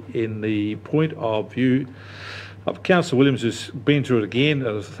in the point of view of Councillor Williams, who's been through it again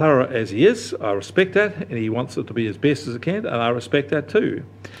as thorough as he is, I respect that, and he wants it to be as best as it can, and I respect that too.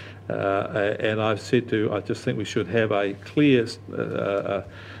 And I've said I just think we should have a clear.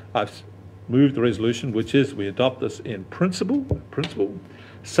 I've moved the resolution, which is we adopt this in principle,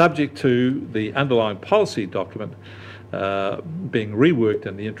 subject to the underlying policy document being reworked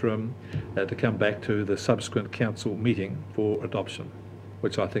in the interim to come back to the subsequent council meeting for adoption,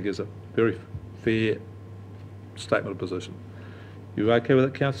 which I think is a very fair statement of position. You okay with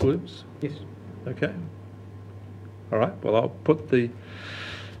that, Councillor Williams? Yes. Okay. All right. Well, I'll put the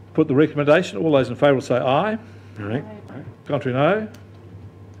recommendation. All those in favour will say aye. Aye. Contrary, no.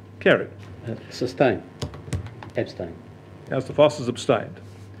 Carried. Sustain. Abstain. Councillor Foss has abstained.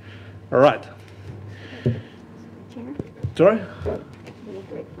 All right. Sorry?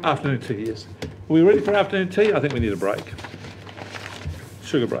 Afternoon tea, yes. Are we ready for afternoon tea? I think we need a break.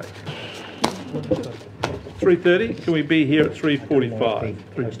 Sugar break. 3:30. Can we be here at 3:45?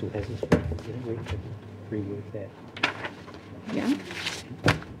 Postal has this. Rework that. Yeah.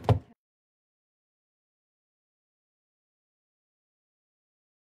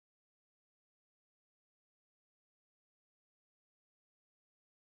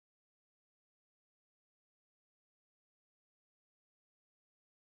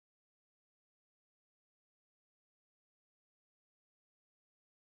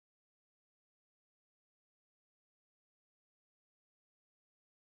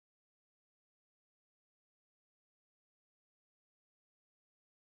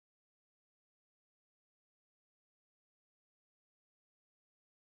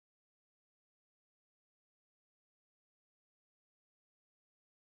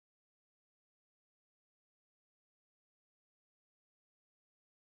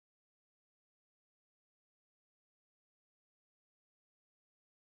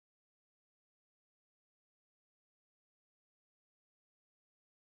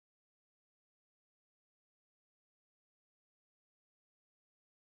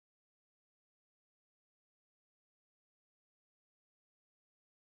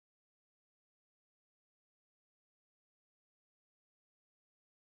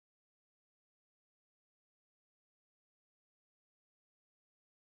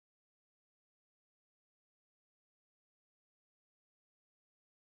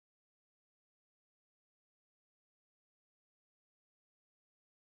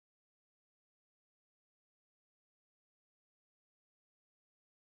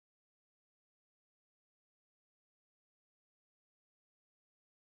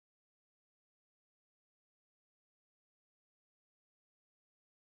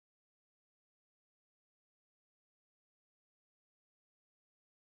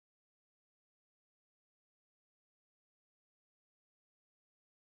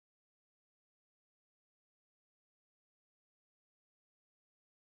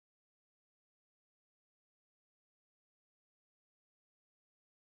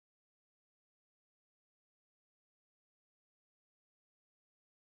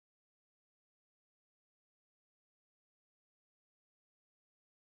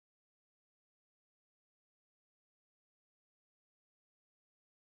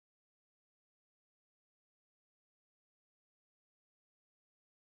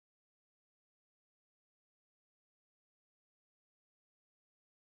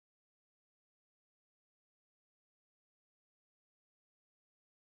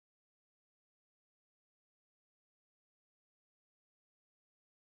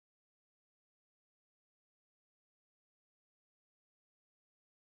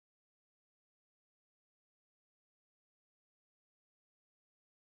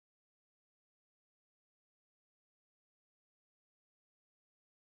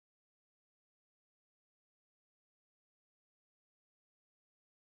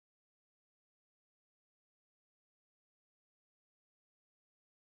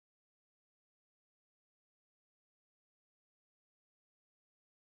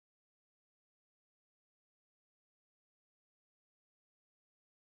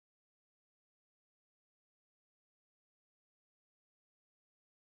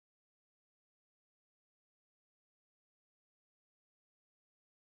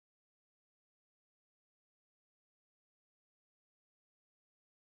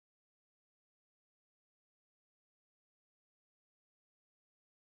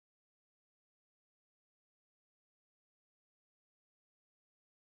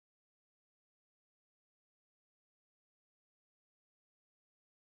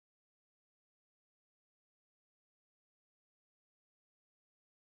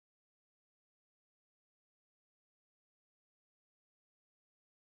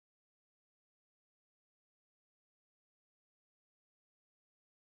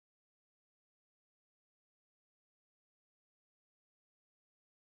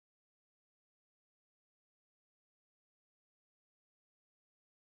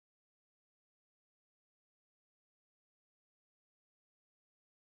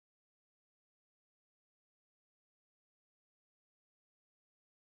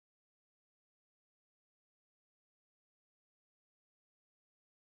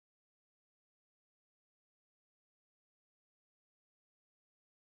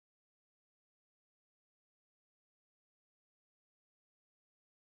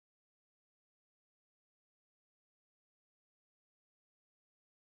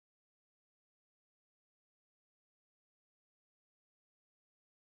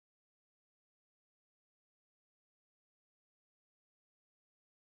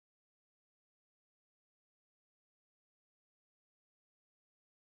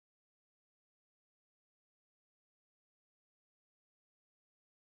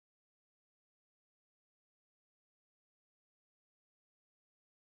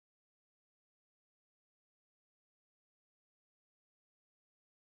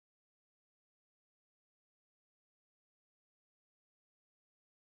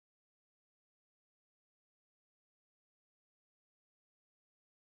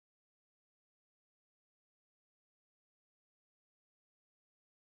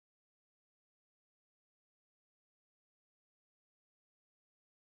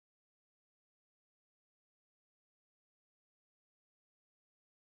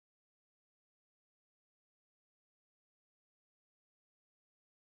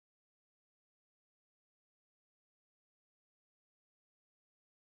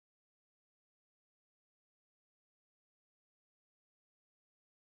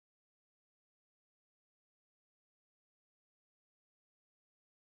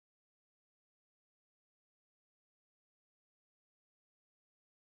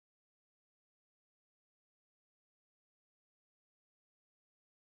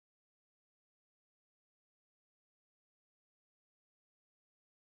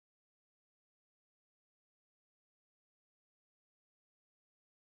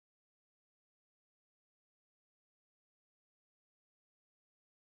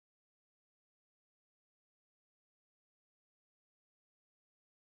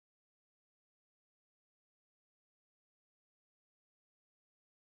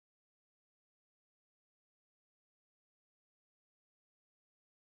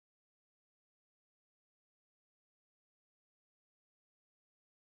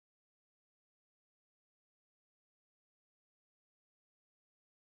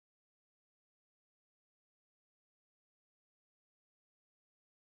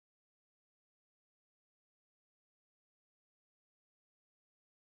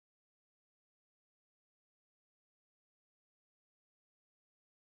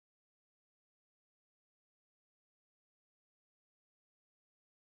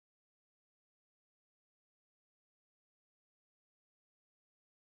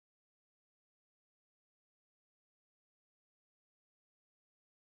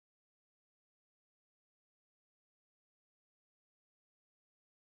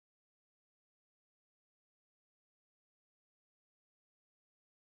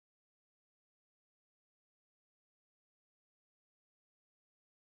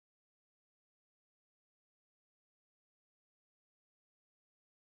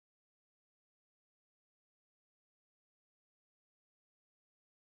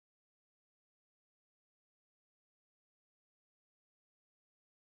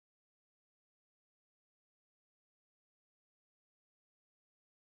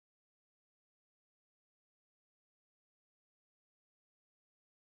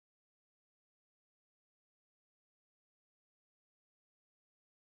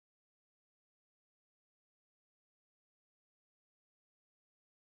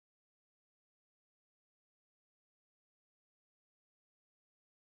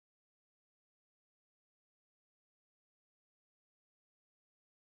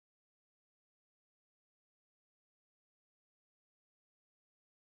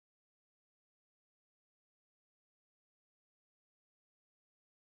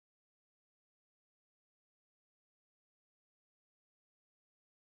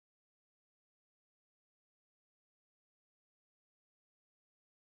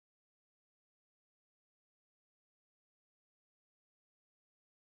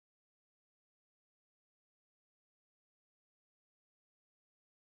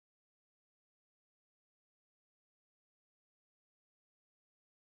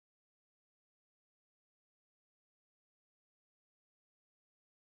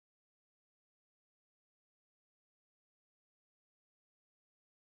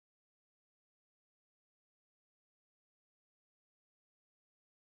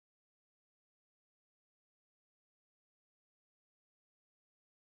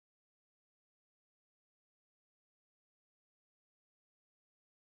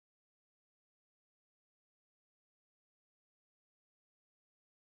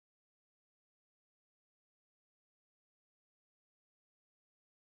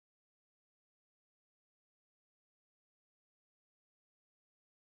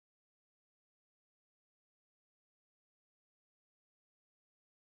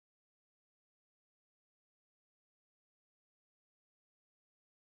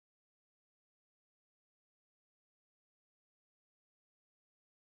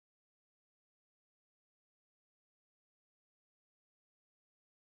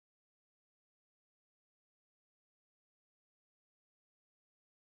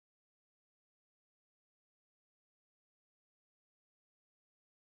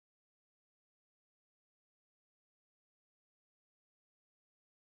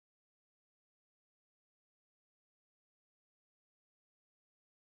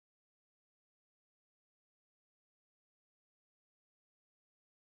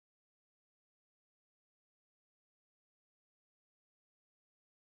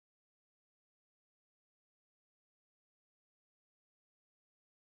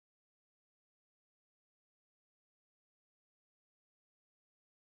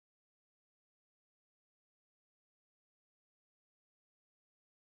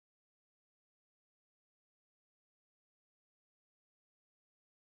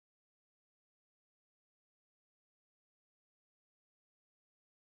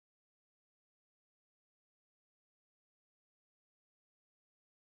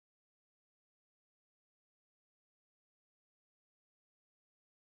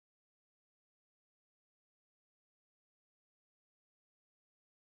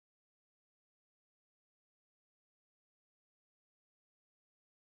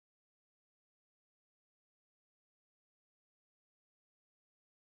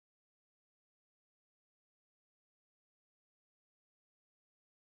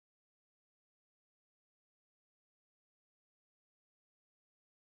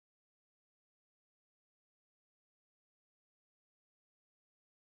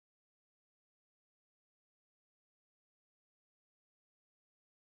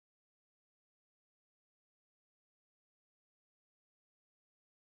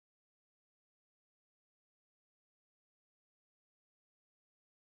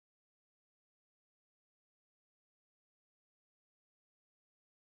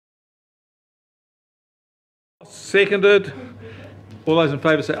 Seconded. All those in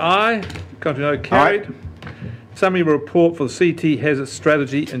favour say aye. Contrary no, carried. Summary report for the CT Hazard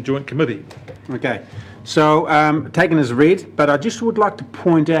Strategy and Joint Committee. Okay, so taken as read, but I just would like to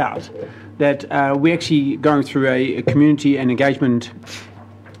point out that we're actually going through a community and engagement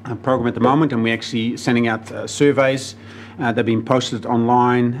program at the moment, and we're actually sending out surveys. They've been posted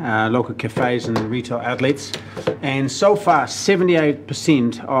online, local cafes and retail outlets, and so far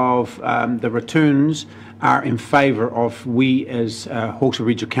 78% of the returns are in favour of we as Hawke's Bay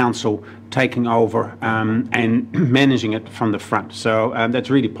Regional Council taking over and managing it from the front. So that's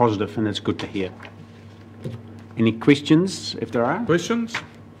really positive and that's good to hear. Any questions, if there are? Questions?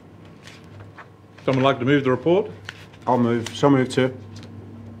 Someone like to move the report? I'll move. So moved, sir.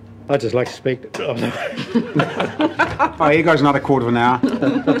 I'd just like to speak. Oh, here goes another quarter of an hour.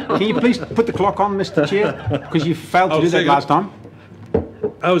 Can you please put the clock on, Mr. Chair? Because you failed to do that last time.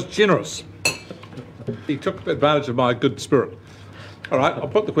 I was generous. He took advantage of my good spirit. All right, I'll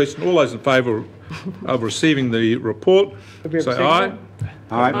put the question. All those in favour of receiving the report, say aye.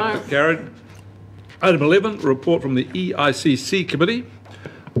 Aye. Carried. Item 11, report from the EICC Committee.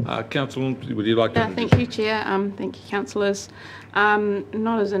 Councillor, would you like to? Thank you, Chair. Thank you, councillors.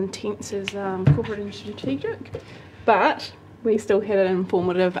 Not as intense as corporate and strategic, but we still had an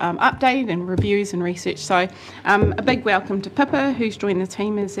informative update and reviews and research. So a big welcome to Pippa, who's joined the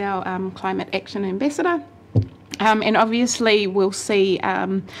team as our Climate Action Ambassador. And obviously we'll see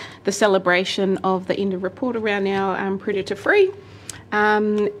the celebration of the end of report around our predator free.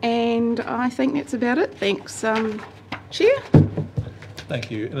 And I think that's about it. Thanks, Chair. Thank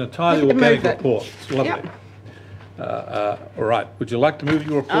you. An entirely organic report. It's lovely. Yep. All right. Would you like to move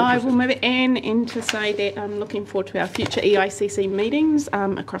your report? I will move it and to say that I'm looking forward to our future EICC meetings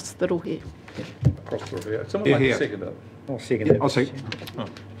across the door here. Across the door here. Someone like to second it? I'll second it. I'll second.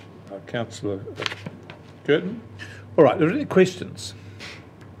 Councillor Curtin. All right. Are there any questions?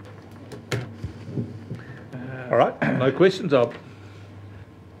 All right. No questions.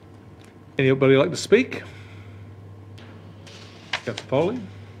 Anybody like to speak? Councillor Foley.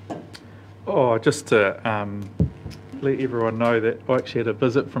 Oh, just to let everyone know that I actually had a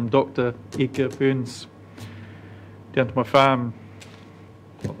visit from Dr. Edgar Burns down to my farm.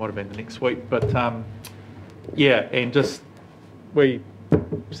 Well, it might have been the next week, but yeah, and just we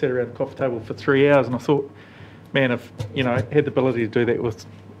sat around the coffee table for 3 hours, and I thought, man, if you know had the ability to do that with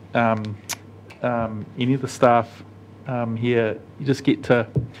any of the staff here, you just get to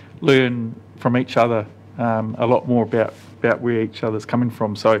learn from each other a lot more about where each other's coming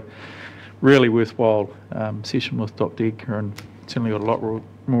from. So really worthwhile session with Dr. Edgar, and certainly got a lot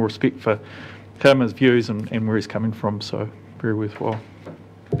more respect for him, his views and where he's coming from, so very worthwhile.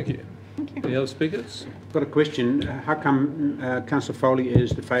 Thank you. Any other speakers? I've got a question. How come Councillor Foley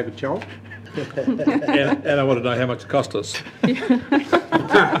is the favoured child? and I want to know how much it cost us.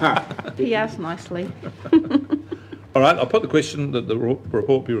 He asked nicely. All right, I'll put the question that the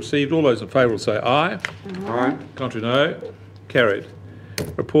report be received. All those in favour will say aye. Aye. Contrary no. Carried.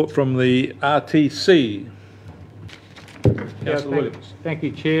 Report from the RTC. Councillor Williams. Thank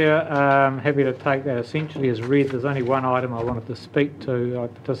you, Chair. Happy to take that essentially as read. There's only one item I wanted to speak to. I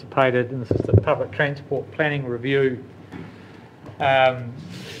participated, and this is the public transport planning review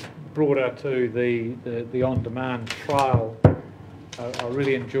broader to the on-demand trial. I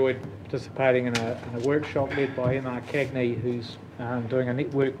really enjoyed participating in a workshop led by M.R. Cagney, who's doing a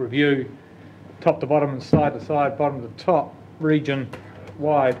network review, top to bottom and side to side, bottom to top, region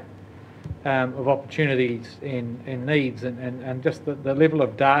wide, of opportunities and needs, and just the level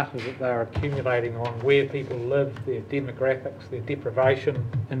of data that they're accumulating on where people live, their demographics, their deprivation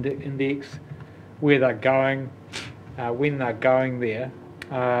index, where they're going, when they're going there,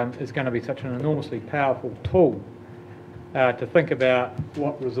 is going to be such an enormously powerful tool to think about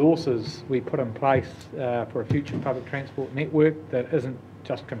what resources we put in place for a future public transport network that isn't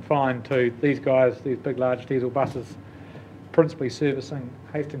just confined to these guys, these big large diesel buses principally servicing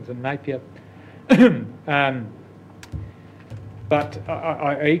Hastings and Napier. But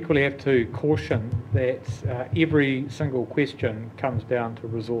I equally have to caution that every single question comes down to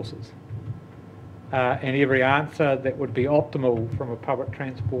resources. And every answer that would be optimal from a public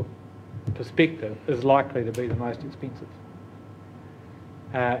transport perspective is likely to be the most expensive.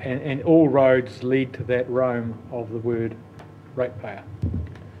 And all roads lead to that Rome of the word ratepayer.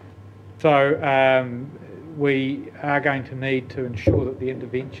 So we are going to need to ensure that the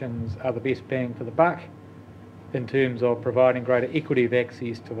interventions are the best bang for the buck in terms of providing greater equity of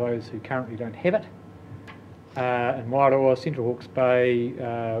access to those who currently don't have it. In Wairoa, Central Hawke's Bay,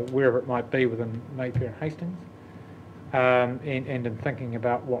 wherever it might be within Napier and Hastings, and in thinking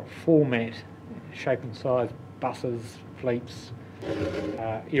about what format, shape and size buses, fleets,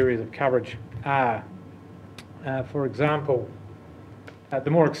 areas of coverage are. For example,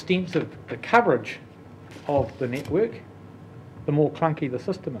 the more extensive the coverage of the network, the more clunky the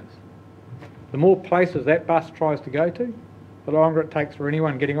system is. The more places that bus tries to go to, the longer it takes for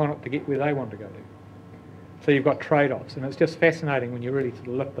anyone getting on it to get where they want to go to. So you've got trade-offs, and it's just fascinating when you really sort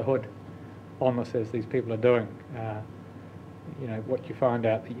of lift the hood on this, as these people are doing, what you find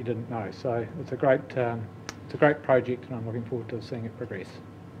out that you didn't know. So it's a great project, and I'm looking forward to seeing it progress.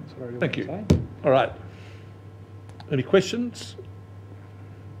 That's what I really Thank you. want to say. All right. Any questions?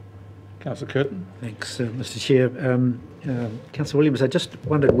 Councillor Curtin. Thanks, Mr. Chair. Councillor Williams, I just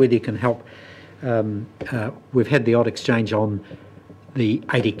wondered whether you can help. We've had the odd exchange on the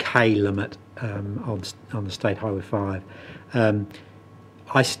 80k limit on the State Highway 5.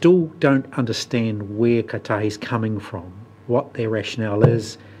 I still don't understand where Kotahi's coming from, what their rationale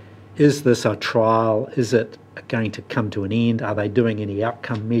is. Is this a trial? Is it going to come to an end? Are they doing any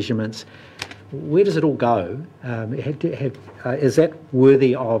outcome measurements? Where does it all go? Is that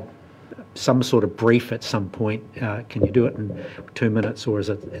worthy of some sort of brief at some point? Can you do it in 2 minutes, or is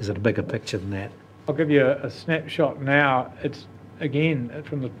it a bigger picture than that? I'll give you a snapshot now. It's, again,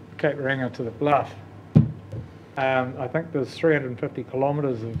 from the Cape Reinga to the Bluff. I think there's 350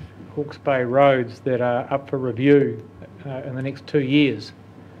 kilometres of Hawke's Bay roads that are up for review in the next 2 years.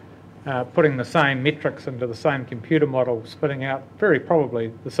 Putting the same metrics into the same computer model, spitting out very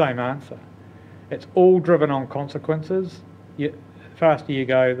probably the same answer. It's all driven on consequences. The faster you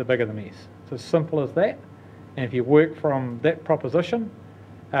go, the bigger the mess. It's as simple as that. And if you work from that proposition,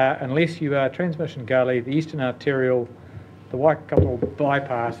 unless you are Transmission Gully, the Eastern Arterial, the Waikato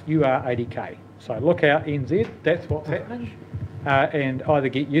bypass, you are 80k. So look out, NZ, that's what's happening. And either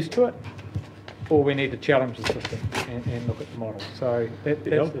get used to it, or we need to challenge the system and look at the model. So that's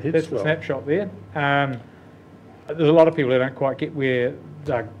the snapshot there. There's a lot of people who don't quite get where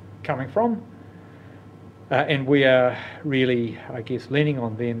they're coming from. And we are really, I guess, leaning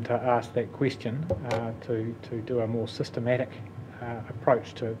on them to ask that question, to do a more systematic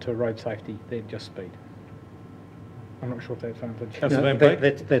approach to road safety than just speed. I'm not sure if that's answered. No,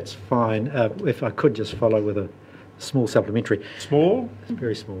 that's fine. If I could just follow with a small supplementary. Small?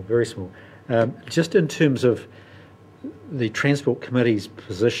 Very small, very small. Just in terms of the Transport Committee's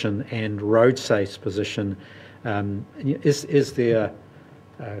position and Road Safe's position, is there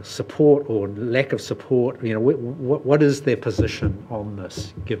support or lack of support? What is their position on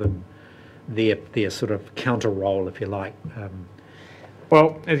this, given their sort of counter role, if you like?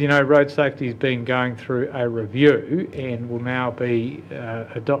 Well, as you know, road safety has been going through a review and will now be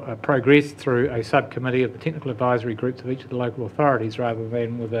progressed through a subcommittee of the technical advisory groups of each of the local authorities, rather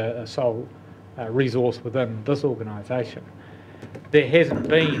than with a sole resource within this organisation. There hasn't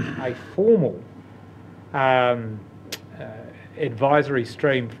been a formal advisory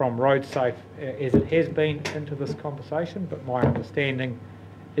stream from Road Safe as it has been into this conversation, but my understanding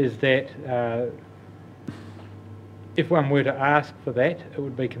is that if one were to ask for that, it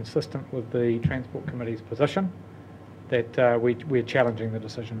would be consistent with the Transport Committee's position that we're challenging the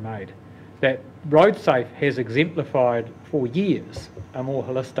decision made. That Road Safe has exemplified for years a more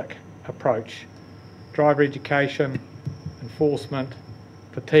holistic approach. Driver education, enforcement,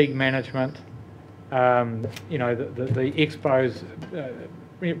 fatigue management, the expos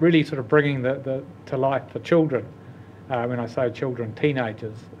really sort of bringing to life for children, when I say children,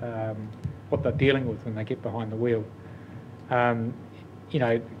 teenagers, what they're dealing with when they get behind the wheel.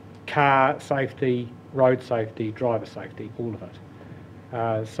 Car safety, road safety, driver safety, all of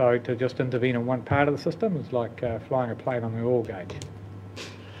it. So to just intervene in one part of the system is like flying a plane on the oil gauge.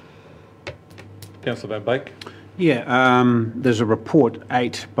 Councillor Van Beek. Yeah, there's a report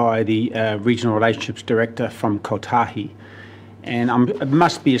 8 by the Regional Relationships Director from Kotahi, and it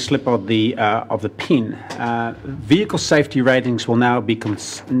must be a slip of the pen. Vehicle safety ratings will now be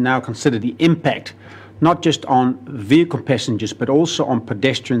now consider the impact not just on vehicle passengers but also on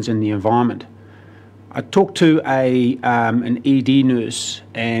pedestrians and the environment. I talked to an ED nurse,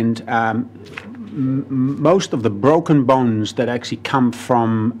 and most of the broken bones that actually come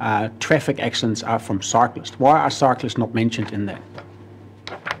from traffic accidents are from cyclists. Why are cyclists not mentioned in that?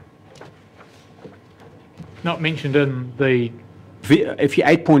 Not mentioned in the... If you're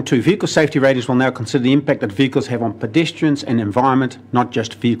 8.2, vehicle safety ratings will now consider the impact that vehicles have on pedestrians and environment, not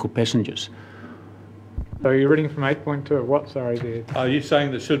just vehicle passengers. So you're reading from 8.2 of what, sorry, there? Are you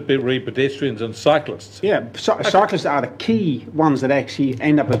saying there should be pedestrians and cyclists? Yeah, cyclists are the key ones that actually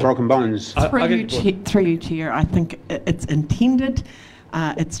end up with broken bones. Through you, Chair, I think it's intended.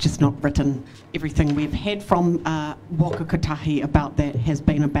 It's just not written. Everything we've had from Waka Kotahi about that has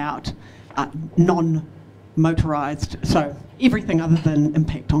been about motorised, so everything other than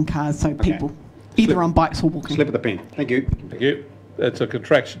impact on cars, so people either on bikes or walking. Slip of the pen. Thank you. Thank you. That's a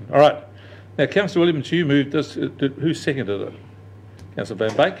contraction. All right. Now, Councillor Williams, you moved this. Who seconded it? Councillor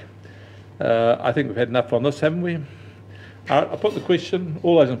Van Beek. I think we've had enough on this, haven't we? All right, I'll put the question.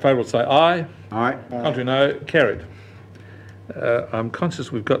 All those in favour will say aye. Aye. Contrary, no. Carried. I'm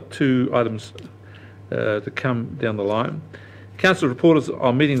conscious we've got 2 items to come down the line. Council reporters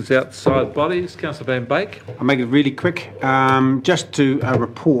on meetings outside bodies. Councillor Van Beek. I'll make it really quick. Just to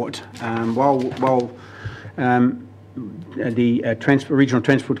report, while the Regional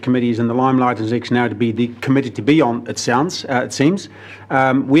Transport Committee is in the limelight and is now to be the committee to be on, it seems.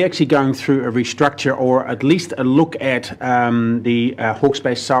 We're actually going through a restructure, or at least a look at the Hawke's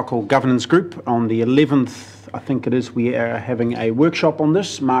Bay Cycle Governance Group. On the 11th, I think it is, we are having a workshop on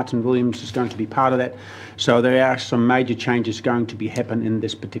this. Martin Williams is going to be part of that. So there are some major changes going to be happen in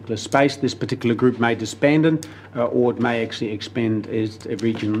this particular space. This particular group may disband, or it may actually expand as a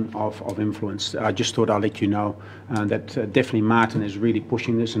region of influence. I just thought I'd let you know that definitely Martin is really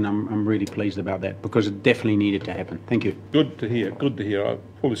pushing this, and I'm really pleased about that, because it definitely needed to happen. Thank you. Good to hear. Good to hear. I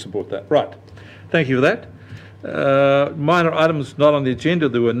fully support that. Right. Thank you for that. Minor items not on the agenda.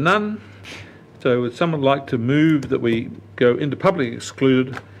 There were none. So would someone like to move that we go into public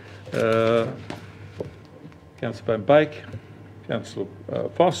excluded? Councillor Van Beek, Councillor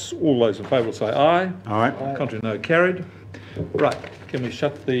Foss, all those in favour will say aye. Aye. Contrary, no. Carried. Right, can we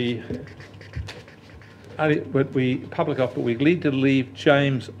shut the public off, but we need to leave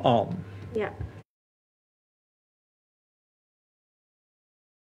James on. Yeah.